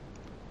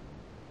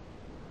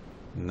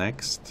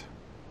 Next.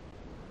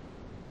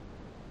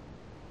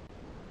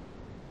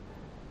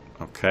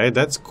 Okay,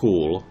 that's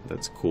cool.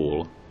 That's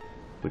cool.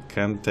 We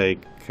can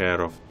take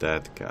care of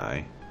that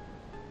guy.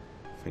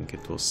 I think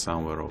it was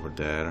somewhere over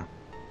there.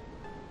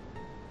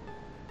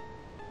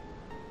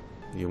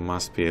 You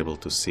must be able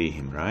to see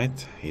him,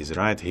 right? He's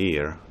right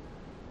here.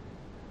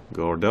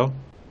 Gordo?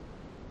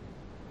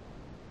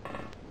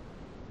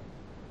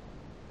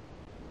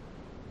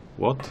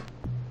 What?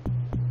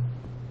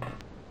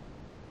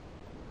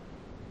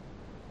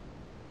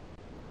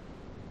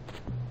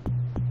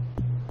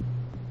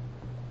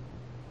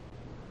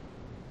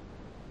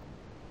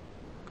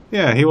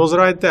 Yeah, he was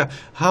right there.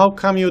 How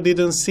come you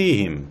didn't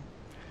see him?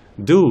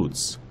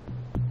 Dudes.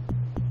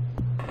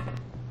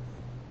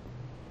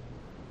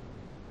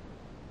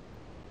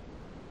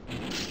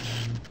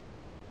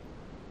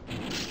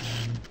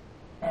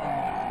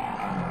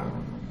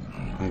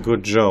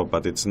 Good job,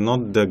 but it's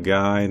not the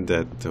guy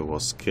that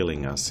was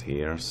killing us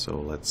here, so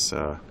let's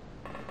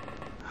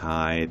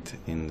hide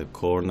in the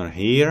corner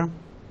here.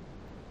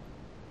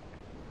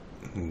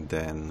 And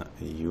then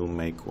you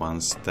make one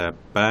step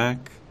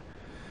back.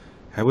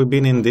 Have we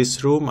been in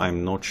this room?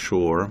 I'm not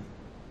sure.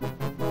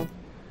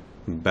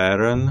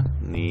 Baron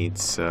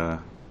needs to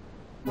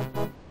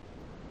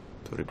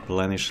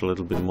replenish a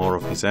little bit more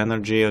of his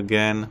energy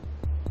again.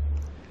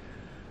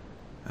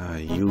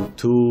 You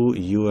too,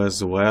 you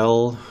as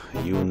well.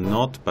 You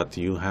not, but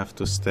you have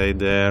to stay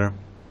there.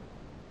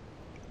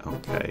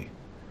 Okay.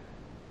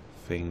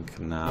 Think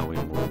now we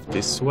move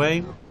this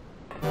way.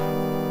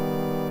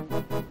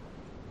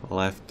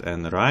 Left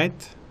and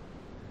right.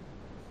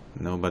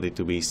 Nobody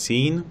to be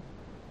seen.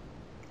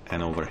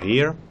 And over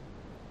here.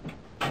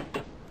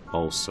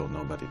 Also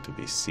nobody to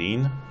be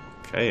seen.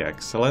 Okay,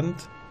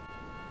 excellent.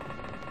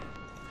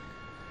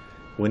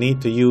 We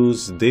need to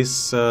use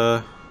this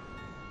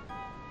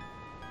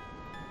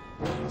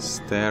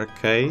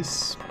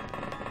staircase.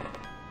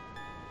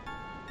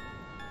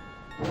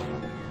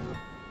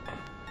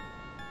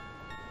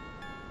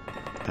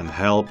 And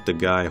help the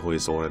guy who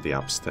is already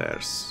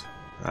upstairs,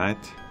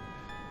 right?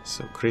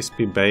 So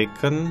crispy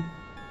bacon.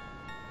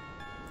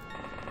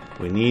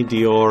 We need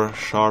your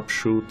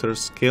sharpshooter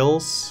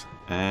skills,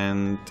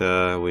 and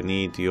we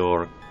need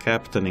your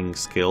captaining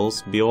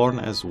skills, Bjorn,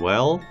 as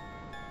well.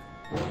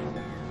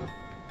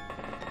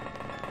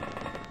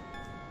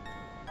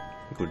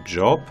 Good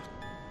job.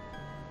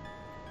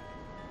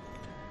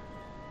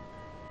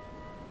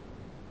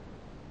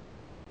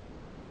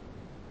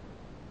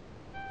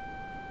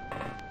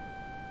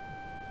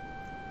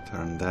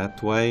 Turn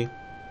that way.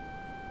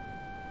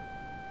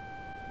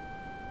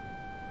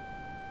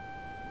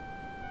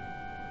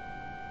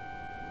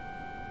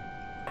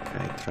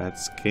 Okay, thread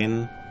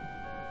skin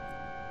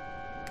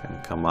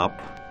can come up.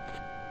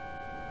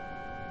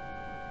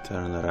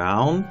 Turn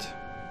around.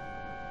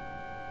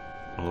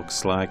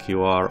 Looks like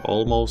you are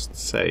almost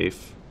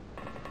safe.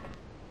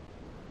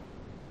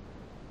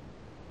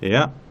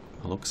 Yeah,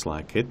 looks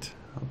like it.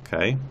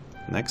 Okay,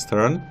 next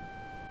turn.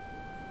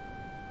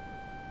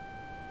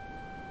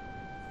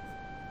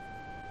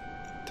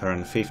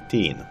 Turn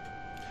 15.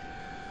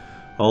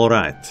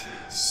 Alright,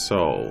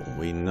 so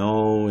we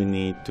know we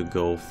need to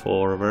go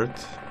forward.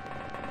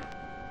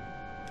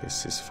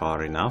 This is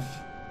far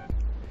enough.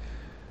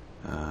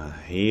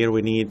 Here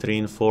we need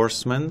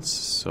reinforcements,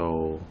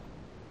 so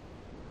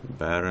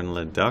Baron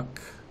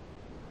Leduc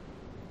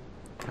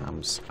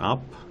comes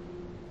up,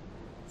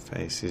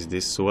 faces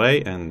this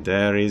way, and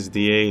there is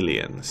the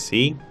alien,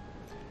 see?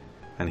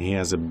 And he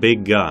has a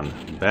big gun.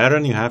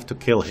 Baron, you have to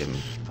kill him,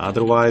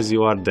 otherwise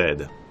you are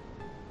dead.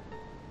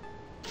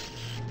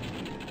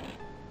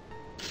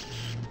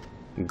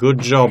 Good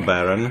job,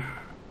 Baron.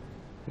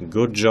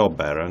 Good job,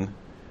 Baron.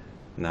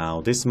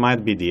 Now, this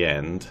might be the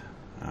end,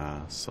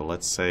 so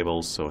let's save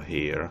also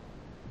here.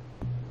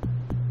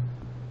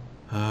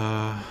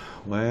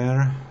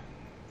 Where?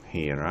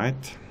 Here,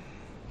 right?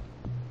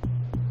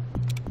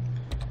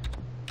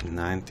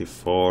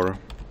 94,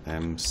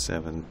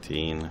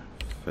 M17,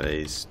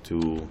 phase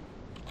 2,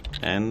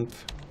 end,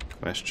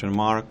 question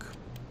mark.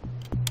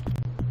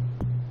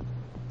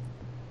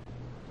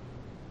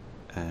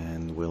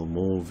 And we'll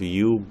move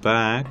you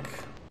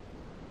back.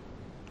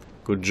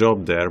 Good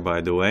job there,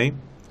 by the way.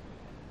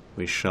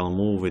 We shall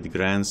move with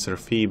Grand Sir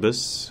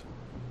Phoebus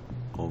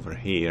over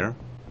here.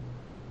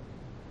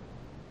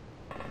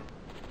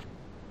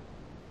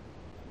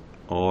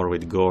 Or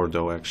with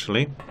Gordo,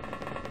 actually.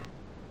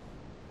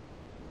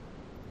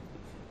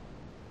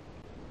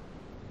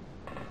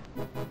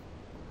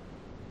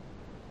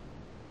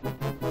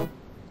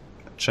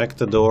 Check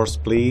the doors,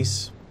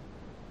 please.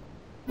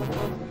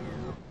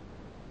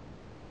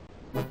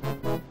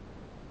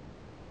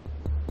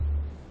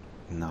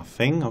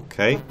 Nothing,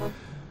 okay.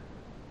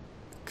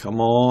 Come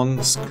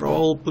on,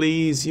 scroll,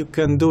 please. You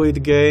can do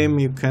it, game.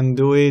 You can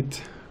do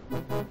it.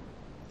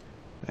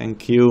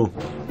 Thank you.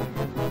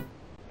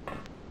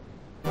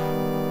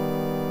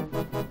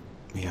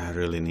 Yeah, I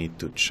really need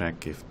to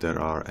check if there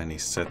are any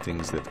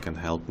settings that can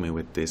help me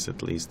with this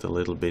at least a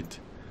little bit.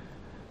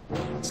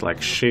 It's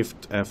like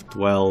Shift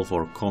F12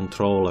 or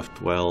Control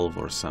F12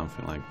 or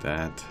something like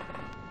that.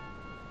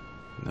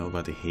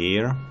 Nobody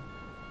here.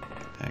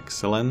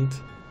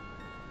 Excellent.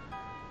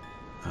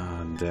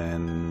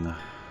 Then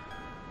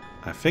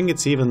I think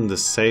it's even the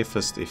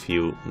safest if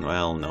you...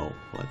 Well, no.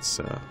 Let's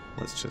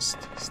just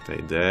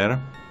stay there.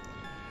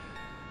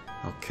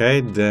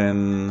 Okay,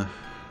 then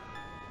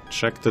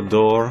check the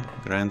door,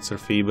 Grand Sir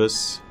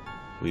Phoebus.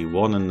 We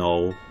wanna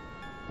know.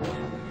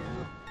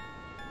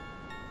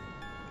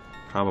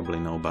 Probably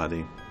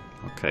nobody.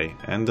 Okay,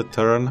 end the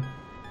turn.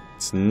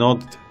 It's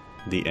not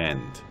the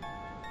end.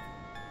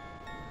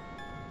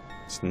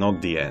 It's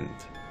not the end.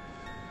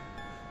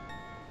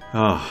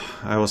 Oh,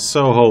 I was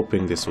so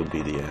hoping this would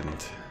be the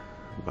end.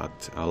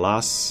 But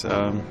alas,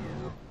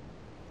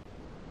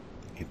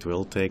 it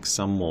will take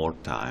some more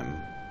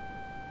time.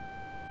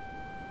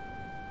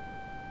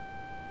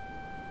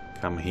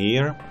 Come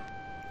here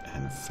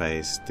and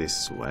face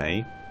this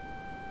way.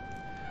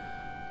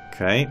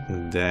 Okay,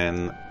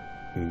 then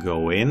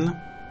go in.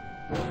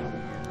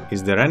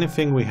 Is there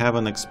anything we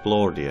haven't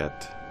explored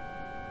yet?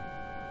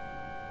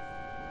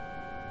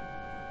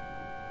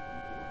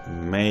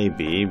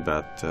 Maybe,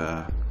 but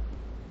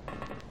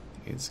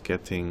it's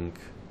getting...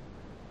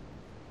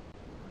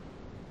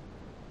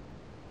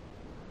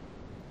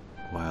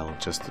 well,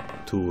 just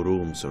 2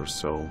 rooms or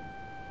so.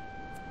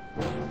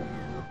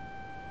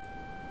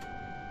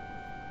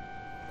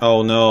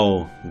 Oh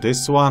no,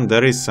 this one,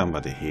 there is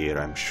somebody here,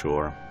 I'm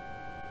sure.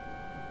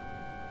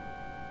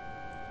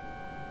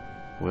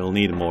 We'll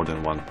need more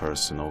than 1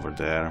 person over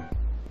there.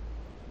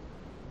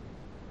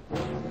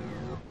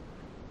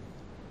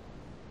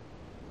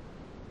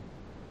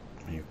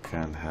 You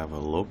can have a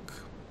look.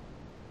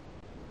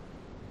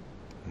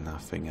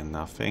 Nothing and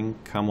nothing.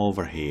 Come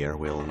over here,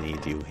 we'll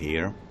need you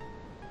here.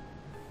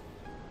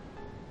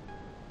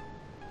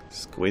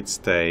 Squid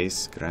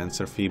stays.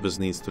 Grancer Phoebus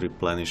needs to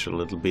replenish a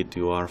little bit.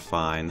 You are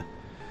fine.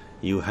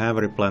 You have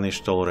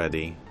replenished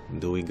already.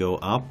 Do we go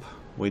up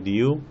with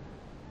you?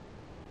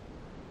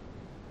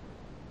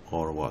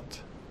 Or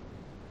what?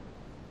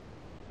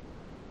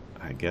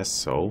 I guess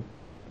so.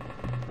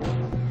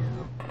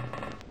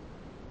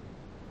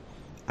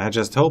 I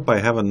just hope I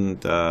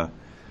haven't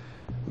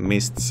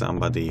missed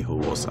somebody who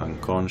was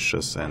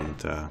unconscious and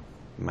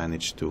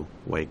managed to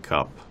wake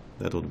up.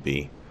 That would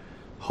be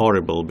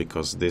horrible,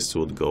 because this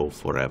would go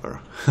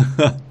forever,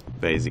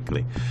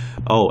 basically.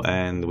 Oh,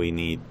 and we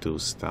need to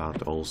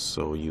start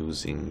also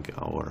using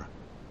our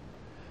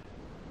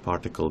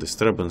particle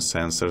disturbance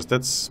sensors.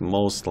 That's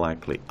most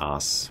likely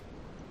us.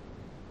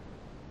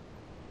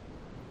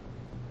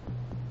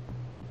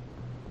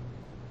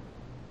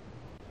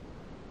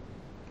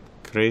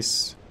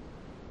 Chris,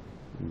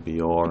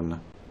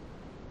 Bjorn,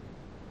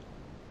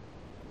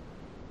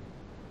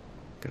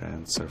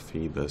 Grancer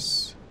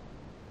Phoebus.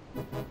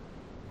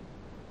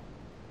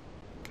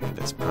 Okay,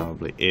 that's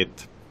probably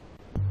it.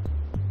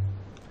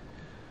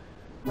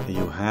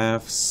 You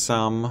have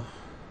some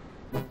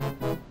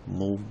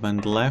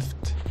movement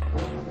left.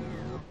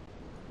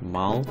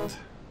 Malt,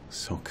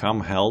 so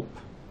come help,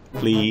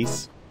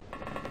 please.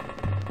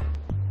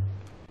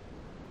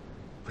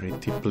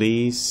 Pretty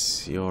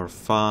please, you're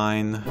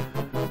fine.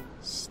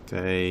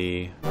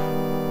 Stay.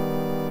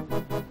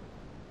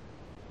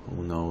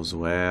 Who knows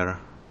where?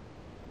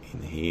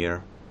 In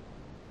here.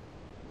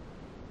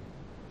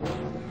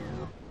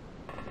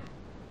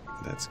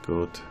 That's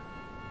good.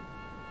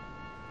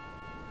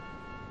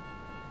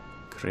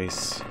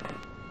 Chris.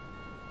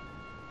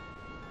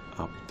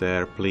 Up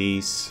there,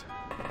 please.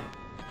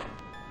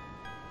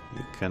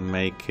 You can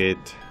make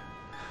it.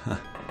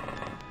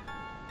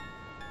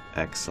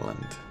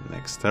 Excellent.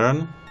 Next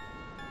turn.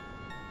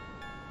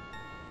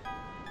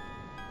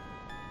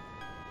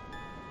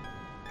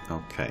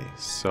 Okay,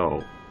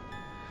 so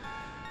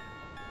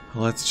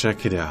let's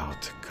check it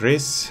out.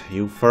 Chris,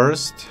 you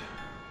first.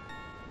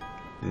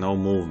 No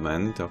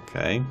movement,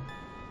 okay.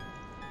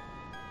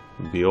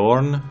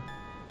 Bjorn.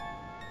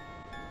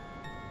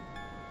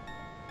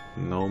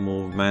 No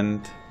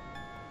movement.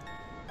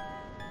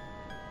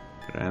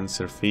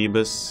 Grancer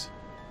Phoebus.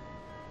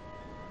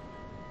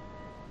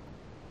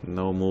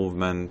 No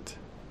movement.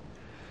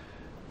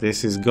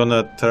 This is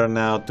gonna turn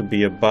out to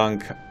be a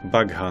bug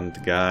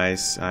hunt,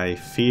 guys. I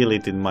feel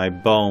it in my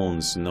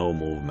bones. No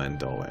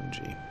movement,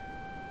 OMG.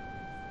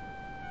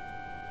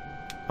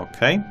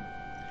 Okay.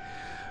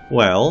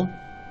 Well,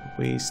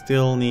 we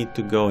still need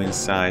to go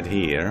inside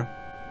here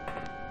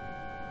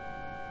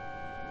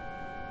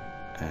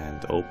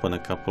and open a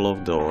couple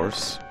of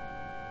doors.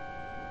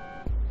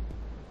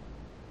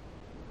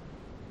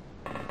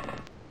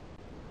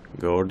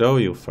 Gordo,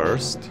 you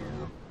first.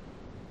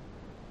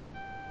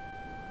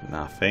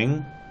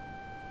 Nothing.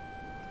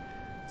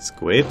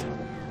 Squid.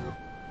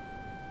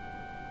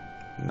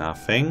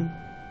 Nothing.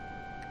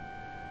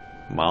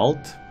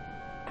 Malt.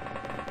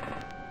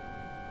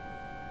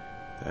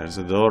 There's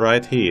a door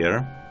right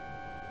here.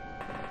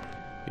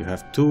 You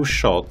have 2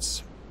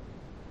 shots.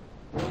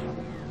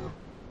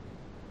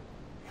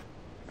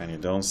 And you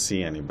don't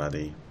see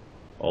anybody.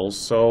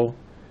 Also,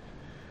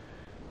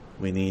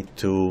 we need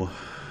to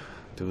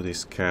do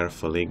this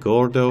carefully.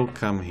 Gordo,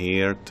 come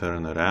here,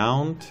 turn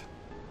around.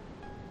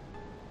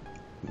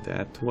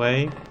 That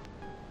way.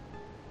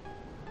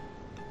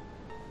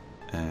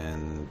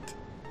 And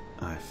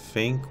I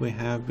think we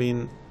have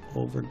been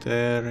over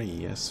there.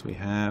 Yes, we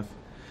have.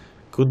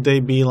 Could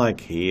they be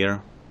like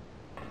here?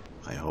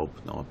 I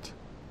hope not.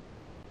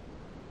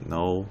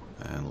 No.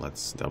 And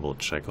let's double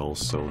check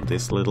also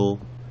this little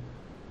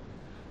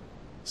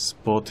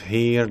spot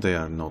here. They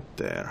are not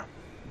there.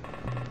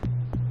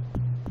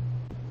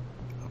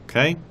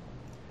 Okay.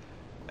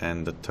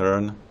 And the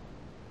turn.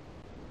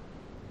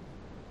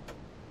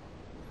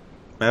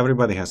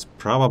 Everybody has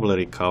probably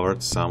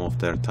recovered some of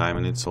their time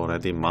minutes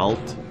already.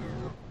 Malt.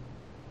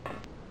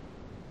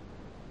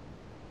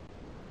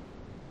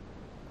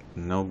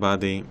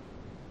 Nobody.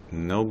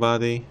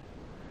 Nobody.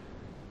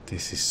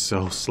 This is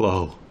so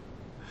slow.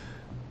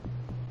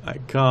 I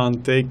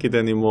can't take it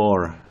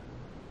anymore.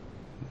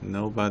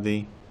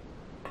 Nobody.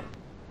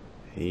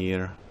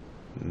 Here.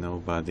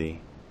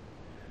 Nobody.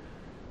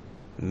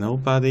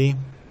 Nobody.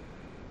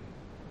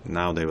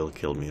 Now they will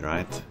kill me,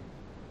 right?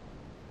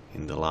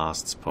 In the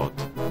last spot.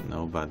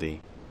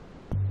 Nobody.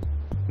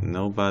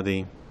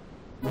 Nobody.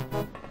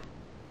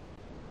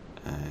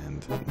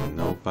 And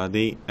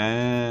nobody.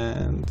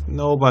 And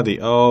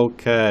nobody.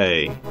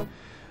 Okay.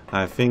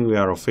 I think we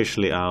are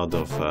officially out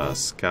of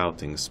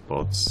scouting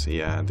spots.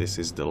 Yeah, this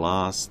is the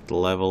last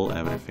level.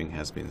 Everything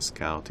has been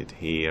scouted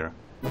here.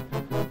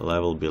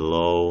 Level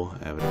below,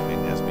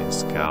 everything has been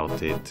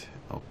scouted.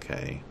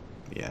 Okay.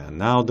 Yeah,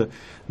 now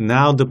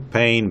the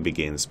pain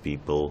begins,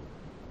 people.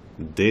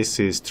 This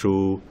is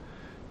true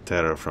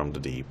terror from the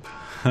deep.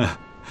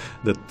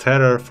 The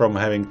terror from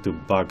having to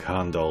bug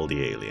hunt all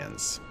the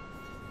aliens.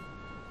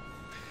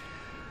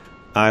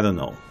 I don't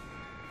know.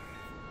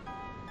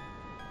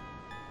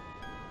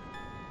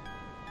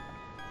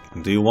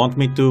 Do you want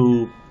me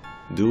to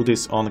do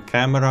this on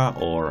camera,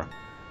 or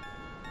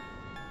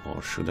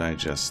should I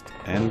just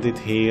end it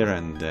here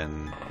and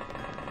then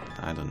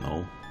I don't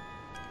know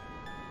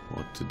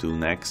what to do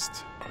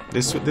next?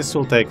 This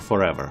will take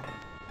forever.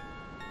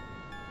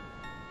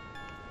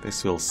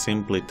 This will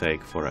simply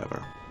take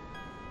forever.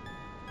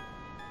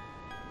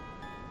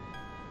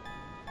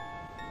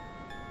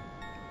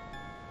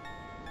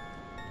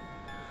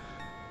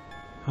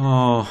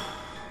 Oh.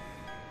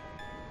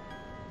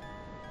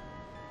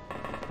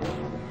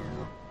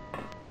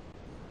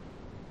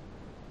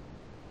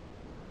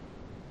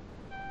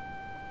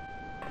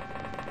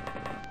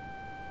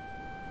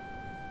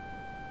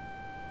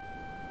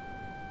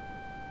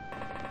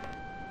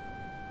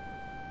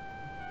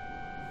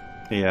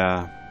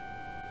 Yeah.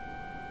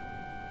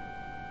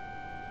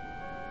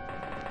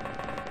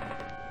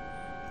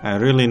 I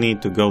really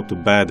need to go to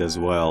bed as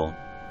well.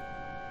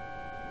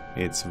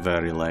 It's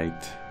very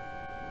late.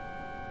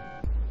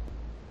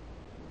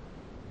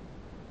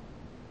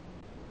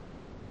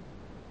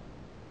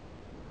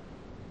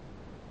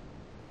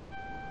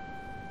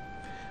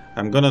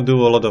 I'm gonna do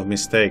a lot of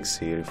mistakes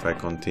here if I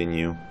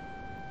continue.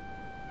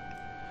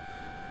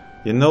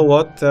 You know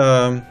what?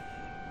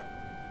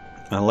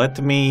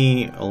 Let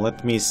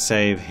me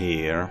save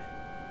here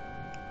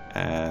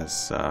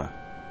as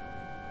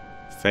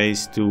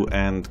phase 2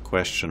 end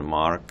question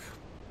mark,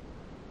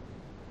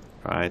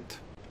 right?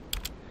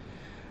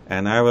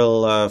 And I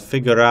will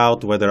figure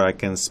out whether I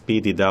can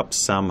speed it up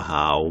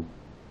somehow,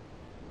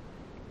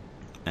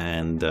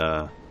 and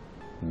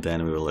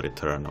then we will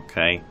return,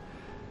 okay?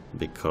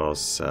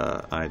 Because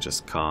I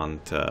just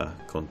can't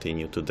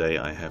continue today.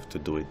 I have to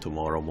do it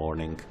tomorrow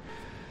morning.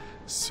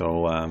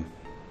 So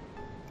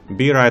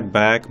be right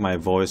back. My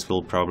voice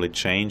will probably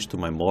change to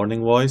my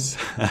morning voice.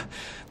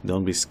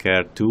 Don't be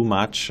scared too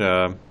much.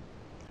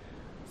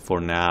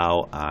 For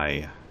now,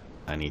 I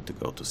need to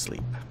go to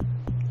sleep.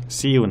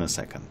 See you in a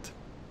second.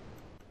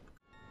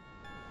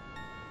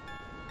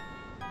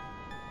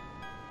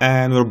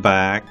 And we're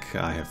back.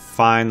 I have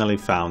finally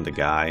found the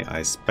guy.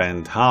 I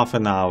spent half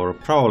an hour,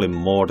 probably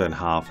more than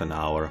half an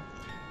hour,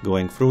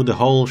 going through the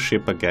whole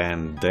ship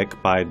again,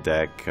 deck by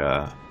deck,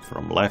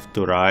 from left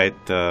to right,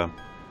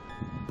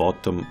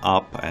 bottom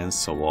up, and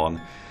so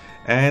on.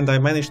 And I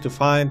managed to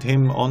find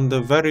him on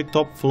the very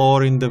top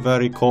floor in the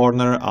very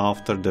corner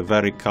after the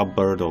very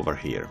cupboard over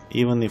here.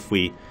 Even if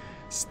we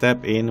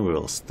step in, we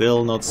will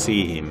still not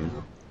see him.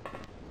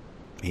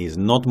 He's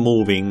not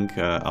moving,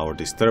 our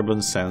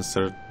disturbance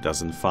sensor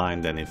doesn't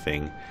find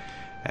anything,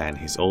 and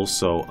he's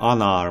also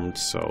unarmed,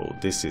 so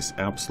this is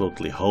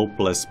absolutely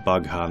hopeless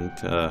bug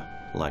hunt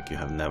like you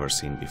have never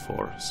seen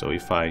before. So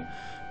if I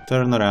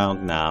turn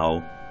around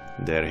now,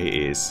 there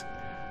he is,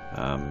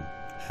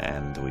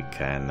 and we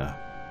can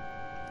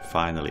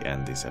finally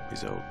end this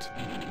episode.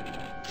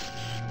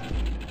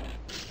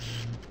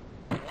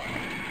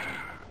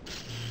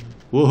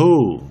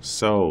 Woohoo!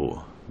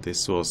 So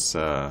this was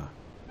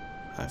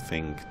I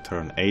think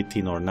turn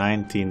 18 or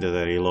 19 that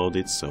I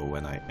reloaded, so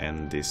when I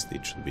end this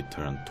it should be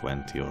turn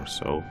 20 or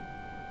so.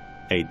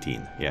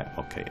 18, yeah,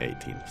 okay,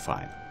 18,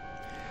 fine.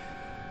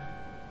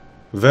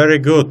 Very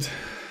good.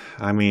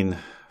 I mean,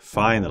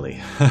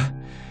 finally.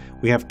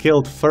 We have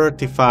killed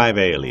 35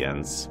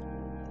 aliens,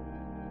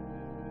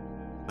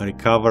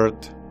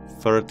 recovered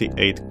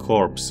 38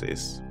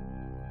 corpses.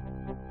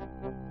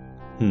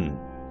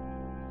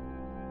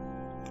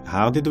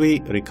 How did we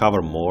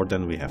recover more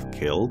than we have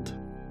killed?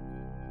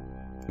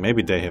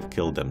 Maybe they have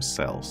killed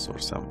themselves or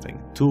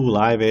something. 2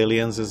 live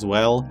aliens as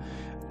well.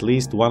 At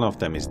least one of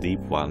them is Deep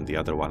One, the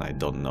other one I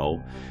don't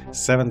know.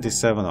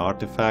 77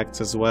 artifacts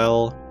as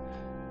well.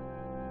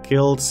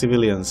 Killed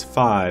civilians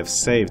 5,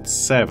 saved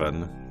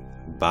 7,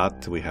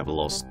 but we have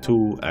lost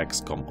 2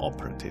 XCOM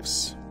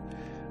operatives.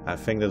 I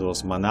think that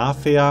was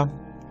Manafia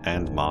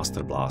and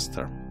Master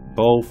Blaster.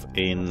 Both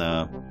in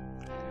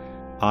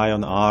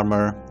ion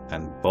armor,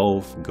 and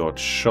both got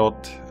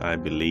shot, I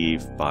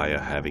believe, by a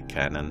heavy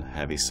cannon,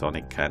 heavy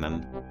sonic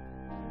cannon.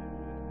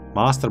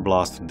 Master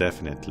Blaster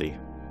definitely.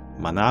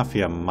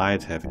 Manafia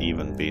might have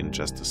even been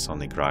just a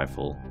sonic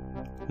rifle.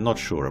 Not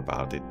sure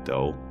about it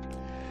though.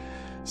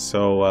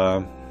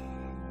 So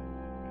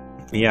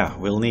yeah,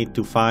 we'll need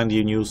to find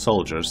you new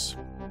soldiers.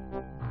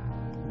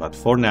 But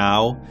for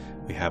now,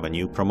 we have a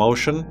new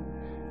promotion.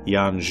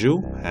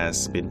 Yanju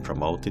has been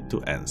promoted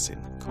to Ensign.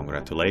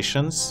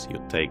 Congratulations,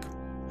 you take,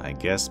 I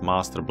guess,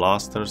 Master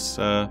Blaster's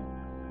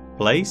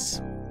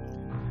place.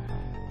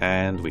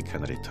 And we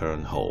can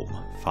return home,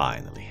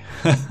 finally.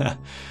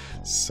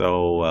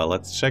 So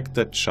let's check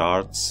the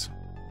charts.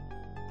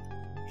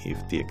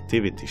 If the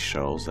activity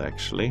shows,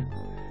 actually,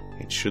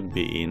 it should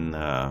be in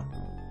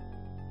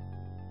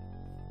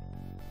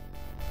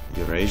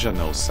Eurasia,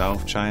 no,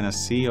 South China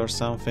Sea or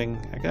something.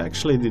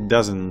 Actually, it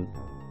doesn't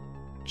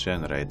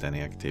generate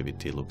any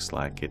activity, looks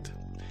like it.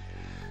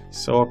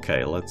 So,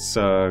 okay, let's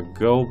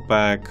go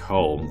back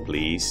home,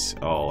 please.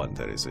 Oh, and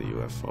there is a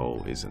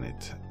UFO, isn't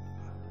it?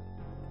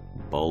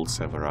 Bolts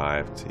have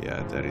arrived.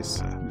 Yeah,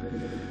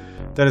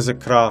 there is a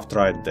craft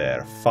right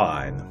there.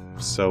 Fine.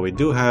 So we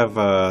do have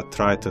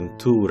Triton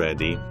 2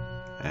 ready,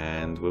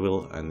 and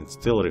it's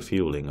still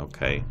refueling.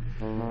 Okay,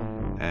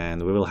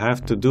 and we will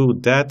have to do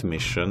that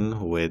mission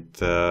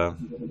with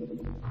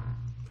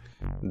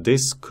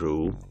this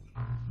crew,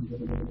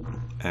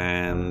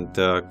 and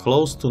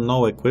close to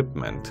no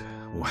equipment.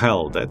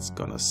 Well, that's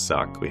gonna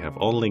suck. We have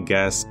only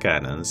gas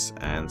cannons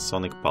and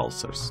sonic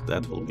pulsers.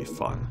 That will be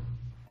fun.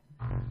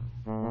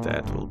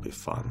 That will be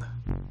fun.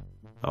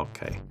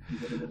 Okay,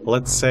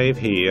 let's save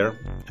here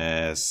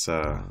as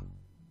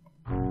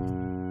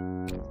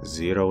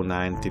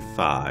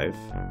 095.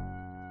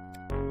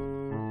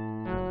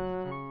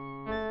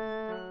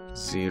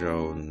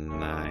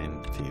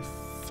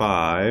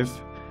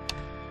 095.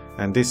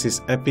 And this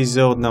is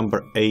episode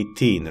number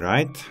 18,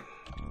 right?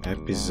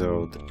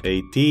 Episode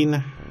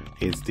 18.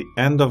 It's the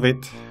end of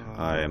it.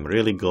 I am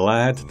really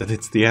glad that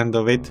it's the end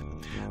of it.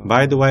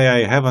 By the way,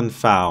 I haven't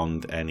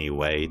found any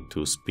way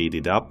to speed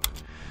it up.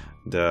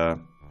 The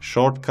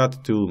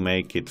shortcut to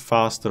make it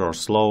faster or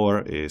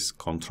slower is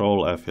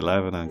Control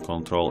F11 and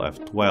Control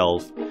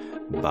F12,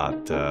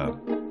 but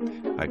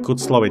I could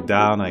slow it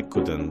down, I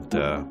couldn't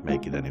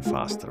make it any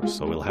faster,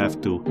 so we'll have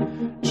to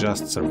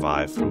just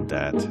survive through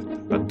that.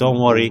 But don't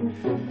worry,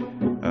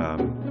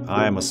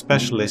 I am a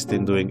specialist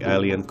in doing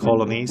alien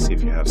colonies.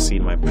 If you have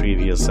seen my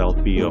previous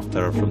LP of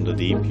Terror from the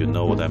Deep, you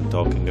know what I'm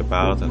talking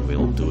about, and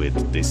we'll do it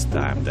this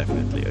time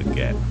definitely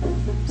again.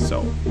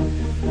 So,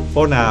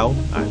 for now,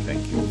 I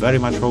thank you very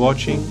much for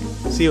watching.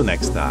 See you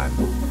next time.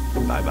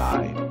 Bye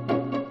bye.